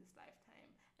flame in this lifetime,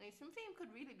 and your twin flame could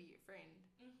really be your friend,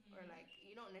 or like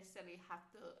you don't necessarily have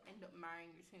to end up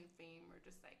marrying your twin flame or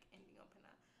just like ending up in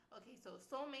a. Okay, so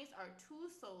soulmates are two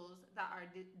souls that are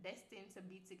destined to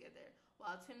be together,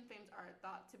 while twin flames are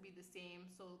thought to be the same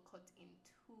soul cut in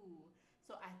two.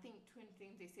 So I think twin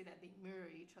flames, they say that they mirror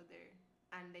each other,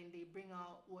 and then they bring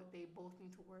out what they both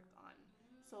need to work on.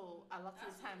 So a lot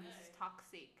of the time it's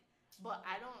toxic, but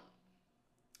I don't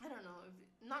know if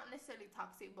not necessarily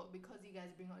toxic, but because you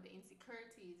guys bring out the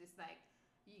insecurities, it's like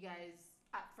you guys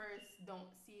at first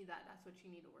don't see that that's what you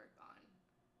need to work on.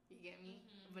 You get me?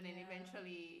 But then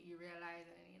eventually you realize,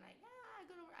 and then you're like, yeah,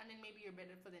 I'm gonna work, and then maybe you're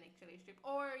better for the next relationship,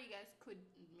 or you guys could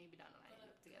maybe down the line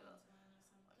end up together.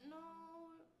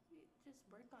 No, you just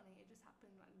work on it. It just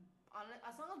happens. Like,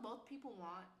 as long as both people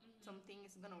want something,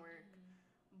 it's gonna work.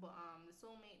 But the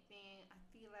soulmate thing, I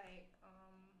feel like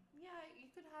yeah, you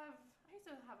could have. I used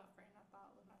to have a friend I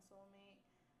thought was my soulmate.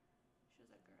 She was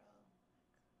a girl,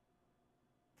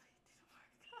 but it didn't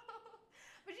work out.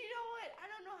 But you know what? I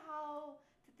don't know how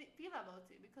to feel about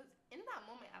it because in that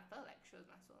moment I felt like she was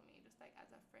my soulmate, just like as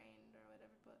a friend or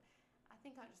whatever. But I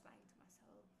think I was just lying to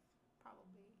myself,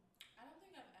 probably. I don't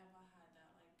think I've ever had that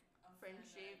like a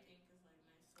Friendship. friend that I think is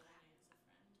like my soulmate as a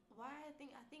friend. Why I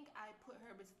think I put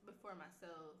her before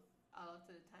myself a lot of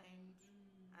the times,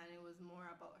 and it was more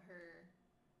about her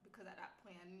because at that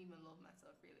point I didn't even love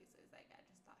myself really. So it's like I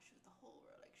just thought she was the whole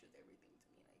world, like she was everything to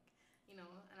me, like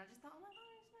And I just thought, oh my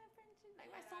god, it's my friendship, like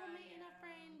my soulmate and a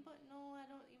friend. But no, I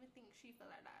don't even think she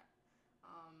felt like that.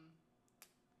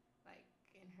 Like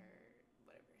in her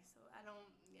whatever. So I don't,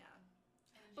 yeah.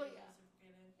 But yeah.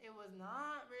 It was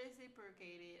not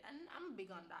reciprocated, and I'm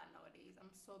big on that nowadays. I'm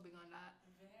so big on that.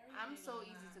 I'm so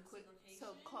easy to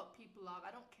cut people off. I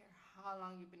don't care how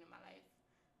long you've been in my life.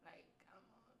 Like I'm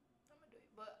gonna do it.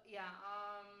 But yeah,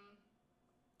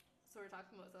 so we're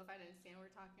talking about self-identity, and we're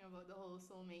talking about the whole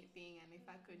soulmate thing, and if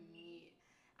I could meet,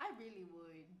 I really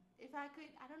would. If I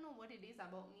could, I don't know what it is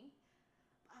about me.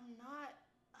 But I'm not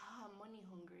money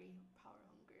hungry, power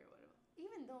hungry, or whatever.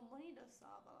 Even though money does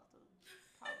solve a lot of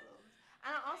problems.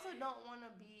 And I also don't want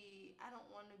to be. I don't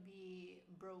want to be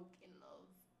broke in love.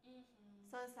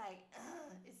 So it's like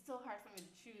it's so hard for me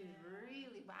to choose,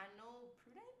 really. But I know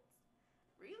Prudence.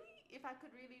 Really, if I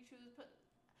could really choose, but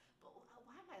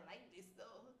why am I like this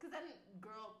though? Because I didn't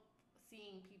grow up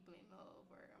seeing people in love.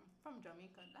 Or I'm from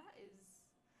Jamaica. That is,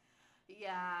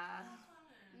 yeah,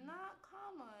 not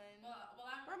common. Well,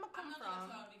 where am I come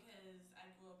from? Because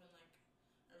I grew up in like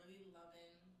a really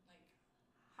loving like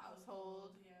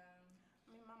household. Yeah.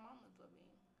 I mean, my mom was loving,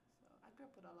 so I grew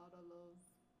up with a lot of love.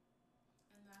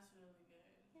 And that's really good.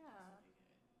 Yeah. Really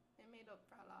good. It made up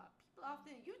for a lot. People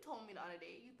often, you told me the other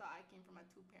day, you thought I came from a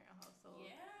 2-parent household.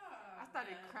 Yeah. I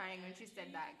started crying when she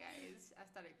said that, guys. I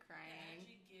started crying.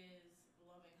 Angie gives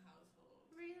loving household.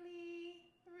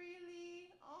 Really?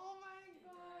 Really? Oh my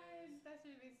god. That's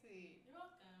really sweet. You're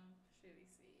welcome. It's really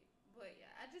sweet. But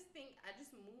yeah, I just think I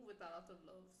just move with a lot of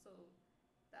love, so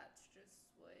that's just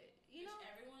what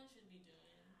everyone should be doing.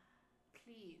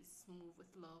 Please move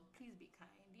with love. Please be kind.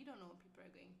 You don't know what people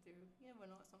are going through. You never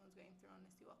know what someone's going through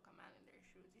unless you walk a man in their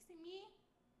shoes. You see me?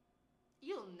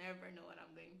 You'll never know what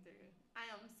I'm going through. I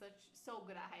am so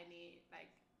good at hiding it, like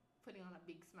putting on a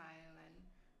big smile and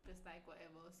just like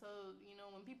whatever. So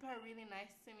when people are really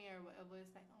nice to me or whatever,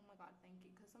 it's like, oh my god, thank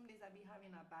you. Because some days I be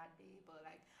having a bad day, but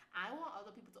like I want other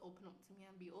people to open up to me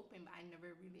and be open, but I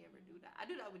never really ever do that. I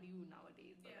do that with you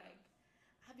nowadays, but like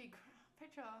I be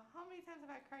Petra, how many times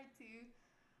have I cried to you?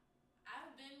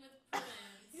 I've been with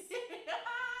Prudence this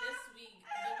week.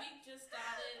 The week just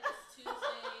started.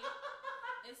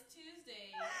 It's Tuesday.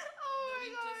 Oh my god. The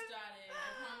week just started. I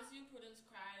promise you, Prudence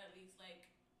cried at least like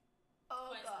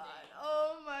twice a day.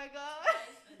 Oh my god.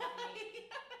 Twice a day.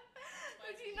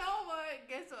 But you know what?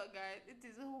 Guess what, guys? It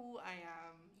is who I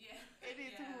am. Yeah. It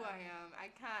is who I am. I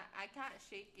can't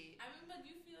shake it. I mean, but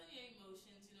you feel your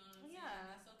emotions, I'm saying? And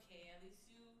yeah. that's okay. At least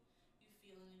you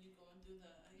feeling it, you going through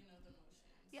the motions.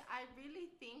 Yeah, I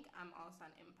really think I'm also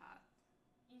an empath.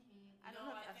 I don't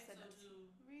No, know if I I've think said so that to you.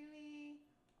 too. Really?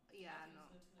 I Yeah, think no.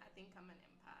 so too. I think I'm an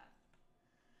empath.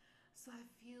 So I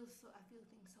feel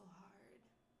things so hard.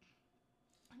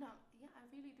 No, yeah, I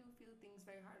really do feel things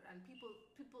very hard, and I feel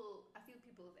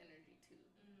people's energy too.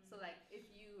 So Mm. like, if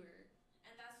you were,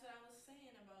 And that's what I was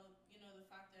saying about, the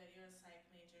fact that you're a psych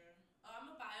major. Oh, I'm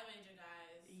a bio major,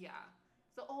 guys. yeah.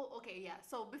 So okay, yeah.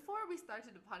 So before we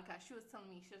started the podcast, she was telling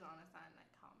me she was on a sign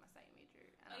like how I'm a psych major,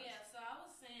 and Oh I was, yeah, so I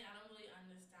was saying I don't really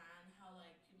understand how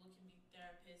like people can be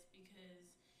therapists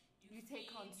because you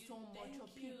take on so much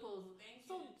of people's. thank you,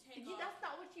 So take off. that's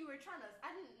not what you were trying to.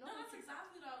 I didn't know. No, What that's you,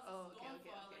 exactly what I was oh, okay, going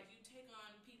okay, for. okay. Like you take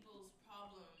on people's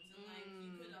problems and like you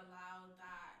could allow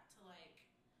that to like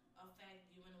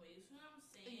affect you in a way. You see what I'm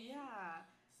saying? Yeah.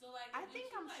 So like I if you think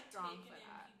keep I'm like strong taking for in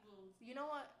that. people's, You know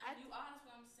what? and you are, that's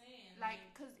what I'm saying. Like,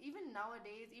 cause even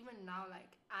nowadays, even now,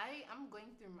 like I'm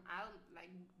going through, I'll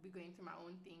like be going through my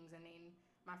own things, and then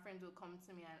my friends will come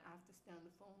to me, and I have to stay on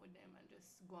the phone with them and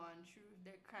just go on through.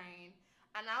 They're crying,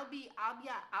 and I'll be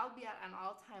at an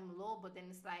all time low, but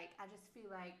then it's like I just feel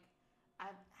like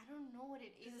I don't know what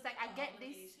it is. It's like I get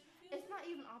this. It's not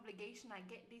even obligation. I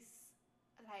get this.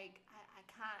 Like I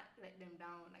can't let them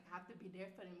down. Like I have to be there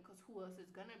for them because who else is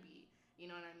gonna be? You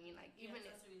know what I mean? Like even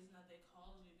that's the reason that they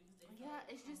called you because they yeah,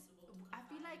 felt it's just I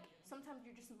feel like sometimes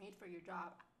you're just made for your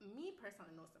job. Me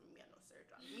personally, know some me, I know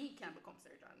surgeon. Me can't become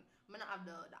surgeon. Me not have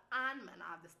the hand, me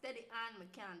not have the steady hand. Me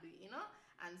can't do it, you know.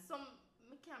 And some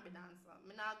me can't be dancer.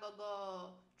 Me not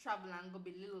go travel and go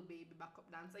be little baby backup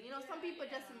dancer. You know, some people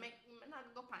just make me not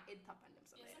go pan head top on them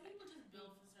somewhere. Some people just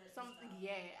build for certain Some stuff.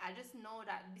 yeah, I just know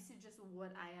that this is just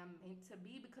what I am meant to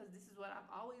be because this is what I've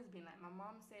always been. Like my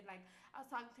mom said, like I was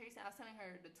talking to her, I was telling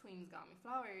her the twins got me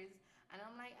flowers, and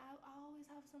I'm like, I always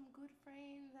have some good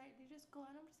friends. Like they just go,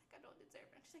 and I'm just like, I don't deserve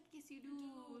it. And she's like, yes, you do.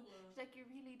 She's like, you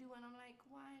really do. And I'm like,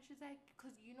 why? And she's like,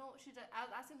 because you know, she's like, I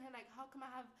was asking her like, how come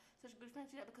I have such good friends?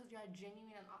 She's like, because you're a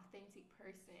genuine and authentic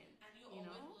person. And you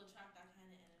always will attract that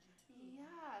kind of energy too.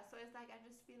 Yeah, so it's like I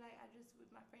just feel like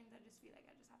with my friends, I just feel like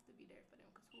I just have to be there for them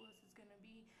because who else is gonna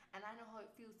be? And I know how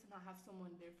it feels to not have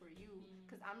someone there for you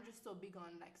because I'm just so big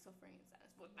on like suffering in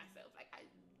silence with myself. Like I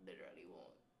literally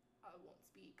I won't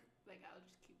speak. Like I'll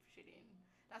just keep shitting.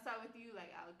 That's why with you,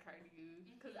 like I'll cry to you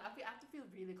because I have to feel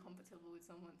really comfortable with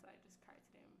someone, so I just cry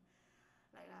to them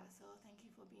like that. So thank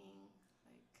you for being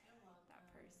like that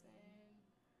person.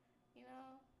 You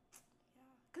know.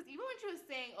 Because even when she was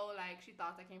saying, oh, like, she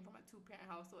thought I came from a two-parent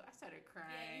household, I started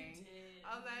crying. Yeah, you did.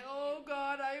 I was like, oh,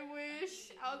 God, I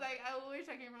wish. I was like, I wish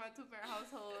I came from a two-parent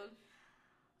household.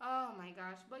 Oh, my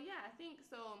gosh. But, yeah, I think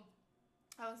so.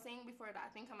 I was saying before that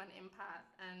I think I'm an empath.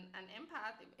 And an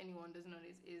empath, if anyone doesn't know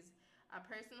this, is a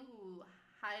person who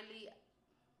highly...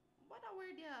 What a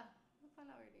word, yeah. What kind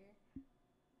of word here?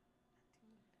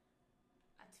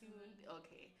 Attuned.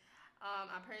 Okay.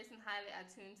 A person highly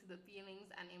attuned to the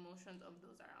feelings and emotions of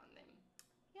those around them.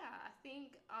 Yeah, I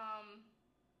think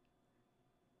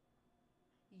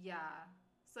yeah.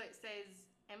 So it says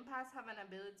empaths have an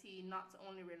ability not to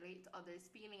only relate to others'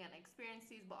 feeling and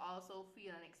experiences, but also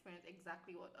feel and experience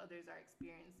exactly what others are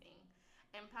experiencing.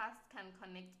 Empaths can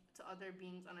connect to other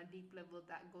beings on a deep level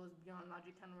that goes beyond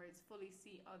logic and words, fully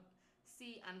see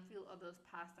and feel others'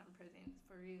 past and present.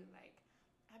 For real, like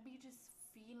I be just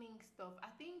feeling stuff. I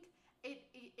think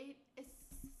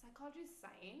it's psychology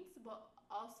science, but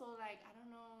also like I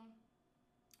don't know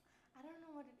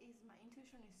what it is. My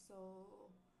intuition is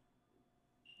so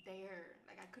there.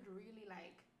 Like I could really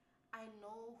like I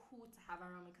know who to have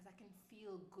around me because I can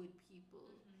feel good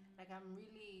people. Like I'm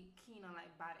really keen on like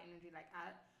bad energy. Like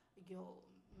I'm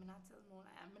not telling no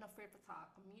lie. I'm not afraid to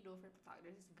talk. Me don't afraid to talk.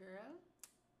 There's this girl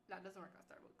that doesn't work at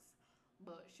Starbucks,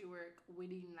 but she work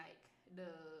within like the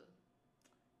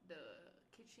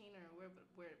kitchen or wherever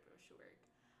she work.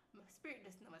 My spirit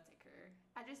just never take her.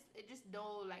 It just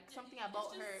don't like something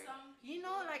about her. You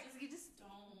know, like you just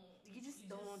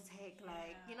don't take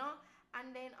like you know.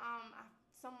 And then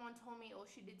someone told me, oh,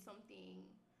 she did something,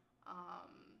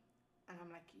 and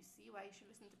I'm like, you see why you should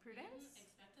listen to Prudence?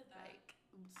 Expected that. Like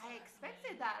I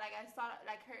expected that. Like I saw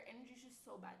like her energy's just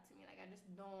so bad to me. Like I just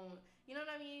don't. You know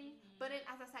what I mean? But then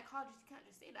as a psychologist, you can't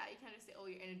just say that. You can't just say, oh,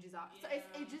 your energy's off. So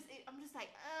I'm just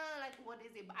like what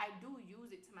is it? But I do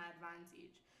use it to my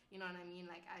advantage. You know what I mean?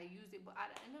 Like I use it, but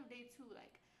at the end of the day too,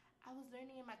 like I was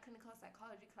learning in my clinical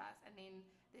psychology class, and then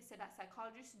they said that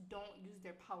psychologists don't use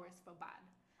their powers for bad.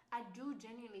 I do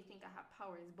genuinely think I have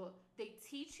powers, but they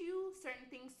teach you certain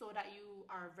things so that you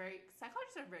are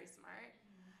psychologists are very smart,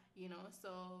 you know.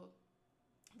 So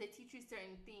they teach you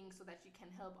certain things so that you can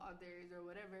help others or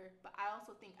whatever. But I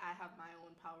also think I have my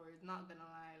own powers. Not gonna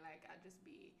lie, like I just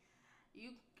be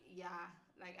you. Yeah,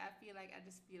 like I feel like I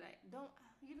just feel like don't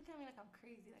you look at me like I'm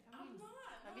crazy. Like I'm not. No,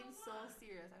 I'm being I'm so not.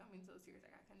 serious. Like I'm being so serious.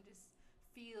 Like I can just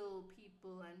feel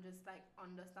people and just like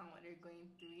understand what they're going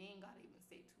through. You ain't gotta even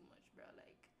say too much, bro.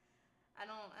 Like I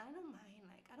don't mind.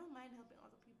 Like I don't mind helping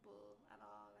other people at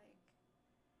all. Like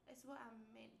it's what I'm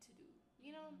meant to do.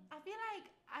 You know, Mm-hmm. I feel like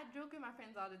I joke with my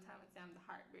friends all the time and say I'm the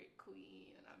heartbreak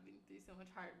queen and I've been through so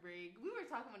much heartbreak. We were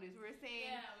talking about this. We were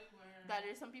saying Yeah, we were. that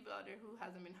there's some people out there who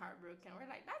hasn't been heartbroken. We're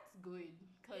like, that's good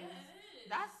because Yeah, it is.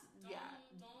 that's yeah.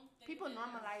 Don't think People of it as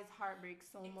normalize heartbreak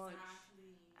so much,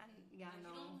 exactly. and yeah, Like you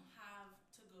no don't have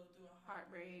to go through a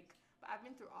heartbreak. But I've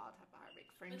been through all type of heartbreak,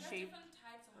 But there's friendship, different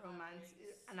types of romance,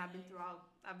 heartbreaks. and I've been through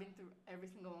every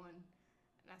single one.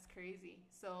 And that's crazy.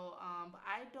 So, but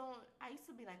I don't. I used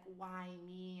to be like, why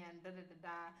me and da da da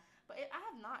da. But I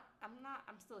have not. I'm not.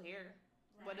 I'm still here.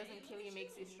 What Right? doesn't Look kill you at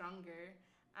makes you you. stronger.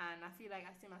 And I feel like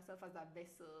I see myself as a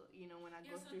vessel. You know, when I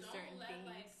Yeah, go so through don't certain let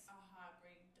like things, a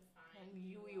heartbreak define and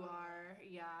who you are,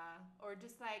 yeah, or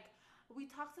just like we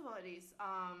talked about this.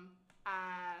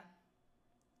 Uh,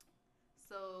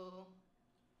 so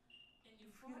In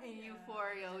in Euphoria.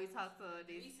 Euphoria, we talked about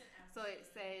The this. recent So it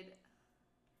episode. said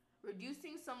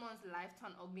reducing someone's life to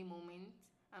an ugly moment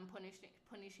and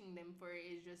punishing them for it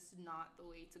is just not the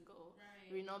way to go. Right.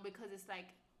 You know, because it's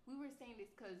like we were saying this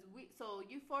because we so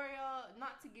Euphoria,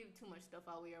 not to give too much stuff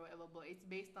away or whatever, but it's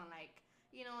based on like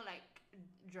you know like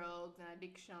drugs and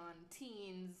addiction,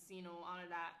 teens, you know, all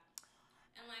of that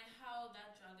And like how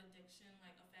that drug addiction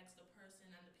like affects the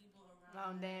person and the people around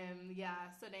around them. them.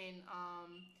 Yeah. So then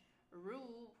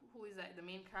Rue, who is like the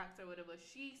main character or whatever,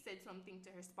 she said something to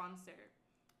her sponsor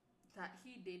that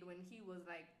he did when he was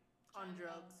like on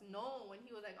drugs. No, when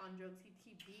he was like on drugs, he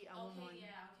beat a woman.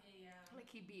 Okay, yeah. Like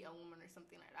he beat a woman or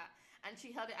something like that, and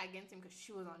she held it against him because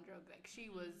she was on drugs. Like she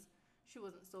wasn't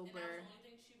And that was sober. the only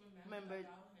thing she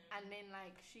remembered about him. And then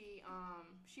like she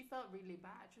felt really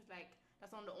bad. She was like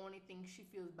that's one of the only things she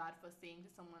feels bad for saying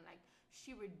to someone. Like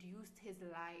she reduced his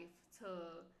life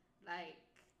to like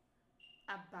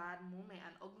a bad moment,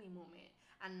 an ugly moment,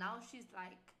 and now she's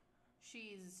like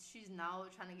she's now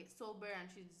trying to get sober and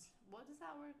she's what does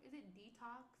that work? Is it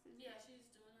detox? Is Yeah, it? she's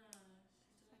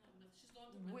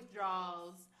going through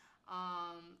Withdrawals.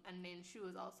 And then she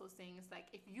was also saying it's like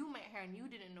if you met her and you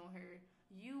didn't know her,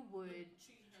 you would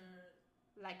treat her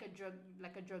like a druggie.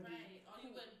 right, or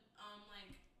you would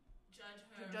like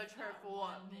Judge her that for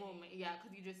what one thing. moment, yeah,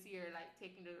 because you just see her like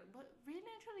taking the. But really,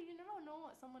 and truly, you never know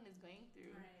what someone is going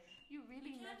through. Right. You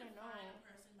really You can't never know. define a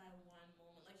person by one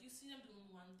moment. Like you see them doing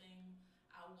one thing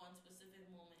at one specific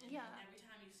moment, and Yeah. then every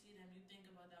time you see them, you think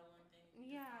about that one thing.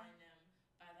 Yeah. Define them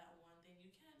by that one thing.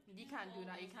 You can't do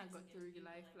that. You hold can't go those things through against your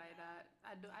life people like that.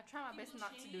 I try my best People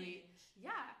not to do it. change.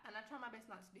 Yeah, and I try my best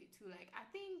not to do it too. Like I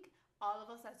think all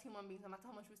of us as human beings, no matter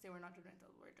how much we say we're not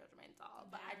judgmental, we're judgmental.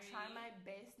 But I try my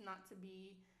best not to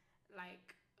be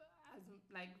like as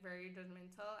like very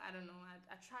judgmental. I don't know.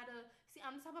 I try to see.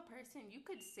 I'm the type of person you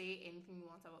could say anything you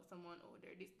want about someone. Oh,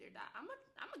 they're this, they're that. I'm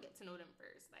gonna get to know them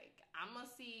first. Like I'm gonna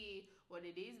see what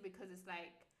it is because it's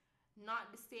like not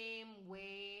the same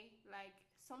way. Like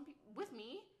some people with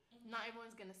me, not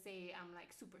everyone's gonna say I'm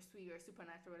like super sweet or super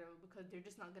nice or whatever because they're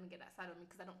just not gonna get that side of me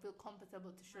because I don't feel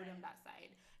comfortable to show them that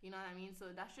side. You know what I mean?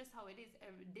 So that's just how it is.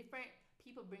 Different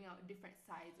people bring out different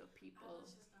sides of people. I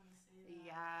was just gonna say that.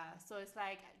 Yeah. So it's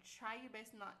like try your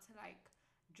best not to like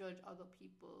judge other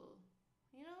people.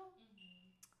 You know?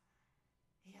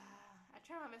 Yeah. I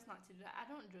try my best not to do that. I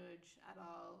don't judge at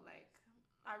all. Like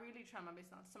I really try my best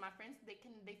not. So my friends, they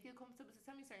feel comfortable to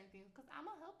tell me certain things because I'm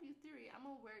gonna help you through it. I'm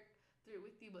gonna work through it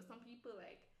with you. But some people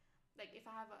like if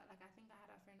I have a like I think I had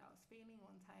a friend that was failing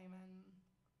one time and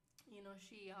you know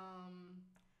she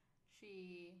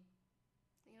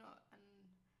you know and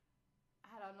I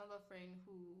had another friend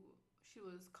who she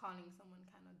was calling someone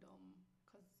kind of dumb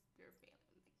because they're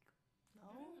failing. Like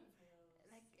no, Everyone fails.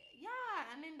 like yeah,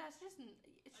 and then that's just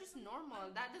it's just normal.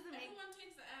 That doesn't make everyone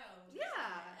takes the L.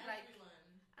 yeah like everyone.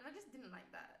 and I just didn't like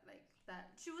that. Like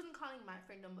that she wasn't calling my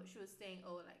friend dumb, but she was saying,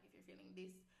 "Oh, like if you're feeling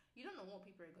this, you don't know what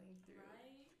people are going through."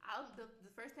 Right. The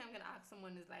first thing I'm gonna ask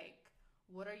someone is like,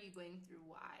 "What are you going through?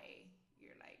 Why?"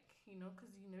 You're like, you know,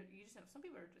 because you know you just have some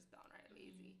people are just downright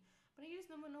lazy, but you just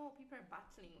never know what people are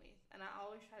battling with, and I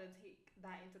always try to take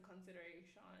that into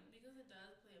consideration because it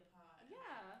does play a part.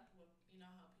 Yeah. With, you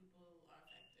know how people are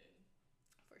affected.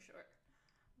 For sure.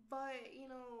 But you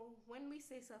know, when we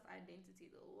say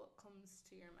self-identity, though, what comes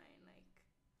to your mind, like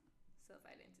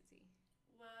self-identity?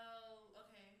 Well,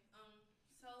 okay.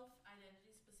 Self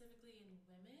identity specifically in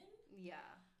women. Yeah.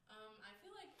 I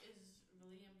feel like is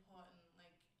really important.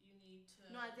 Like you need to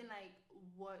No, as in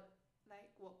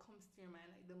what comes to your mind,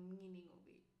 like the meaning of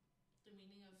it. the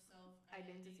meaning of self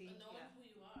identity, Identity, knowing yeah. who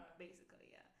you are.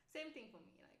 Basically, yeah. Same thing for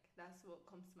me. Like that's what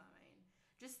comes to my mind.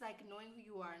 Just like knowing who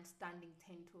you are and standing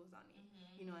 10 toes on it,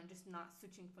 and just not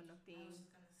switching for I was nothing. just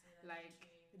gonna say that don't Like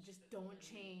change, just but don't really,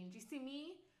 change. You see me?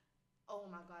 Oh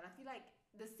my god, I feel like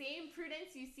the same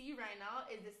prudence you see right now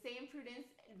is the same prudence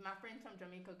my friends from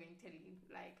Jamaica are going to tell you.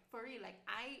 Like for real, like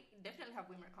I definitely have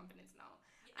way more confidence now,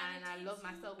 yeah, and and it I takes love you.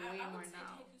 myself way I more would say it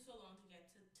now. takes you so long to get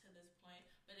to this point,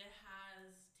 but it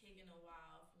has taken a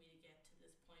while for me to get to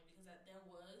this point because there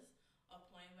was a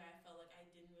point where I felt like I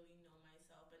didn't really know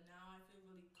myself, but now I feel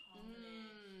really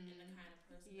confident in the kind of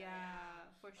person that I am.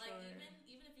 Yeah, for Like sure.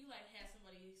 even if you like hear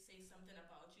somebody say something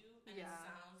about you and it Yeah.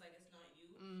 sounds like it's not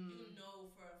you, you Mm. know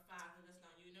for a fact that it's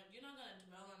not you. You're not gonna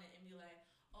dwell on it and be like,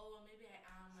 oh well, maybe I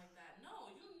am like that.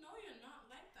 No, you know you're not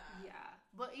like that. Yeah,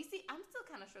 but you see, I'm still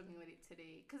kind of struggling with it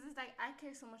today because it's like I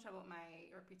care so much about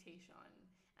my reputation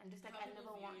and just like How I people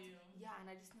never want view to, you. yeah, and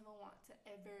I just never want to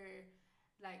ever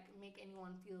like make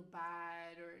anyone feel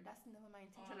bad or that's never my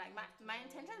intention. Like my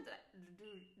intentions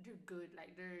Uncomfortable. they're good.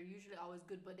 Like they're usually always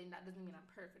good, but then that doesn't mean I'm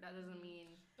perfect. That doesn't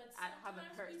mean But I haven't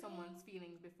sometimes hurt someone's people.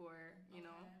 feelings before, you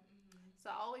know. Okay. So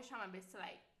I always try my best to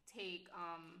like But take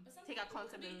sometimes people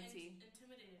could be accountability.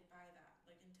 intimidated by that,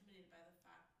 like intimidated by the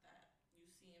fact that you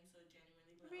see him so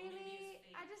genuinely, but like, oh maybe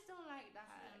it's Really? I fake. just don't like You know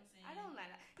what that. I'm I saying? don't like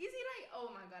that. You see, like, oh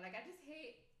my god, like I just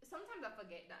hate. Sometimes I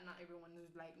forget that not everyone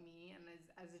is like me and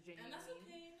as And that's genuine.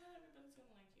 okay. Not everybody's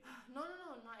gonna like you. No, no, no,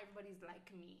 not everybody's like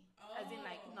me. As in,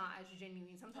 like, Oh. not as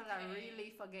genuine. Sometimes I Okay. really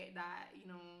forget that,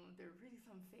 there are really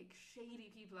some fake,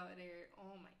 shady people out there.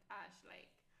 Oh my gosh, like,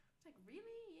 it's like,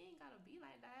 really? You ain't gotta be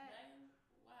like that. Right?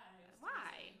 Why? Just tell me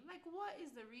Why? something. Like, what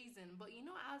is the reason? But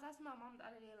I was asking my mom the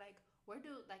other day, like,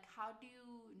 how do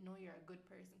you know you're a good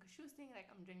person? Because she was saying, like,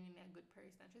 I'm genuinely a good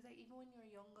person. She was like, even when you're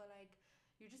younger, like,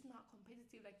 you're just not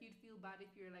competitive. Like, you'd feel bad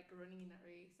if you're, like, running in a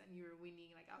race and you're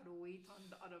winning, like, out of weight on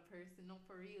the other person. No,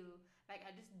 for real. Like, I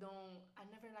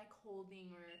never like holding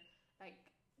or, like,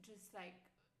 just, like,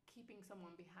 keeping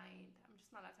someone behind. I'm just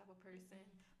not that type of person.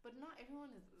 But not everyone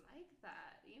is like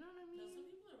that. You know what I No, mean?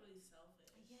 some people are really selfish.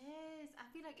 Yes, I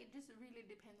feel like it just really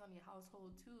depends on your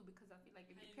household too. Because I feel like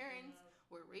if How your you grew parents up.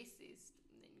 were racist,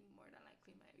 then you more than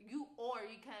likely might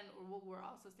or what we're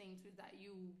also saying too is that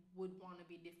you would want to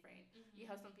be different. You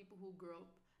have some people who grow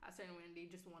up a certain way and they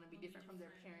just want to be Wanna be different from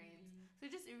their different. parents. So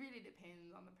it really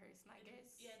depends on the person, I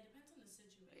guess. Yeah, it depends on the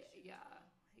situation. Yeah,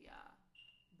 Too. yeah.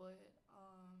 But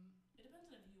It depends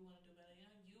on if you want to do better. You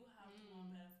know, you have to want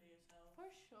mm, better for yourself. for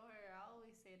sure, I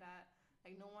always say that.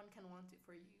 Like no one can want it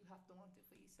for you. You have to want it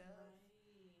for yourself. Right.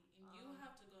 And you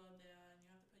have to go out there and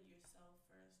you have to put yourself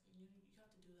first. And you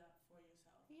have to do that for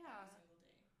yourself Yeah, every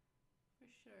single day. for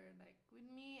sure. Like with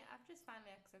me, I've just finally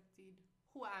accepted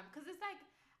who I am. Cause it's like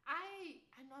I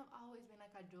know I've always been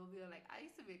like a jovial. Like I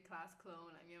used to be a class clown.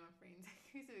 Like me and my friends, I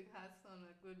used to be a class clown.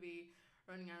 Like would be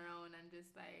running around and just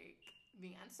like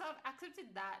being. And so I've accepted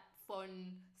that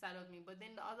fun side of me. But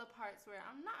then the other parts where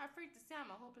I'm not afraid to say I'm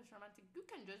a hopeless romantic. You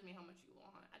can judge me how much you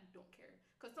want. I don't care.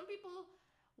 Cause some people.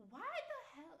 Why the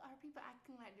hell are people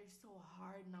acting like they're so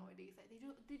hard nowadays? Like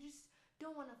they just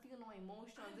don't want to feel no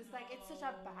emotions. It's like it's such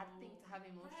a bad thing to have Right,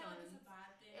 like it's emotions. a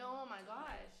bad thing Oh my to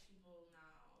like gosh. people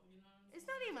now. You know what I'm It's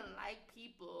not saying? even like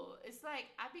people. It's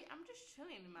like I'm just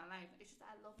chilling in my life. It's just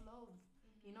I love love.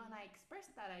 And I express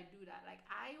that I do that. Like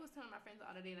I was telling my friends the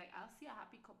other day, like I'll see a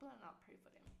happy couple and I'll pray for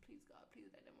them. Please God,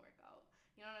 please let them work out.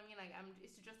 You know what I mean? Like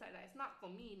it's just like that. It's not for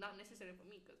me, not necessarily for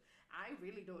me, because I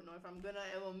really don't know if I'm gonna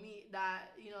ever meet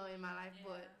that, in my life. Yeah.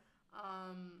 But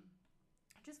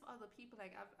just for other people,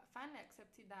 like I've finally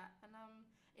accepted that, and I'm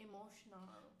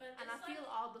emotional, But and I it's feel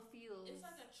like all the feels. it's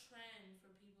like a trend for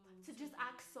people To just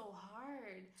act so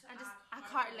hard to and just act act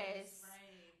heartless, heartless.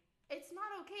 right? It's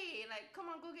not okay. Like, come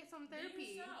on, go get some Be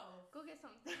therapy. yourself. Go get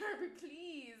some therapy,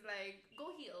 please. Like,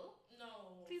 go heal.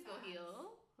 No. Please go facts.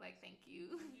 heal. Like, thank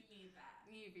you. You need that.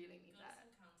 You really need Go to that.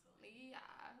 some counseling. Yeah,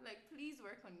 like please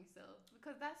work on yourself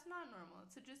because that's not normal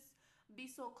to just be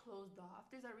so closed off.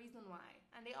 There's a reason why,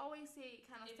 and they always say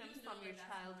it kind of If stems you know from your that that's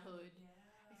childhood. not,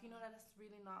 yeah. If you know that that's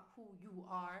really not who you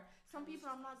are, some people,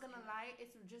 I'm not gonna lie,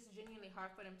 it's just genuinely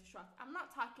hard for them to show. I'm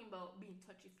not talking about being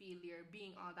touchy feely or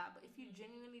being all that, but if you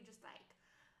genuinely just like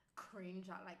cringe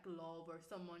at like love or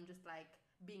someone just like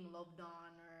being loved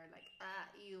on or like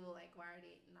ew, like why are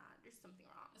they, nah, there's something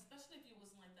wrong. Especially if you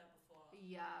wasn't like that before.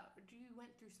 Yeah, or you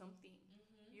went through something.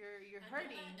 Mm-hmm. You're And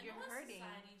hurting. And You're hurting.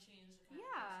 Society changed the kind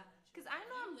Yeah, of person that because you I are.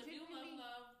 know I'm If you genuinely.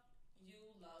 love love, you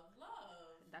love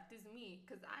love. That is me.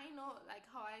 Because I know like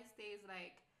how I stay is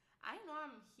like I know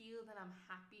I'm healed and I'm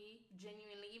happy.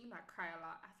 Genuinely, even though I cry a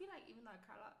lot. I feel like even though I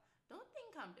cry a lot, don't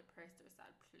think I'm depressed or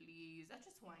sad, please. That's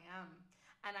just who I am.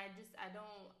 And I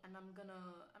don't, and I'm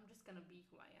just gonna be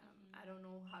who I am. I don't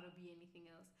know how to be anything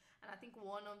else. And I think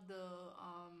one of the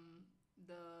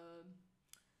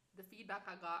the feedback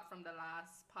I got from the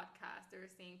last podcast, they were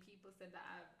saying people said that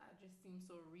I just seem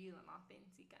so real and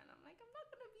authentic, and I'm like, I'm not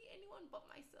gonna be anyone but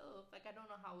myself. Like I don't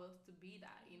know how else to be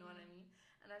that. You know what I mean?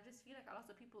 And I just feel like a lot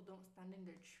of people don't stand in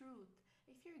their truth.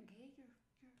 If you're gay,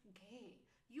 you're gay.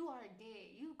 You are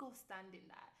gay. You go stand in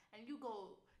that, and you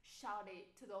go shout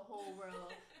it to the whole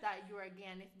world that you're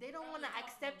gay. And if they don't want to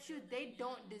accept you, they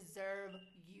don't deserve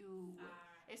you.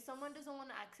 If someone doesn't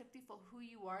want to accept you for who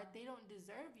you are, they don't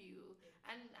deserve you.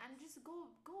 And just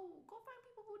go find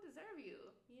people who deserve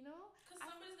you. You know, because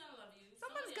somebody's gonna love you.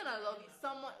 Someone's gonna love you.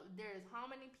 Someone. There's how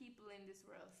many people in this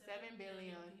world? 7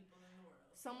 billion people in the world.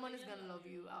 Someone is gonna love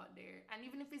you out there, and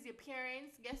even if it's your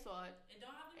parents, guess what? It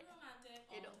don't have to be romantic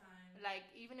all the time. Like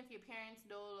even if your parents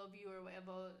don't love you or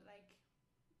whatever, like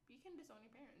you can disown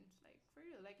your parents. Like for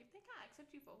real. Like if they can't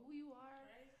accept you for who you are,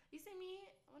 right? You see me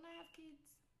when I have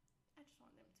kids. I just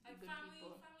want them to be like good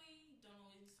people. Family don't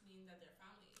always mean that they're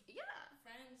family. Yeah.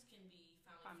 Friends can be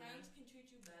family. Friends can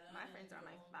treat you better. My friends are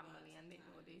my family and they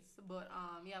know this. But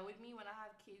yeah, with me when I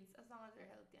have kids, as long as they're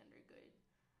healthy and they're good,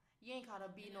 you ain't gotta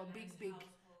be no big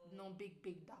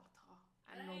doctor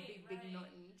and no big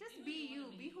nothing. Just be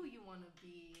you. Be who you wanna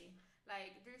be.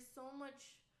 Like there's so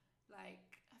much.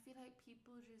 Like I feel like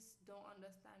people just don't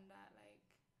understand that. Like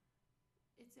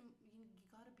you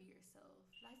gotta be yourself.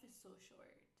 Life is so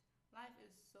short. Life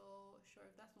is so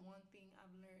short. If that's one thing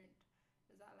I've learned,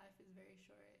 is that life is very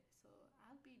short. So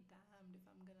I'll be damned if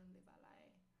I'm gonna live a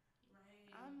lie.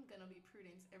 Right. I'm gonna be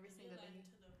prudent every single day. To the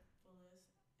fullest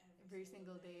every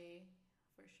single day,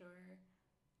 for sure.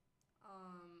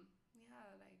 Yeah,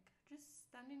 like just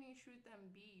stand in your truth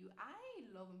and be you. I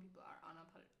love when people are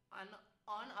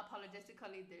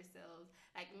unapologetically themselves.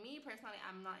 Like me personally,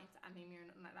 I'm not into anime or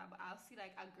nothing like that, but I'll see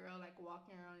like a girl like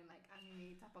walking around in like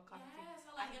anime type of costume. Yeah,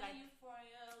 so like in a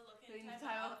Euphoria looking type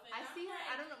of outfit. I see her.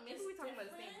 I don't know. Maybe we're talking about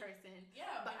the same person.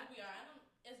 Yeah, but maybe we are.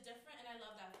 It's different, and I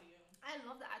love that for you. I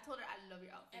love that. I told her I love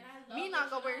your outfit. And I love me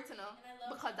not gonna wear it to know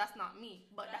because that's not me,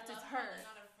 but that's just her. They're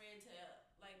not afraid to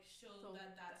like show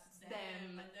that that's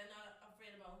them. Like they're not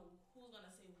afraid about who's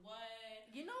gonna say what.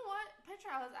 You know what?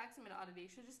 Petra was asking me the other day.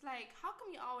 She was just like, "How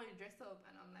come you always dress up?"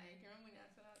 And I'm like, "You remember when you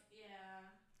asked that?" Yeah.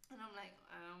 And I'm like,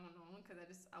 I don't know, because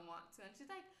I want to. And she's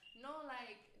like, no,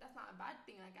 like that's not a bad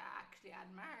thing. Like I actually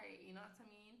admire it. You know what I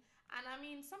mean? And I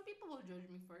mean, some people will judge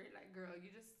me for it. Like, girl,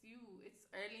 it's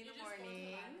early in the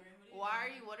morning.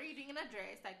 What are you doing in a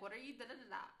dress? Like, what are you, da da da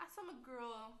da. I saw a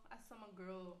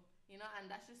girl, you know,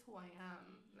 and that's just who I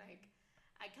am. Like,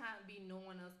 I can't be no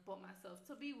one else but myself.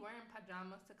 To be wearing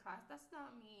pajamas to class, that's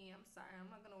not me. I'm sorry, I'm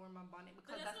not gonna wear my bonnet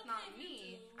because that's not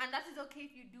me. And that is okay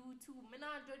if you do too. Me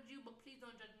not judge you, but please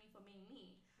don't judge me for being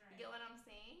me. Right. You get what I'm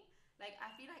saying? Like,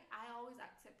 I feel like I always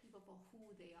accept people for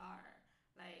who they are.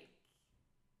 Like,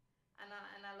 and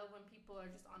I love when people are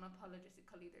just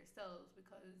unapologetically themselves,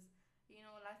 because you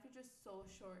know life is just so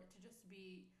short to just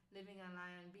be living a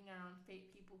lie and being around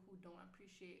fake people who don't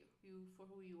appreciate you for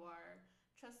who you are.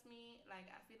 Trust me, like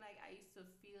I feel like I used to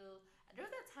feel there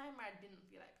was a time where I didn't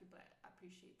feel like people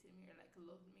appreciated me or like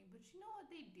loved me, but you know what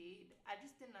they did? I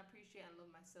just didn't appreciate and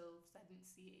love myself, so I didn't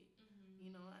see it. You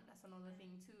know, and that's another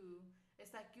thing too. It's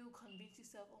like you convince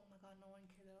yourself, oh my god, no one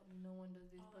cares about me, no one does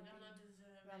this, but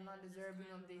I'm not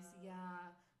deserving of this. Yeah,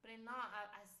 but they're not.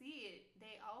 I see it.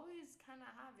 They always kind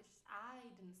of have it. Just, I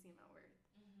didn't see my worth,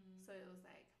 so it was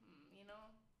like, you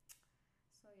know.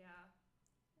 So yeah,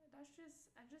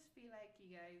 I just feel like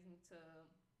you guys need to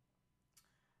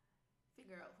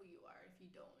figure out who you are if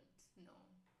you don't know.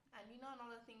 And you know,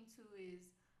 another thing too is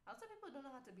also people don't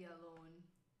know how to be alone.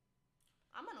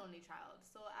 I'm an only child,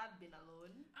 so I've been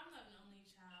alone. I'm not an only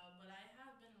child, but I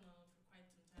have been alone for quite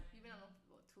some time. You've been alone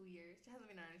for about 2 years. She hasn't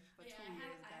been alone for 2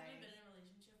 years, guys. I haven't been in a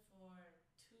relationship for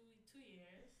two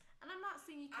years. And I'm not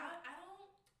saying you can't.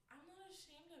 I'm not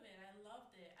ashamed of it. I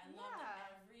loved it. I loved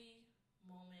every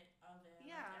moment of it.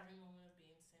 Yeah. Like every moment of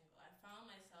being single. I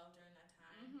found myself during that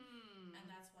time, and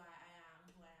that's why I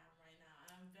am who I am right now.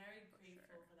 And I'm very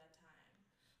grateful for that time.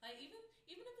 Like even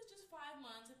if it's just 5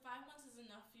 months, if 5 months is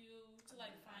enough for you to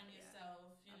like find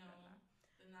yourself, you know,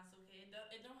 then that's okay.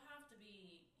 It don't have to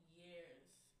be years.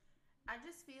 I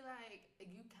just feel like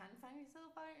you can find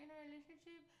yourself out in a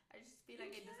relationship. I just feel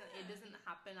like it doesn't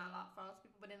happen a lot for most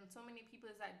people. But then so many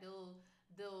people is like they'll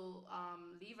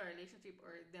leave a relationship,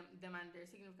 or them and their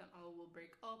significant other will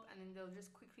break up, and then they'll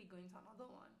just quickly go into another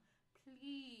one.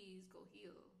 Please go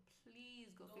heal. please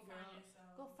go Go figure find out.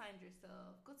 yourself. Go find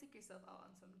yourself. Go take yourself out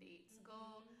on some dates.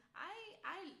 Go. Mm-hmm. I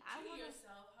Treat want to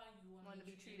yourself how you want to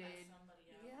be treated by somebody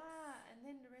else. Yeah, and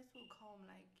then the rest will come.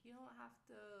 Like you don't have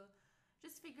to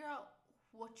just figure out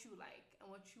what you like and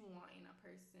what you want in a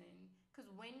person. Cause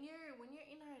when you're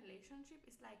in a relationship,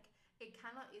 it's like it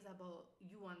kind of is about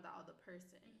you and the other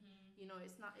person. Mm-hmm. You know,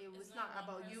 it's not. It's It's not not one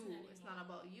about person you. anymore. It's not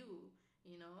about you.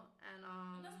 You know, And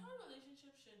that's how a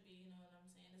relationship should be. You know what I'm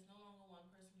saying? It's no longer one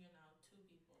person. You're now two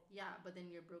people. yeah, but then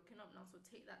you're broken up now, so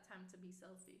take that time to be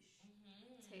selfish.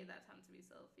 Mm-hmm. Take that time to be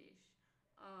selfish.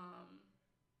 Um,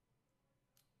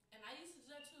 And I used to do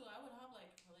that too. I would have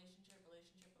like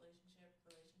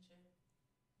relationship.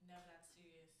 Never that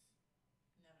serious.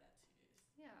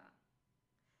 yeah.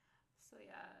 So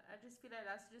yeah, I just feel like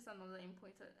that's just another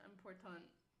important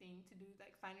thing to do.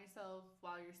 Like find yourself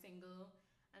while you're single,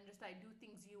 and just like do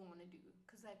things you want to do.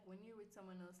 Cause like when you're with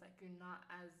someone else, like you're not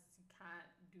as you can't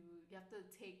do. You have to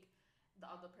take the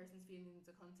other person's feelings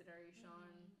into consideration,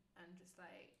 and just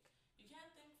like You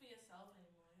can't think for yourself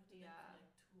anymore. You have to think for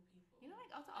like two people. you know,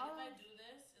 like also Like if I do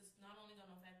this, it's not only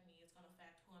gonna affect me, it's gonna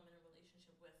affect who I'm in a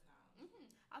relationship with now.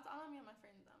 Out of all of me and my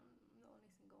friends, I'm the only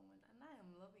single one, and I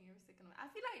am loving every second of it. I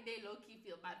feel like they low key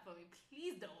feel bad for me.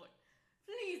 Please don't.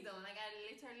 Please don't. Like I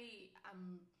literally,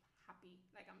 I'm happy.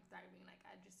 Like I'm thriving. Like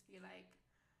I just feel like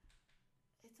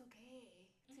it's okay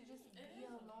to just It be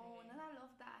is alone, okay. and I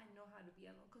love that I know how to be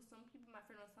alone. Cause some people, my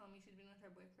friend was telling me she's been with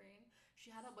her boyfriend. She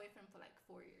had a boyfriend for like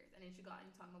 4 years, and then she got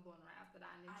into another one right after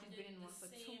that, and then I she's did been in the one for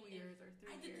same 2 years or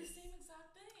 3 I years. did the same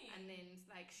exact thing. And then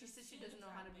like she The said she same doesn't know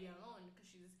how to exact be thing. alone because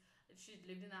she's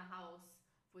lived in a house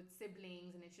with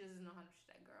siblings, and then she doesn't know how to. She's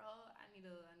like, girl, I need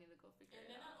to go figure And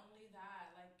it then out. not only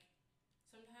that, like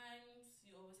sometimes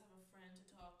you always have a friend to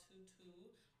talk to too,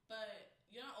 but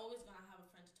you're not always gonna have a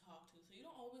friend to talk to. So you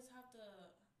don't always have to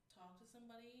talk to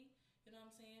somebody. You know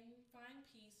what I'm saying? Find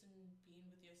peace in being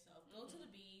with yourself. Go to the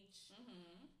beach.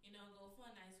 You know, go for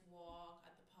a nice walk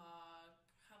at the park.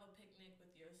 Have a picnic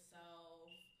with yourself.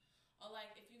 Or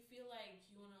like if you feel like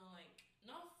you wanna like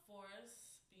not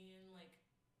force being like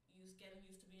getting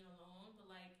used to being alone, but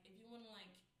like if you wanna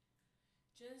like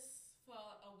just for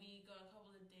a week or a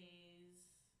couple of days,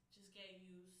 just get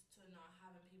used to not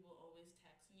having people always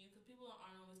texting you because people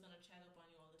aren't always gonna check up on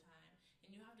you all the time, and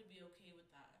you have to be okay with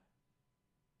that.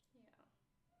 Yeah.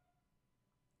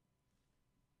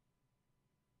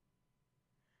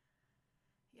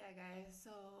 Yeah, guys.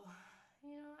 So,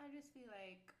 I just feel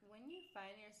like when you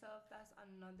find yourself, that's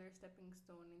another stepping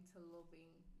stone into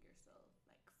loving yourself,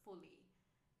 like fully.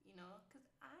 Because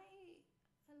I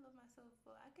love myself,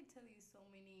 but I could tell you so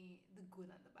many the good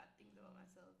and the bad things about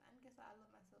myself, and guess what? I love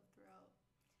myself throughout.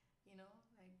 Like,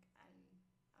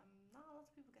 and not a lot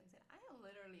of people can say I am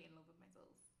literally in love with myself.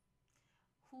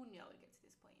 Who knew I would get to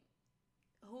this point?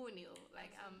 Who knew?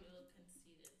 Like, Some real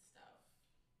conceited stuff.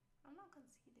 I'm not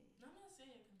conceited. No, I'm not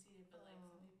saying you're conceited, but like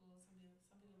Oh.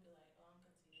 some people be like, oh, I'm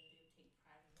conceited. They take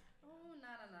pride in that. Oh, no,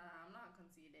 I'm not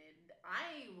conceited.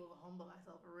 I will humble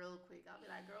myself real quick. I'll be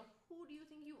like, girl, who do you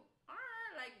think you are?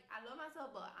 Like, I love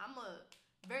myself, but I'm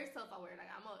very self-aware.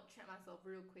 Like, I'm gonna check myself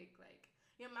real quick. Like,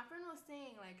 my friend was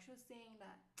saying, like, she was saying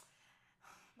that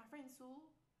my friend Sue,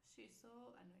 she's so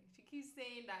annoying. She keeps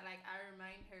saying that, like, I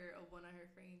remind her of one of her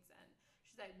friends, and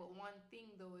she's like, but one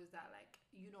thing though is that, like,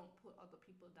 you don't put other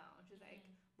people down. She's like,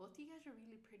 both of you guys are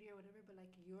really pretty or whatever, but like,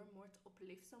 you're more to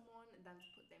uplift someone than to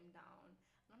put them down.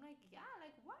 And I'm like, yeah,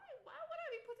 like, why would I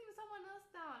be putting someone else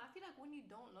down? I feel like when you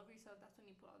don't love yourself, that's when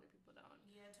you put other people down.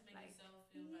 Yeah, to make Like, yourself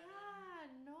feel better. yeah,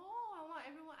 no, I want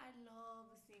everyone. I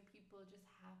love seeing people just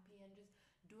happy and just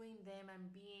doing them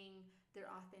and being their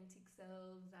authentic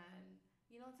selves, and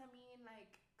you know what I mean?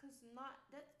 Like, cause not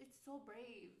that it's so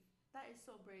brave. That is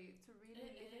so brave to really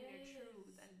live in your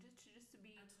truth and just to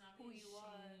be And to not who be you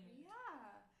are. ashamed.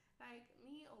 Yeah, like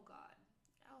me. Oh God.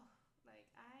 Oh, like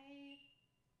I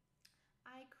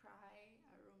cry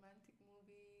at romantic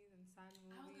movies and sad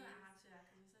movies. I was gonna ask you that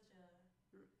because you're such a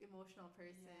emotional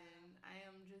person. Yeah. I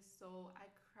am just I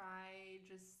cry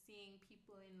just seeing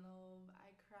people in love.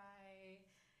 I cry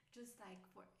just like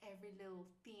for every little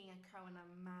thing. I cry when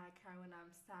I'm mad, I cry when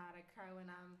I'm sad, I cry when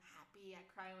I'm happy, I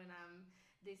cry when I'm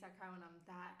this, I cry when I'm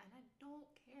that, and I don't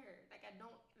care. Like I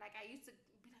don't like I used to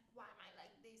be like, why am I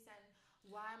like this, and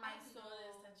why am I I've so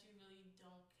noticed that you really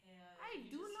don't care. I You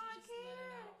do just, not you just let it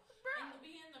care. out. Bro. And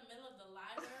be in the middle of the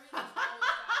library, there's always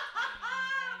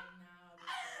that right now.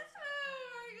 Oh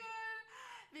my god.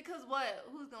 Because what?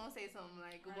 Who's gonna say something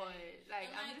like Right. what?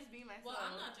 Like, And, I'm like, just being myself. Well,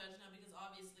 I'm not judging her because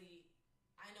obviously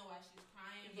I know why she's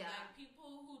crying. But Yeah. like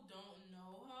people who don't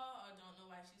know her or don't know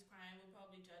why she's crying will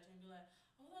probably judge her and be like,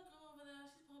 oh, that girl over there,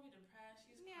 she's probably depressed.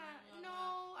 She's Yeah, crying. Blah,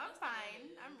 no, blah. I'm That's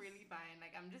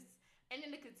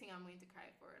any little thing I'm going to cry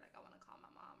for. Like, I want to call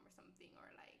my mom or something, or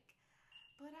like.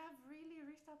 But I've really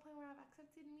reached that point where I've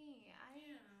accepted me. I'm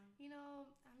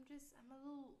a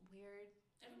little weird.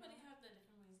 Everybody have their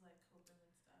different ways like coping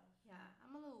and stuff. Yeah,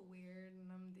 I'm a little weird,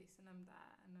 and I'm this and I'm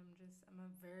that, and I'm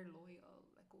a very loyal,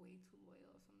 like way too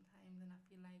loyal sometimes, and I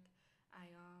feel like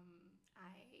I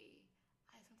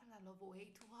sometimes I love way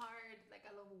too hard, like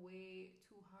I love way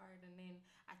too hard, and then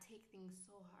I take things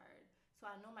so hard. So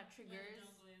I know my triggers.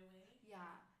 Don't go your way.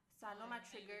 Yeah. So I know my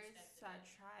triggers, so I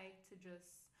try to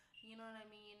just, you know what I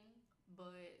mean.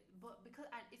 But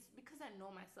it's because I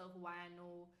know myself, why I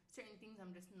know certain things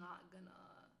I'm just not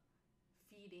gonna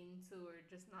feed into, or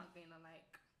just not gonna like,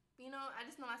 I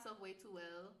just know myself way too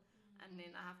well. And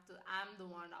then I'm the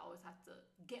one that always have to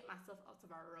get myself out of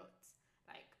a rut,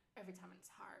 like every time. It's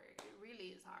hard, it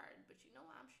really is hard, but you know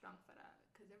what, I'm strong for that,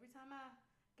 because every time I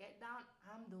get down,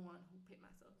 I'm the one who pick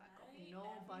myself back up.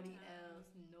 Nobody else,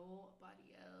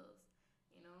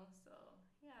 so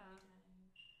yeah.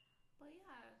 But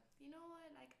yeah, you know what?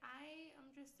 Like, I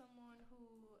am just someone who,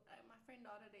 like, my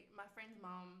friend's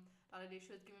mom the other day,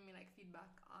 she was giving me like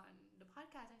feedback on the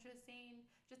podcast, and she was saying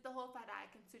just the whole fact that I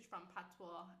can switch from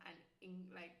patois and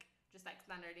like just like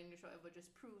standard English or whatever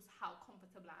just proves how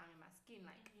comfortable I am in my skin.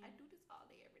 Like, I do this all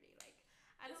day, every day. Like,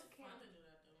 I don't care. It's fun to do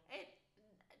that though.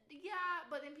 Yeah,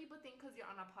 but then people think because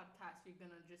you're on a podcast, you're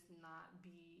gonna just not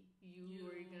be you.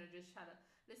 Or you're gonna just try to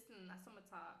listen. That's some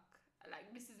talk.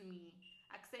 Like, this is me.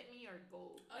 Accept me or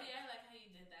go. Oh yeah, I like how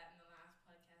you did that in the last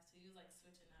podcast too. You was like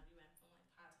switching up. You went from like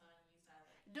patois and you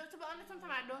started like. To be honest,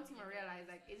 sometimes I don't even realize.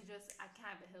 Like, it's just I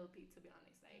can't help it. To be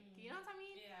honest, like you know what I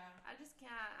mean? Yeah. I just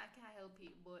can't. I can't help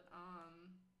it. But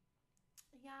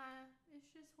yeah,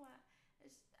 it's just what.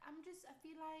 I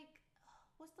feel like,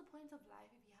 what's the point of life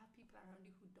if you have people around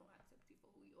you who don't accept you for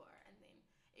who you are, and then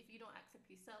if you don't accept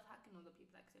yourself, how can other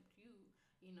people accept you?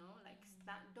 Like,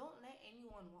 don't let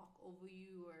anyone walk over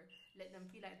you or let them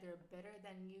feel like they're better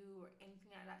than you or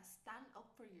anything like that. Stand up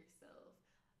for yourself.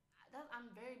 I'm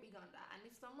very big on that. And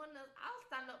if someone else, I'll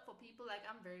stand up for people. Like,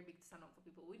 I'm very big to stand up for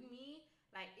people. With me,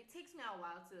 like, it takes me a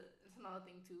while to. It's another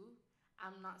thing too.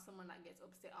 I'm not someone that gets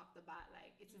upset off the bat.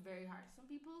 Like, it's very hard. Some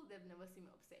people, they've never seen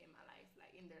me upset in my life,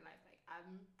 like in their life. Like,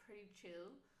 I'm pretty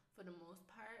chill for the most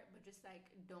part, but just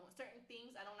like, don't certain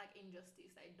things, I don't like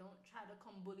injustice. Like, don't try to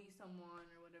come bully someone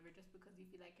or whatever just because you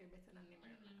feel like you're better than them.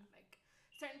 Like,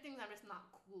 certain things I'm just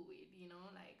not cool with,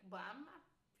 like, but I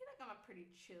feel like I'm a pretty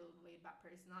chill, laid back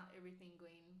person. Not everything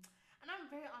going, and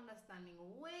I'm very understanding,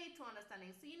 way too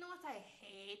understanding. So you know what I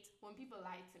hate? When people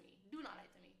lie to me. Do not lie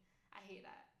to me. I hate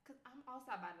that, because I'm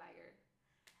also a bad liar.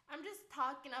 I'm just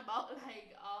talking about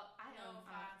like I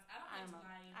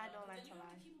don't like to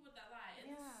lie. You have to keep up with that lie.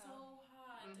 It's so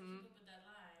hard to keep up with that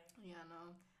lie. Yeah,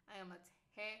 no, I am a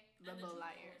terrible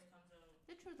liar.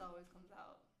 The truth always comes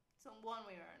out, so one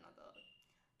way or another.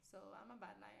 So I'm a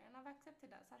bad liar, and I've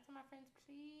accepted that. So I tell my friends,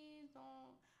 please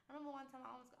don't. I remember one time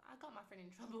I got my friend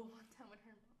in trouble one time with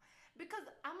her mom because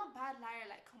I'm a bad liar.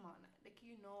 Like, come on, like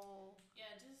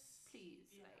Yeah, just. Please,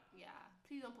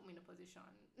 please don't put me in a position.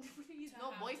 Please,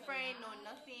 no boyfriend, no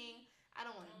nothing. I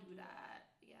don't want to do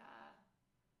that. Yeah.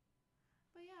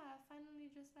 But yeah,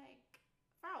 finally, just like,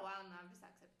 for a while now, I've just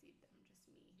accepted I'm just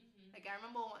me. Like, I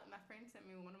remember my friend sent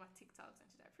me one of my TikToks, and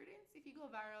she's like, Prudence, if you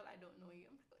go viral, I don't know you.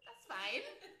 I'm like, that's fine.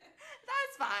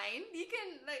 That's fine. You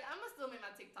can, like, I'm gonna still make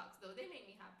my TikToks though. They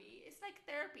make me happy. It's like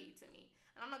therapy to me.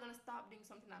 And I'm not gonna stop doing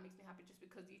something that makes me happy just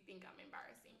because you think I'm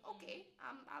embarrassing. Okay,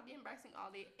 I'll be embarrassing all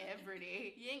day, every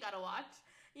day. You ain't gotta watch,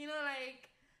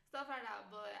 like stuff like that.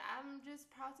 But I'm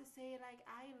just proud to say, like,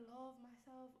 I love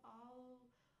myself all,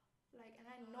 like, and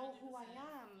I know who I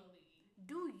am.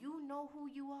 Do you know who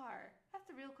you are? That's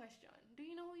the real question. Do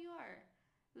you know who you are?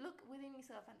 Look within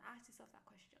yourself and ask yourself that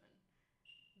question.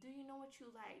 Do you know what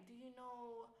you like? Do you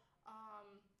know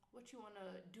what you want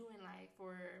to do in life?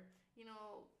 Or,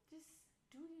 just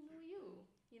do you know you?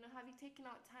 Have you taken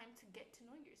out time to get to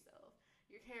know yourself?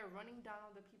 You're here running down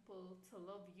other people to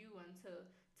love you and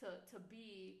to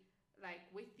be like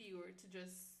with you, or to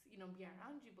just be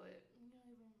around you, but you don't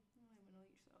even know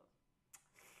yourself.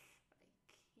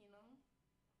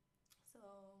 So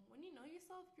when you know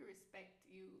yourself, you respect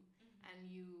you,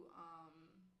 and you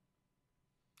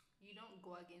don't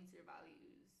go against your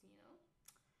values.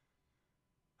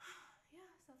 Yeah,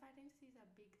 self-identity is a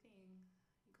big thing.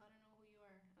 You gotta know who you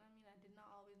are. And I mean, I did not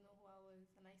always know who I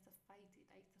was, and I used to fight it.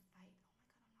 Oh my god, I'm not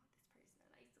this person.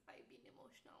 I used to fight being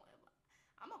emotional.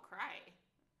 I'm gonna cry.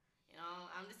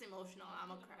 I'm just emotional.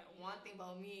 I'm gonna cry. One thing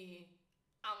about me,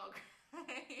 I'm gonna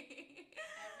cry.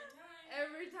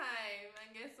 Every time.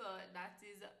 And guess what? That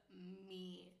is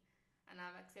me. And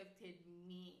I've accepted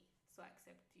me, so I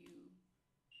accept you.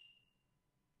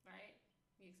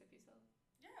 accept yourself?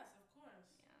 Yes, of course.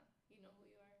 Yeah, you know who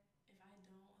you are. If I don't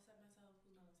accept myself,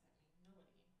 who's gonna accept me?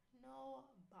 Nobody.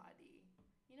 Nobody.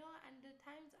 You know, and the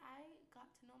times I got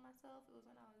to know myself, it was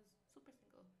when I was super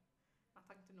single. Not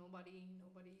talking to nobody.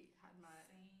 Nobody had my.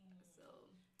 Same. So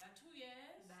That 2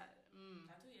 years. that.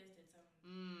 That 2 years did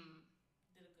something.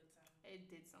 Did a good something. It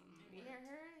did something. It You hear worked.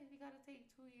 her? If you gotta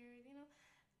take 2 years, you know.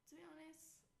 To be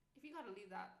honest, if you gotta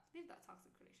leave that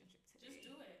toxic relationship today. Just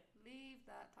do it. Leave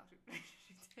that toxic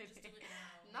relationship today. Just do it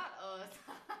now. Not us.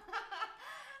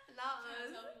 Not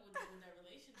Trying to us. tell people to do their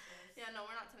relationships. Yeah, no,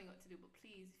 we're not telling you what to do, but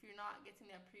please, if you're not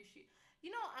getting the appreciate,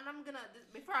 you know, and I'm gonna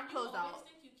before I close out. You always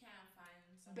think you can find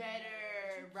something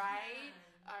Better, you right?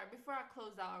 can. Before I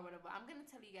close out or whatever, I'm gonna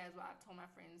tell you guys what I've told my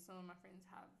friends. Some of my friends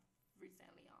have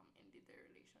recently ended their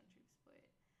relationships, but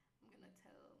I'm gonna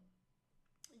tell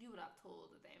you what I've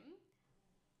told them.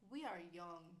 We are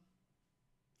young.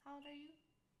 How old are you?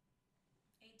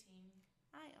 18.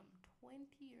 I am 20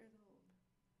 years old.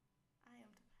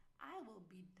 I will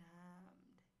be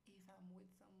damned if I'm with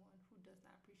someone who does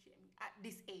not appreciate me at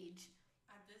this age.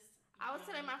 At this I was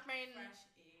telling my friend, fresh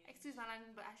age. excuse my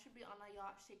language, but I should be on a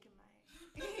yacht shaking my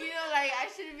you know, like I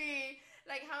should be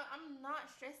like how I'm not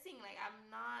stressing, like I'm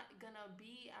not gonna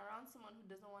be around someone who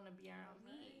doesn't want to be around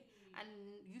me, and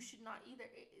you should not either.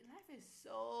 Life is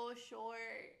so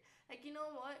short. Like, you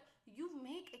know what, you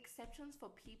make exceptions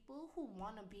for people who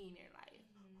want to be in your life,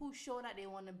 who show that they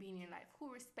want to be in your life,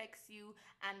 who respects you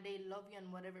and they love you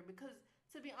and whatever, because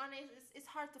to be honest, it's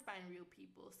hard to find real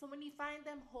people. So when you find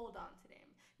them, hold on to them.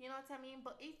 You know what I mean?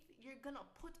 But if you're gonna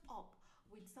put up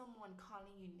with someone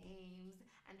calling you names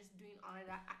and just doing all of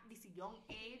that at this young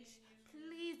age,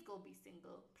 please go be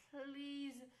single.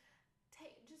 Please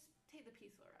take the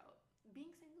peaceful route.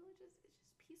 Being single is just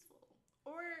peaceful.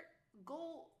 Or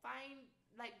go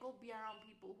be around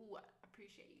people who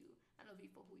appreciate you and love you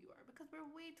for who you are, because we're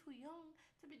way too young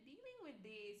to be dealing with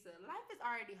this. Life is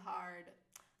already hard.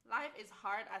 Life is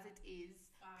hard as it is.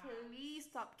 Please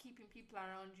stop keeping people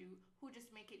around you who just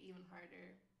make it even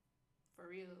harder. For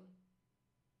real.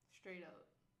 Straight up.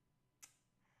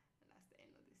 And that's the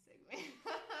end of this segment.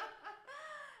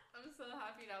 I'm so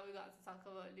happy that we got to talk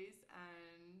about this,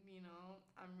 and you know,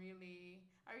 I really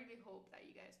hope that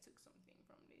you guys took something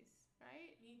from this,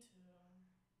 right? Me too.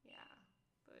 Yeah,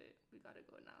 but we gotta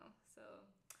go now. So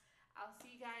I'll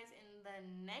see you guys in the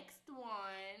next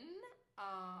one.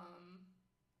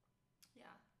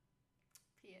 Yeah.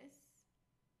 P.S.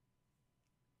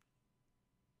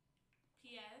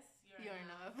 P.S. You're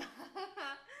enough.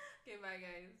 Okay, bye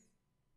guys.